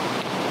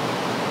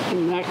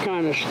that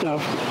kind of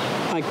stuff.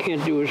 I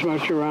can't do as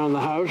much around the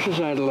house as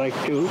I'd like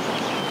to.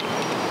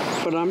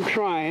 But I'm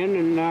trying,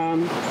 and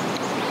I'm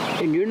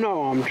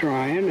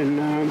trying,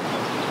 and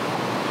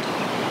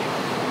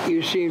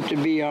you seem to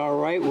be all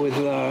right with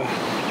the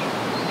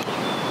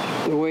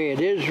way it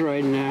is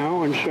right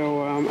now, and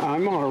so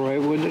I'm all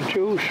right with it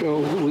too. So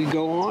we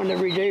go on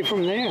every day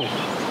from there.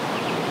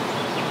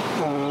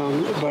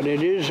 But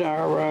it is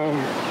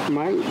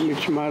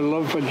it's my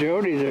love for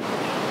Jody that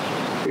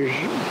is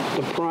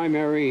the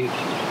primary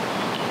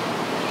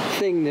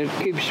thing that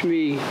keeps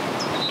me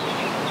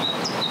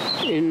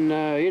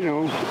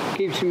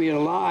keeps me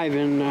alive.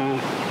 And I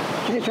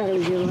thought it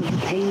was your love for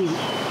painting.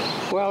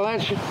 Well,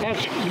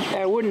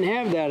 I wouldn't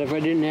have that if I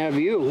didn't have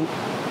you.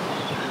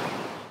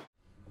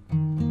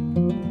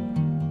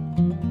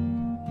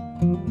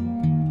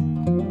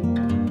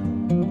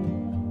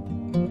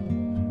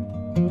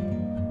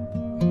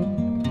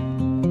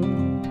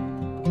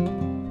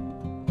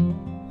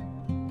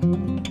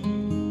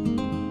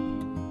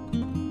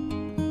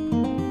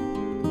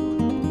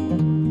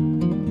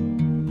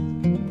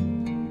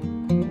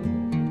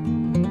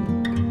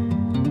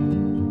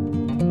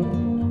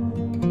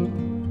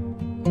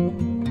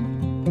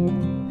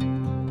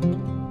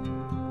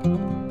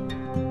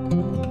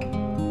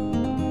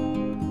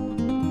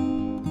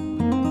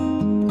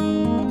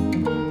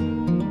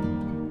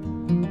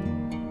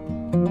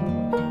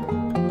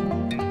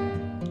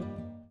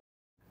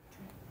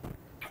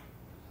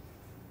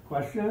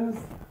 Questions?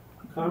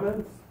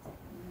 Comments?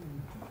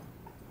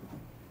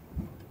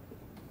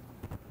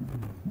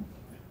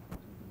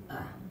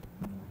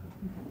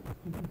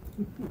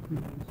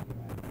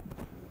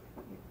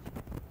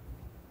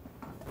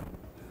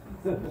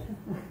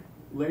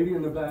 Lady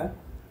in the back.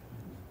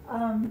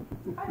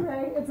 Hi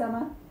Ray, it's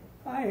Emma.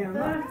 I am.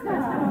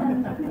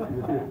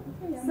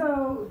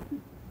 So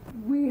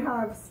we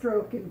have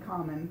stroke in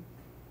common,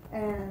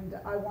 and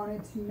I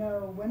wanted to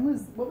know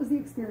what was the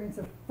experience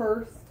of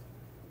first,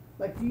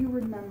 like, do you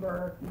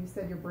remember, you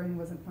said your brain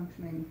wasn't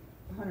functioning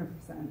 100%,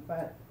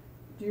 but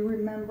do you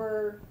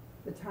remember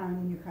the time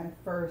when you kind of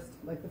first,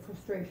 like the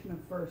frustration of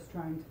first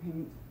trying to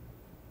paint,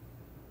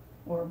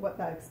 or what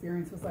that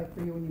experience was like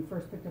for you when you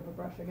first picked up a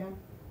brush again?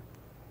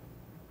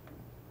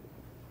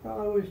 Well,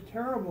 it was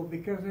terrible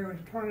because I was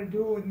trying to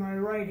do it with my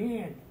right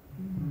hand.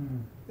 Mm-hmm.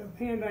 The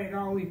hand I'd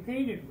always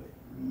painted with.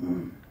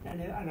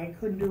 And I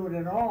couldn't do it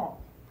at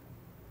all.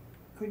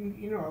 Couldn't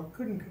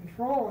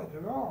control it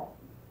at all.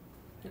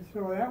 And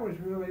so that was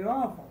really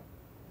awful.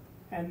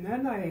 And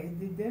then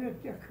it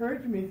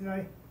occurred to me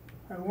that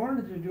I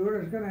wanted to do it, I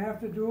was going to have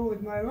to do it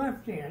with my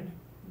left hand.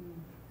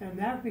 And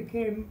that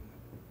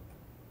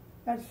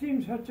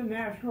seemed such a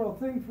natural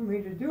thing for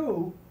me to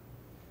do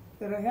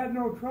that I had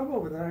no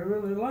trouble with it. I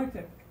really liked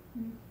it.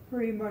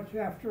 Pretty much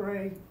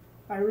after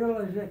I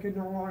realized I could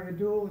no longer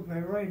do it with my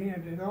right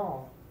hand at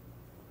all.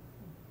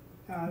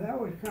 That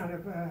was kind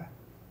of,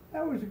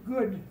 that was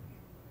good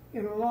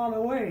in a lot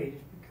of ways,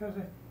 because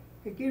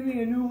it gave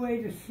me a new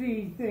way to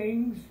see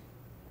things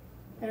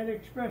and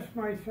express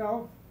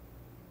myself.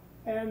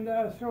 And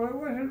so it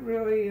wasn't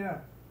really,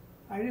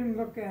 I didn't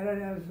look at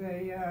it as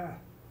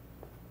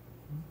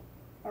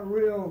a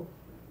real,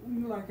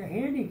 like a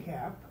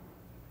handicap.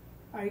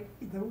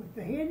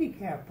 The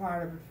handicap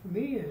part of it for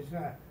me is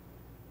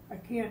I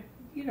can't,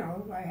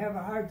 I have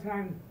a hard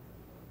time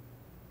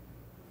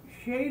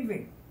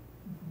shaving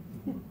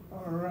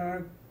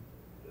or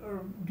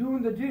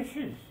doing the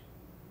dishes,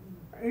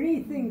 or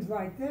any things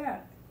like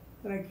that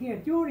I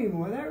can't do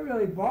anymore. That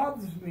really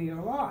bothers me a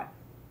lot.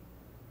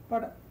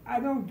 But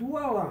I don't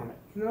dwell on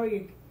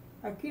it.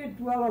 I can't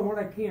dwell on what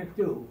I can't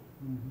do.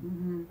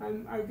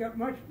 Mm-hmm. I got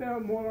much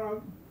better,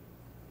 more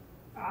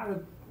out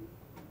of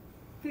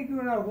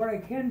figuring out what I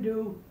can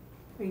do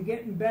and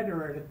getting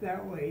better at it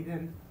that way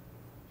than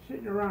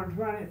sitting around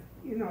trying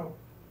to,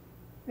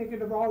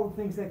 thinking of all the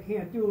things I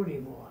can't do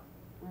anymore.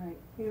 Right.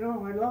 I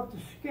love to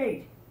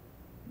skate.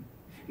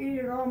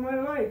 Skated all my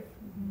life.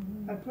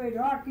 Mm-hmm. I played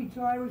hockey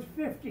till I was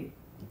 50.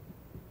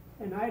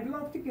 And I'd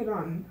love to get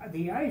on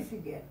the ice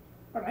again,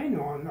 but I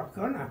know I'm not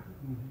gonna.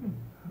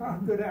 Mm-hmm.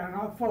 I'll go down,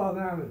 I'll fall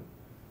down,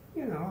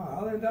 and,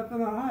 I'll end up in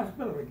the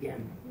hospital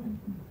again.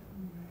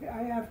 Mm-hmm.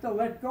 I have to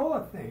let go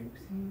of things.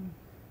 Mm-hmm.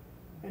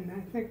 And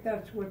I think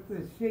that's what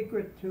the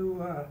secret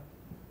to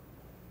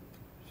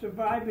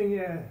surviving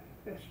a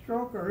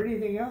stroke or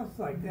anything else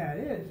like that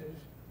is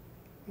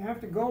you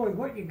have to go with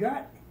what you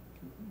got.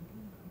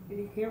 And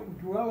you can't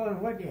dwell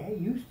on what you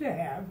used to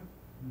have.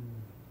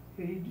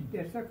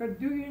 That's not going to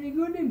do you any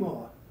good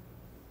anymore.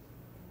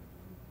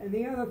 And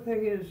the other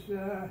thing is,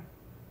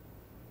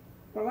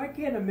 well, I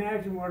can't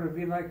imagine what it would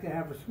be like to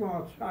have a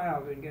small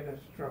child and get a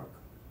stroke.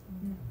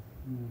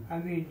 I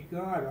mean,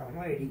 God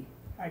Almighty,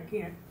 I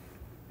can't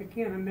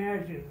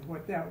imagine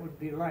what that would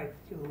be like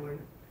to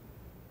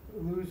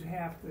lose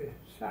half the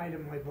side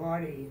of my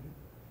body and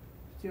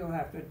still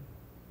have to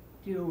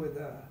deal with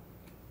a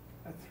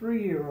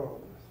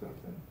 3-year-old or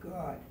something.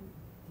 God.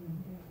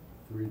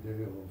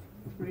 3-day-old.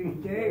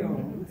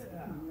 3-day-old.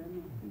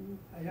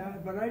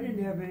 But I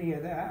didn't have any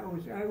of that.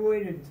 I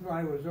waited until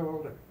I was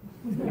older.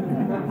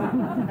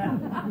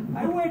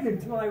 I waited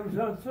until I was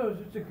on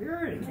Social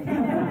Security.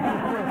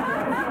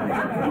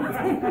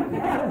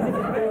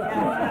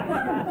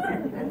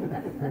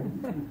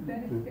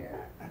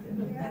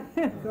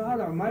 God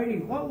Almighty,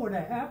 what would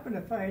have happened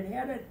if I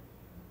had it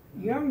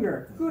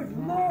younger? Good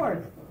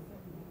Lord!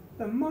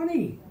 The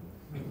money,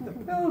 the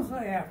pills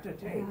I have to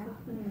take.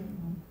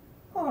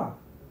 Oh,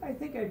 I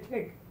think I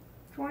take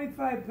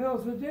 25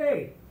 pills a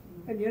day.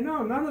 And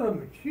none of them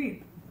are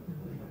cheap.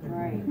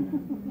 Right.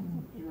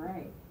 You're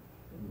right.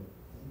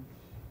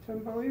 It's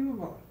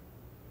unbelievable.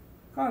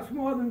 Costs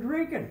more than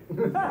drinking.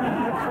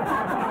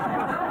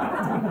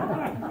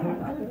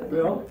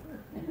 Bill?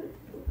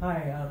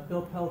 Hi,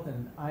 Bill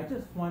Pelton. I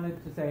just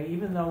wanted to say,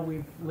 even though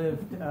we've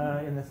lived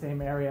in the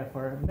same area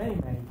for many,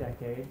 many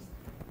decades,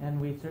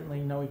 and we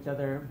certainly know each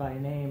other by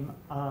name,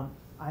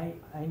 I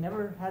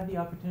never had the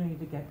opportunity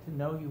to get to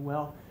know you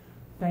well.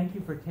 Thank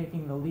you for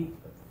taking the leap,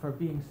 for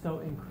being so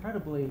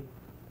incredibly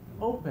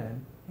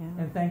open,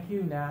 and thank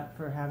you, Nat,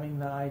 for having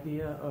the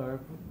idea or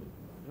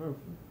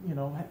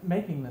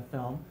making the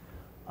film.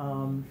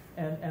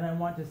 And I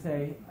want to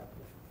say,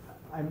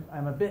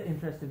 I'm a bit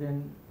interested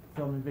in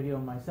film and video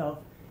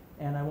myself,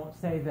 and I won't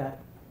say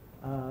that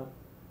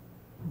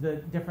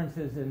the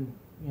differences in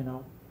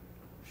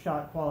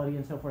shot quality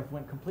and so forth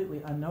went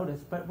completely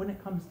unnoticed. But when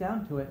it comes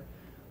down to it,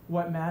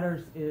 what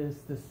matters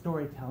is the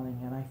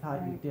storytelling, and I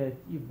thought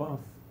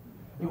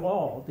you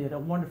all did a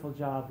wonderful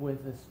job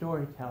with the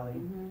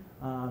storytelling,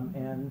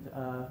 and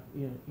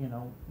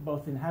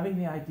both in having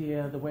the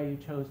idea, the way you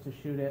chose to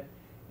shoot it,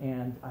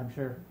 and I'm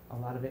sure a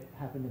lot of it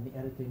happened in the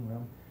editing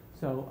room.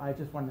 So I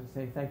just wanted to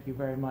say thank you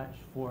very much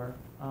for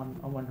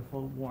a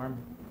wonderful, warm,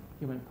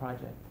 human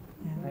project.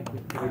 Thank you.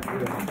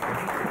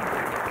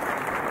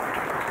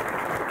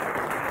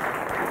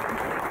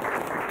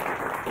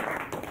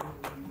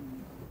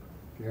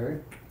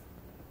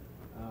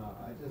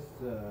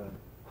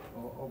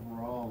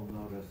 overall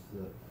notice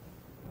that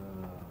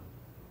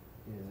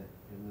in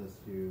this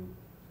you've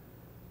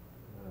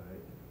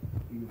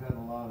had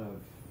a lot of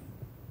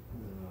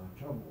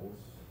troubles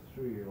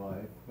through your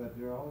life, but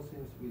there always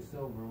seems to be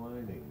silver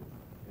lining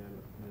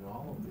in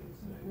all of these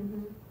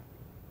things.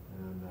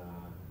 And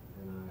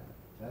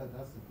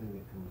that's the thing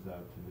that comes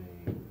out to me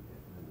in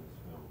this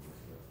film, is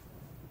that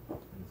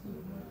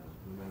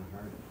no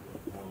matter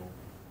how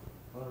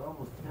it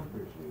almost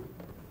tempers you.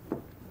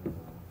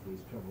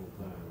 These troubled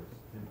times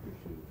tempers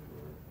you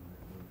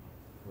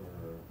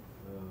for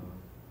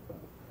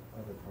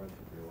other parts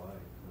of your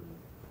life. And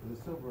the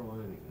silver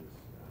lining is,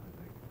 I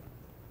think,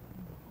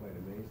 quite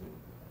amazing.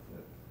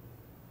 That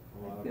a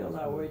lot I feel of us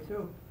that way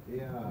too.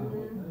 Yeah, I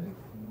would think.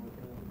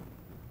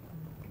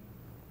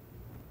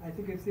 I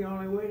think it's the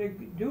only way to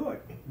do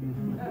it.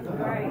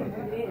 Right,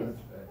 it is.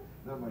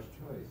 Not much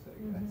choice, I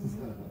guess.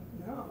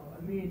 No,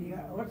 I mean,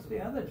 what's the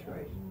other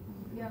choice?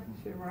 Yeah.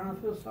 Sit around and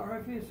feel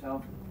sorry for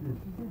yourself?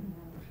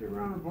 Sit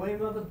around and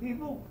blame other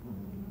people?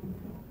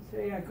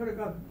 Say, I could have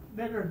got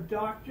better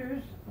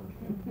doctors?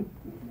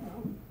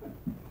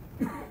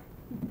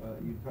 Well,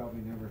 you'd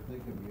probably never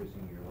think of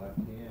using your left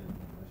hand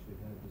unless you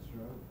had the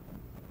stroke.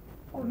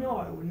 Oh, no,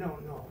 I would, no.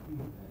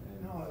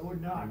 No, I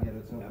would not. And yet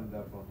it's opened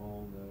up a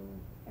whole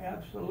new,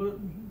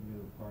 Absolutely.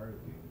 new part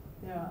of you.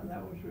 Yeah,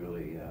 that was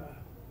really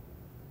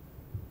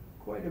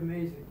quite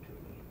amazing to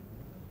me.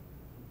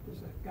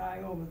 There's a guy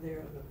over there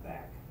in the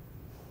back.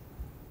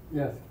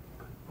 Yes.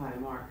 Hi,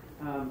 Mark.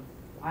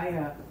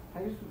 I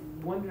just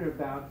wonder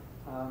about,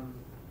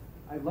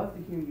 I'd love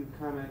to hear you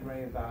comment,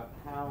 Ray, about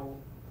how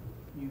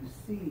you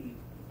see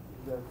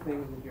the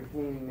things that you're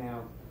painting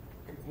now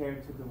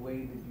compared to the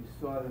way that you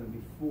saw them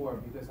before,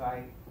 because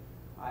I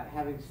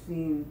having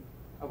seen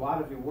a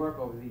lot of your work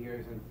over the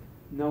years and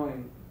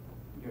knowing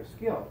your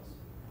skills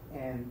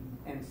and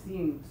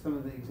seeing some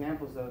of the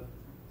examples of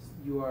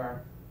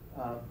your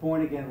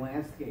born-again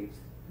landscapes,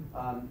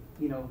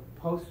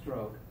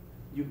 post-stroke,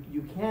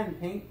 you can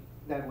paint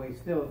that way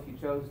still if you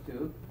chose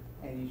to,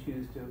 and you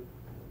choose to,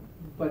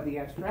 but the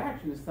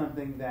abstraction is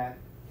something that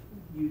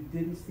you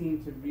didn't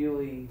seem to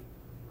really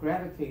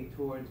gravitate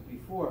towards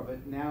before,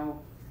 but now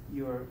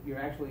you're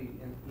actually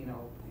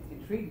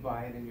intrigued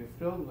by it and you're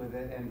thrilled with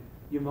it and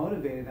you're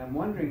motivated. I'm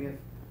wondering if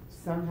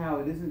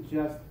somehow it isn't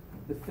just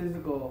the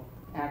physical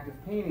act of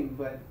painting,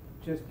 but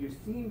just you're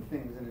seeing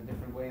things in a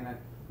different way, and I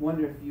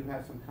wonder if you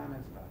have some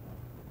comments about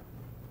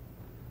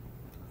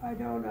that. I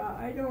don't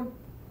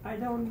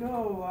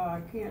know.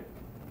 I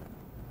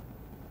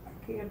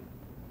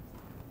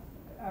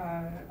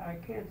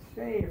can't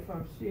say if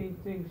I'm seeing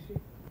things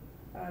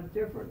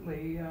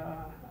differently,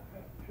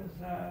 because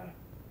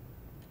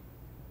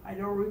I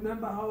don't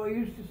remember how I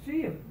used to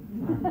see him.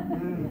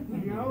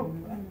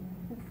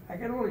 I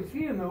can only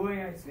see him the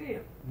way I see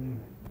him.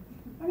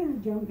 I'm going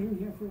to jump in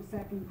here for a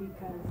second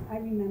because I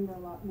remember a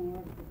lot more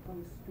of the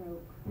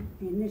post-stroke,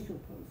 the initial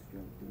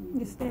post-stroke.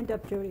 You stand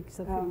up, Jody,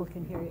 so people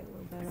can hear you a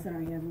little better.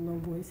 Sorry, I have a low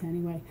voice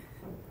anyway.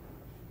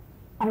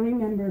 I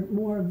remember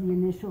more of the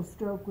initial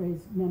stroke.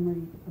 Ray's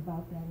memory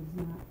about that is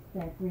not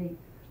that great.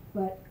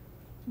 But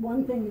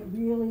one thing that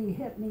really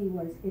hit me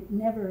was it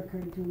never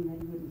occurred to him that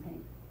he wouldn't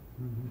paint,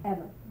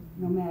 ever,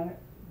 no matter.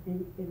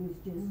 It was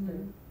just,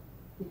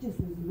 it just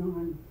was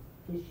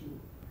non-issue.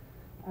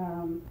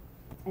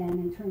 And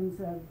in terms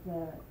of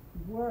the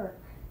work,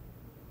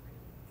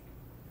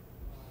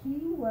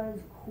 he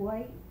was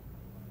quite,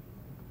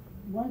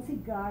 once he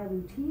got a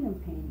routine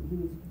of painting, he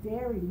was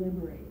very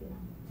liberated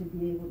to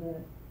be able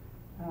to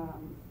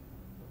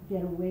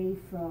get away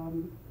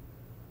from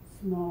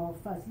small,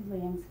 fussy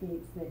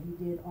landscapes that he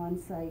did on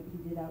site, he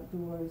did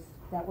outdoors.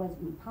 That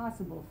wasn't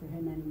possible for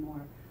him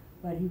anymore.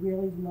 But he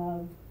really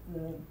loved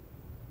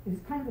he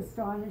was kind of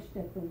astonished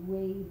at the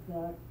way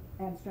the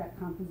abstract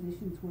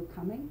compositions were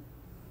coming.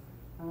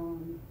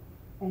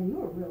 And you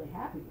were really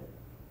happy with it.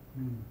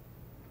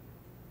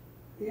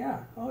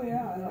 Yeah, oh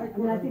yeah. I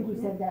think we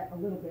said that a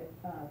little bit,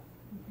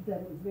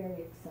 that it was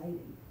very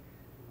exciting.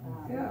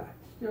 Yeah,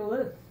 it still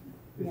is.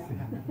 Yeah.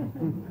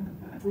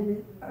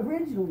 And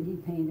originally he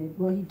painted,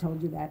 well, he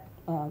told you that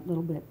a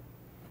little bit.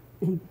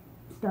 He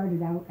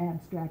started out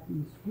abstract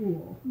in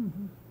school,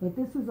 but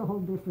this was a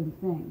whole different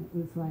thing. It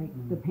was like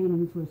the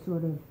paintings were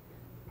sort of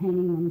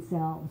painting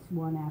themselves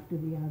one after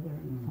the other.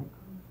 And it's like,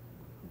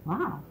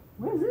 wow,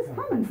 where's this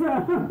coming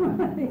from?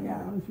 Yeah,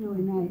 it was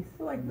really nice.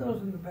 I like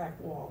those in the back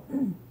wall.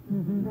 And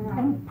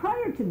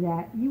prior to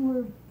that, you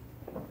were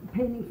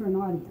painting for an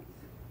audience.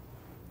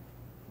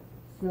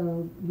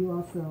 So you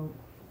also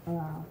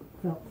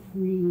felt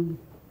free.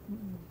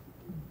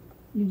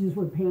 You just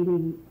were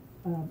painting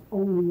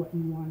only what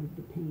you wanted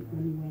to paint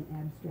when you went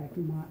abstract.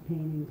 You're not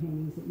painting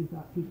paintings that you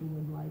thought people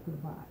would like or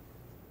buy.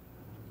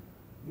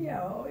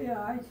 Yeah, oh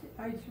yeah,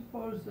 I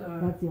suppose...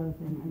 That's the other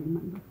thing I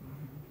remember.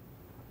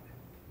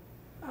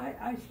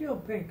 I still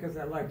paint because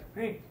I like to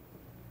paint.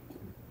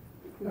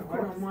 So I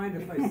don't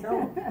mind if I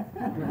sell them.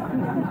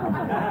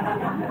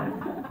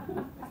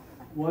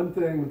 One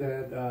thing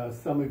that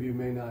some of you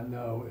may not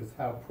know is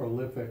how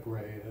prolific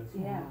Ray is.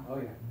 Yeah. Oh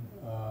yeah.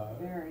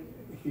 Very.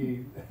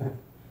 He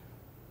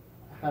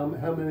How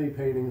many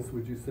paintings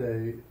would you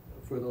say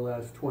for the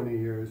last 20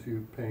 years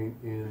you paint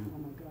Oh in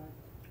my God.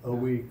 a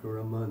week or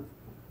a month?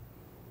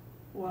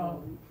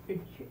 Well,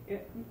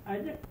 I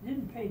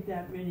didn't paint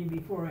that many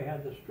before I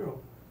had the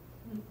stroke.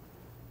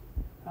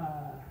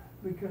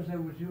 Because I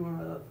was doing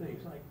other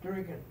things like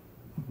drinking.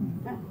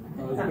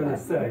 I was going to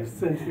say,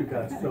 since you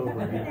got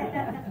sober,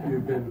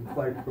 you've been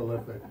quite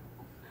prolific.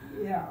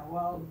 Yeah,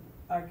 well,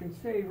 I can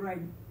say right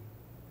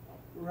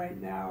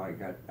now I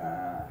got,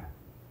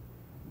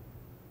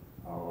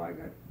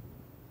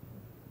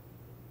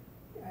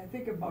 I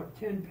think about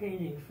 10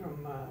 paintings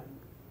from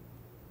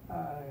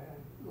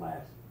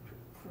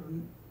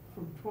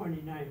from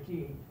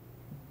 2019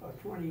 or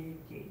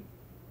 2018.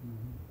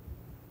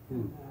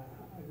 Hmm.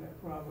 I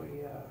got probably,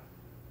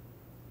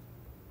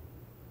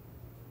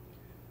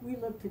 We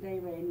looked today,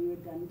 Ray, and you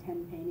had done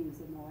 10 paintings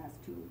in the last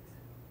 2 weeks.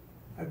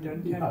 I've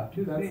done Yeah,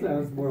 2 that paintings.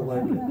 sounds more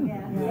like it.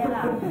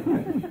 Yeah.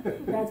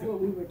 That's what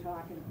we were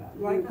talking about.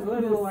 Like These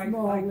little like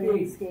small these.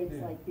 landscapes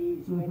Yeah. like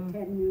these. You had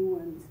 10 new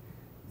ones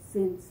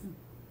since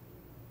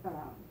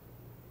well,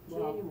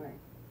 January.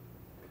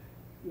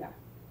 Yeah.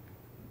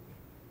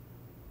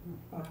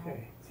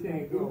 Okay, there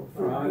you go.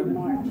 For in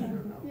March.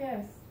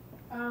 Yes,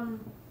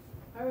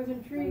 I was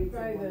intrigued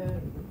by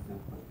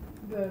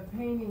the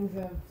paintings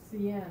of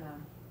Siena,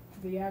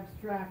 the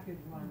abstracted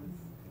ones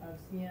of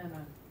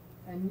Siena,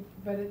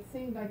 but it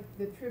seemed like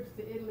the trips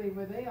to Italy,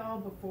 were they all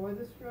before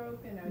the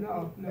stroke? And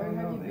No, or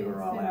have you they been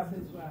were all since after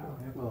as the well?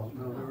 stroke. Well,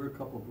 no, there were a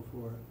couple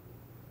before.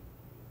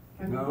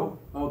 I mean, No?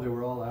 Oh, they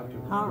were all after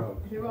the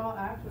stroke. they were all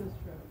after the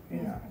stroke.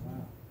 Yeah.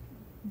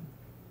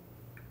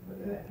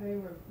 But they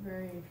were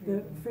very The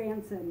intriguing.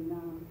 France and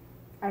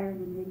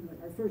Ireland and England,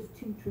 our first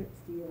 2 trips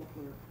to Europe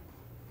were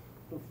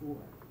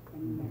before,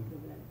 and we went to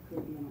the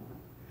Caribbean a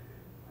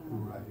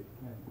lot. Right.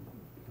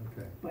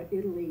 Okay. But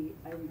Italy,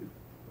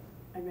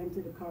 I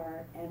rented a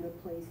car and a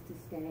place to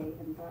stay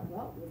and thought,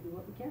 well, we'll do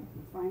what we can,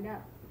 we'll find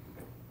out.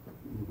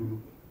 Mhm.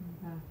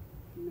 And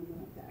then we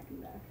went back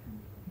and back.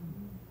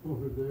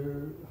 Over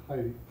there,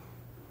 Heidi.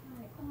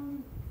 Hi, I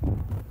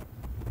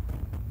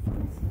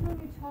see when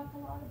you talk a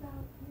lot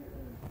about your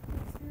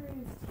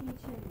experience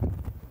teaching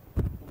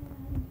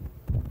and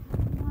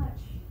how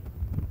much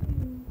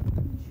you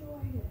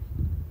enjoyed it.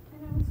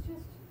 And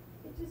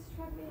it just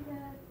struck me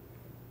that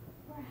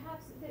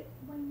perhaps that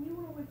when you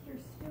were with your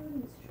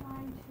students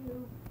trying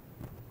to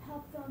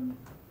help them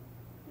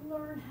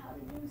learn how to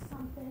do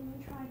something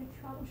and try to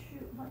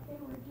troubleshoot what they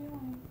were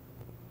doing,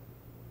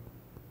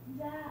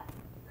 that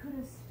could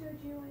have stood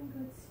you in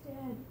good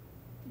stead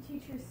to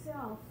teach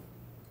yourself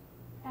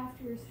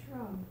after your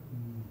stroke.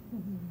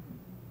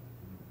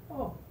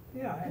 Oh,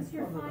 yeah. I Because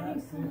you're thought of finding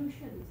that.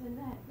 solutions, and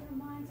that your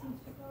mind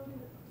seems to go to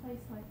a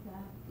place like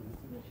that,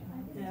 which I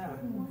think is Yeah.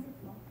 really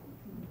wonderful.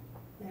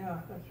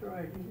 Yeah, that's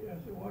right. Yes,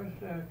 it was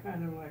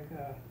kind of like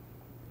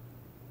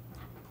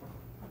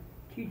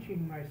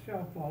teaching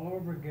myself all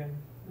over again.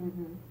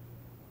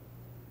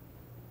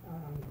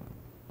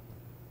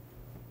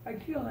 I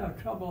still have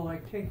trouble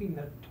like taking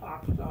the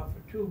tops off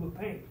a tube of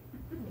paint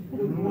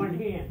with one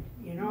hand,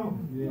 you know?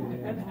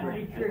 That's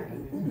pretty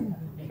tricky.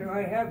 So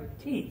I have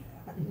teeth.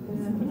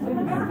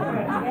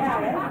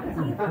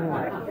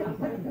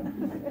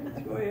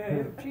 That's why I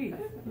have teeth.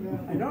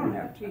 I don't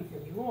have teeth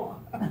anymore.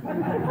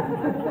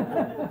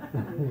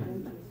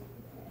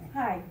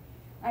 Hi,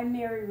 I'm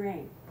Mary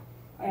Rain,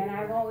 and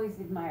I've always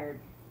admired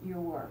your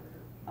work.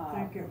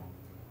 Thank you.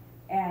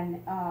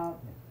 And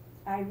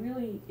I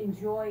really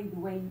enjoy the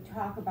way you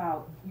talk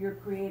about your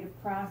creative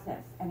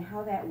process and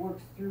how that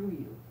works through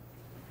you.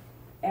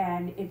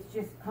 And it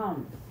just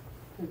comes.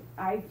 'Cause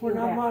I feel When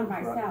that I'm for on,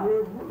 myself.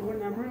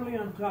 when I'm really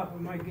on top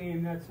of my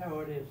game, that's how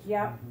it is.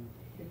 Yep,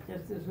 It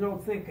just, there's no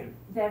thinking.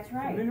 that's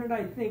right. The minute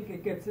I think,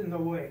 it gets in the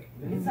way.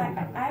 It's like,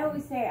 I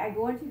always say, I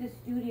go into the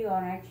studio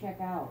and I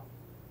check out.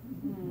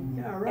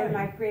 Yeah, And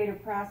my right.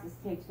 creative process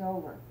takes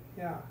over.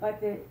 Yeah. But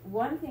the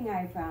one thing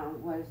I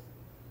found was,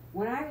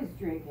 when I was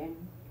drinking,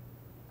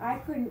 I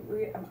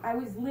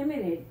was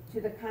limited to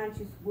the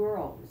conscious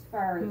world as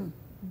far as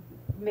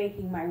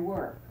making my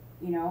work,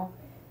 you know?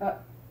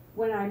 But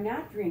when I'm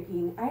not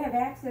drinking, I have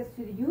access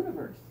to the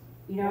universe,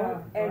 you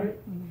know? Yeah, and right.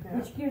 Yeah.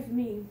 which gives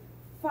me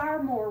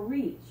far more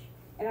reach.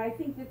 And I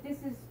think that this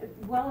is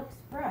well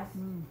expressed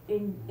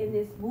in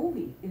this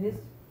movie, in this,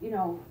 you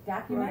know,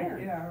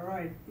 documentary. Right, yeah,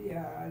 right,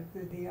 yeah.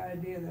 The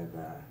idea that,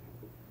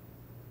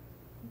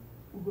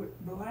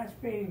 the last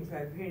paintings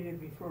I painted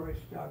before I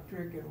stopped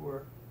drinking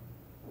were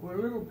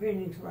little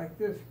paintings like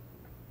this,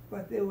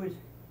 but there was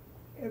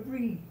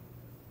every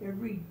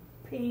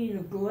pane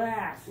of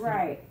glass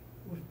Right.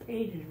 was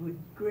painted with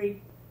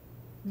great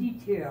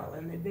detail,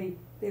 and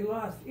they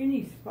lost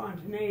any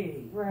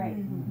spontaneity.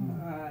 Right.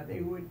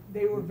 They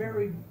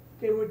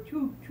were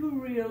too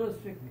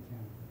realistic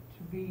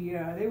to be.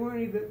 They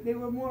weren't even. They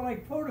were more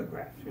like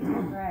photographs. You know?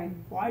 Right.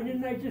 Why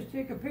didn't I just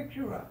take a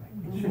picture of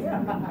it?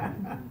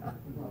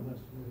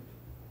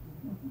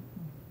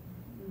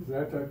 Is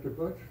that Dr.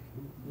 Butch?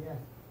 Yes.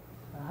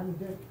 I'm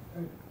Dick.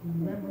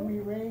 Remember me,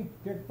 Ray?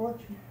 Dick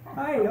Butch?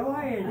 Hi, how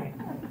are you?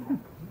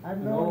 I've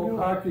An known old you.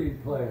 hockey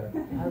player.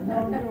 I've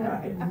known you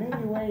in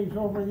many ways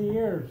over the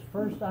years.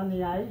 First on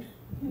the ice,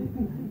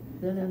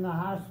 then in the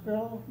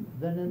hospital,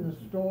 then in the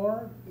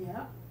store.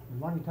 Yeah,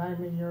 One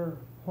time in your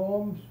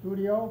home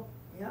studio.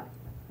 yeah.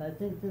 I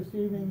think this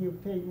evening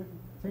you've taken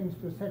things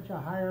to such a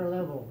higher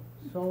level,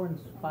 so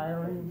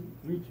inspiring,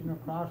 reaching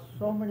across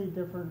so many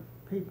different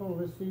people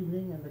this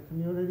evening in the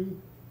community.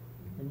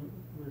 And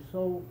we're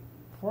so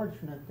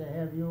fortunate to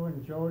have you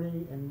and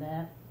Jody and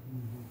Nat.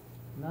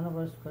 None of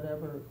us could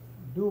ever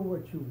do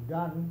what you've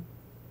done.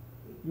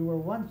 You were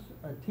once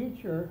a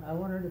teacher. I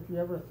wondered if you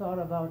ever thought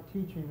about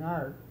teaching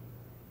art.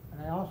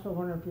 And I also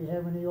wonder if you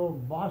have any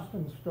old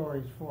Boston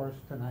stories for us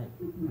tonight.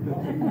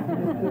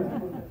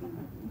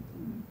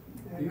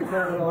 You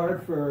taught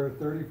art for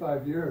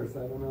 35 years. I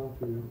don't know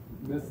if you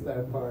missed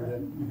that part.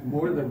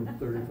 More than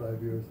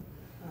 35 years.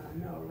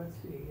 No, let's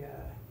see.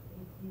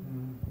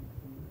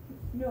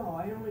 No,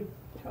 I only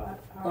taught.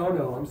 Oh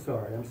no, I'm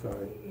sorry.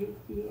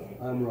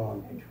 I'm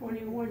wrong.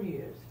 21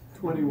 years.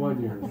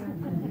 21 years.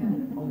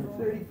 Over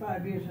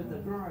 35 years at the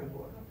drawing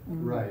board.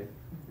 Right.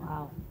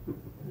 Wow.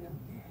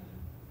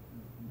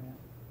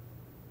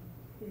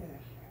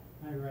 Yes.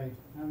 Hi, Ray.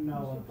 I'm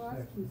Noah.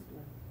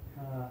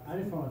 I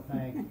just want to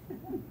thank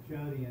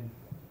Jody and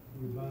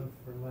you both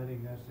for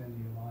letting us into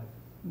your life.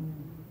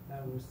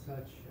 That was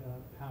such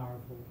a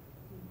powerful,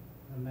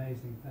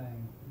 amazing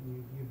thing.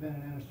 You've been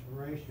an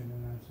inspiration,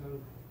 and I'm so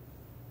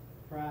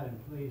proud and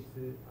pleased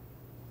to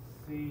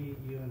see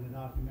you in the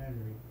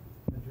documentary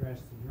address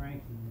the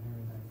drinking and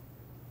everything.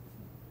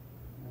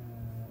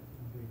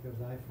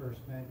 Because I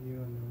first met you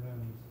in the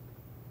rooms,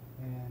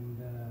 and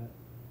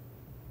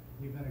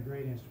you've been a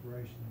great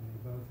inspiration to me,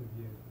 both of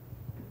you.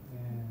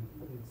 And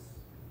it's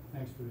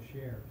thanks for the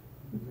share.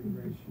 It was a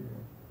great share.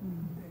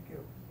 Thank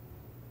you.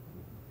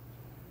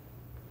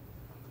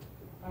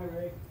 Hi,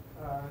 Ray.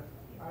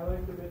 I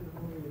liked a bit in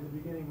the movie at the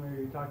beginning where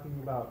you're talking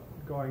about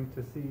going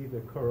to see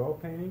the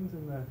Corot paintings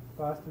in the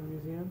Boston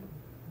Museum.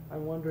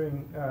 I'm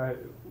wondering,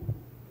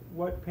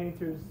 what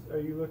painters are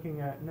you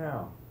looking at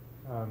now?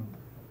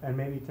 And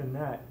maybe to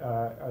Nat,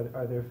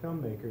 are there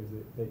filmmakers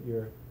that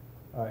you're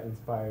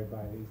inspired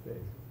by these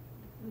days?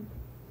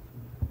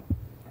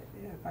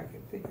 Yeah, if I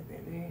could think of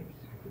their names.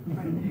 You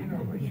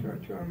know, my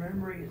short-term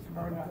memory is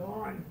about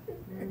gone.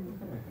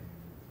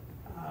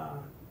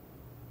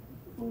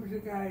 Who's the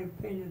guy who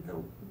painted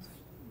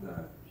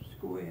the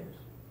squares?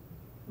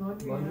 Sean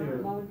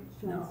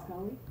No.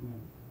 Scully?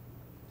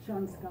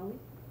 Sean Scully?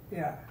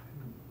 Yeah.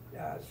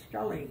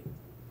 Scully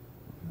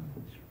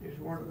is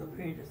one of the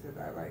painters that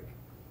I like.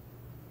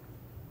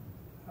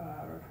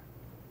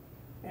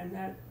 And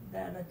that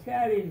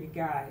Italian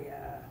guy.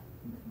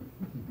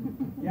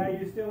 Yeah,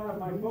 you still have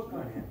my book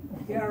on him.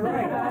 Yeah,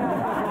 right.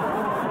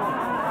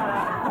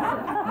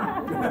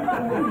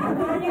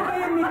 Why you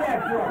gave me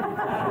that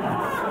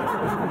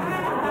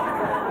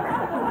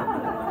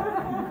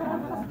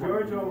book?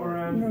 George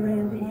O'Moran.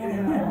 Randy,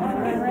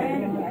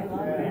 I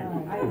love it.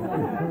 I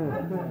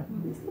love it.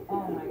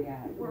 Oh my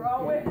God. We're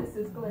all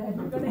witnesses, Glenn.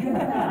 You're going to get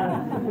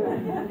that.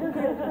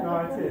 No,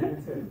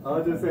 it's it.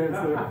 I'll just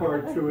answer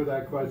part two of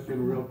that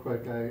question real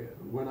quick.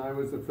 When I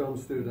was a film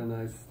student,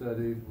 I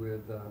studied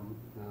with,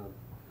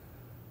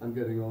 I'm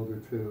getting older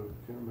too,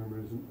 can't remember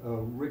his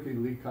name, Ricky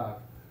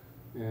Leacock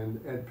and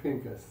Ed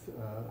Pincus,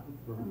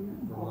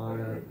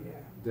 Vermonter,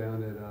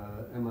 down at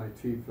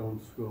MIT Film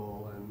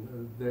School,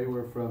 and they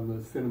were from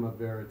the Cinema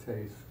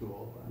Verite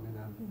School. I mean,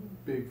 I'm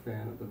a big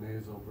fan of the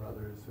Maisel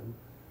brothers and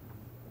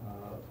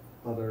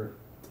other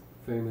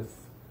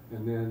famous.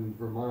 And then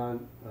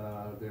Vermont,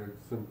 there's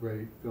some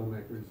great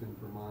filmmakers in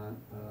Vermont,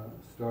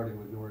 starting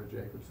with Nora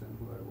Jacobson,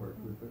 who I worked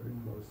with very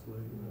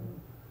closely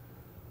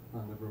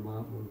on the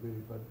Vermont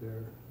movie, but there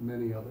are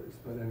many others.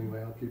 But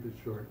anyway, I'll keep it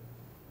short.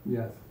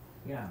 Yes?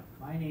 Yeah,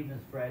 my name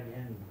is Fred,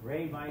 and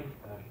Ray, my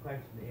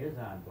question is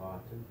on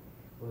Boston.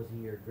 Was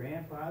he your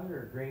grandfather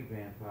or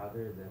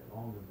great-grandfather that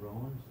owned the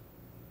Bruins?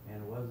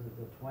 And was it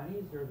the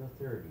 20s or the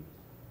 30s?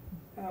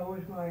 It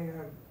was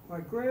my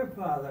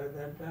grandfather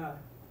that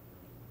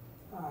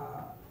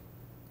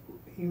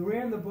he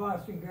ran the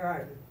Boston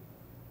Garden,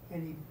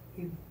 and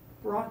he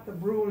brought the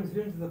Bruins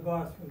into the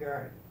Boston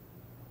Garden,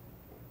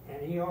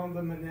 and he owned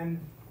them. And then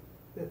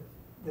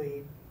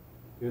the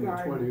In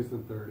garden, the 20s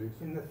and 30s.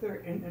 in the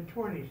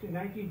 20s, in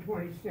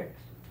 1926,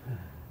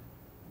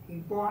 he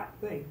bought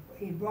there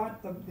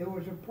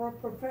was a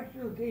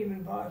professional team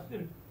in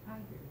Boston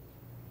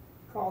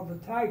called the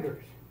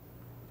Tigers,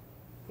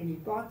 and he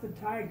bought the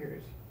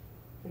Tigers.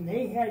 And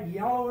they had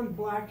yellow and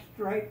black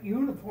striped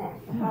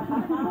uniforms.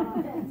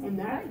 And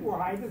that's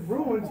why the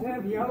Bruins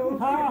have yellow and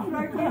black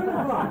striped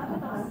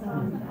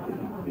uniforms.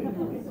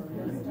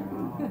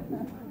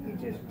 He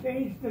just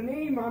changed the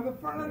name on the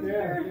front of the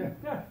jersey.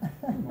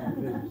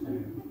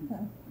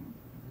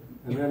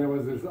 And then it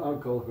was his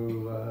uncle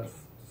who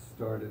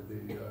started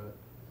the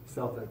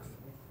Celtics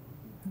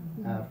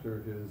after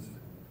his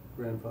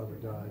grandfather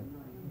died.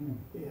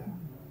 Yeah.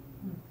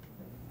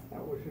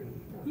 That was in...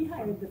 He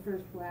hired the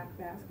first black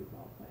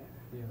basketball player.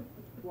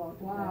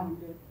 walked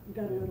around it.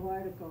 Got a little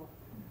article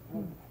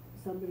of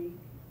somebody,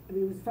 I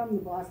mean, it was from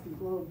the Boston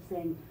Globe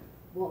saying,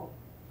 well,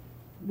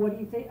 what do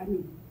you think, I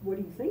mean, what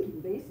are you thinking,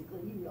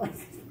 basically? He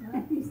realized,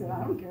 he said,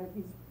 I don't care if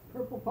he's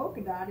purple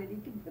polka dotted, he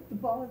can put the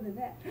ball in the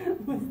net,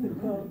 was the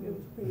quote. It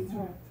was pretty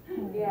smart.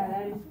 Yeah,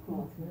 that is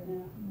cool.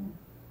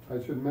 Yeah.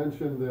 I should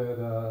mention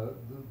that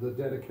the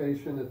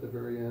dedication at the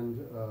very end,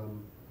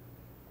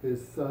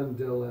 his son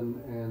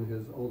Dylan and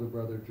his older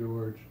brother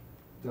George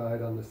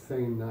died on the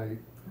same night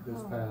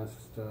this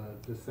past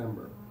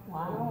December.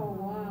 Wow.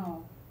 Oh,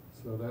 wow.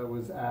 So that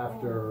was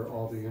after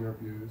all the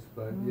interviews,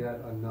 but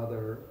yet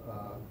another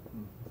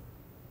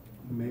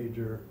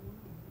major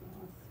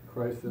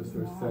crisis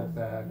or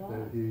setback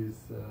that he's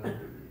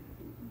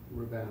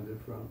rebounded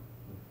from.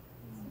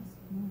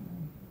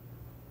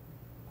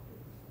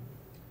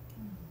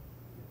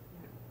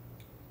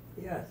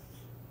 Yes.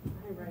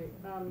 Hi, Ray.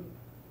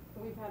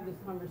 We've had this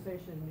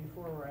conversation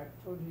before where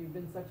I've told you you've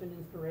been such an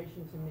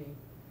inspiration to me.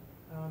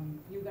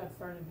 You got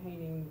started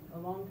painting a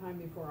long time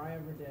before I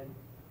ever did.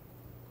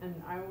 And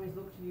I always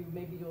look to you,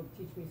 maybe you'll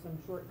teach me some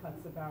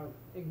shortcuts about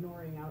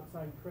ignoring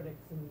outside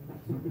critics and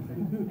that sort of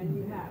thing. And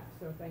you have,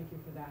 so thank you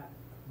for that.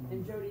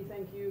 And Jody,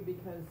 thank you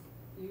because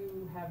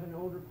you have an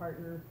older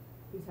partner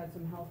who's had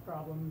some health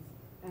problems,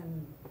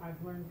 and I've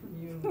learned from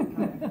you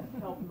how to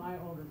help my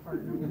older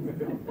partner with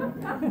his health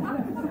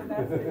problems. So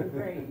that's been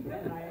great.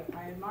 And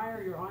I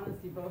admire your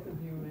honesty, both of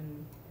you,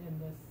 in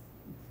this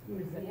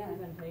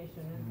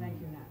presentation. And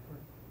thank you, Nat,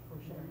 for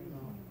sharing it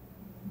all.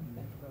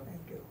 Thank you both.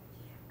 Thank you.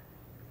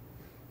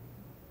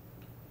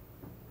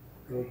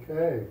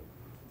 Okay.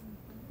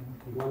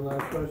 One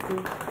last question?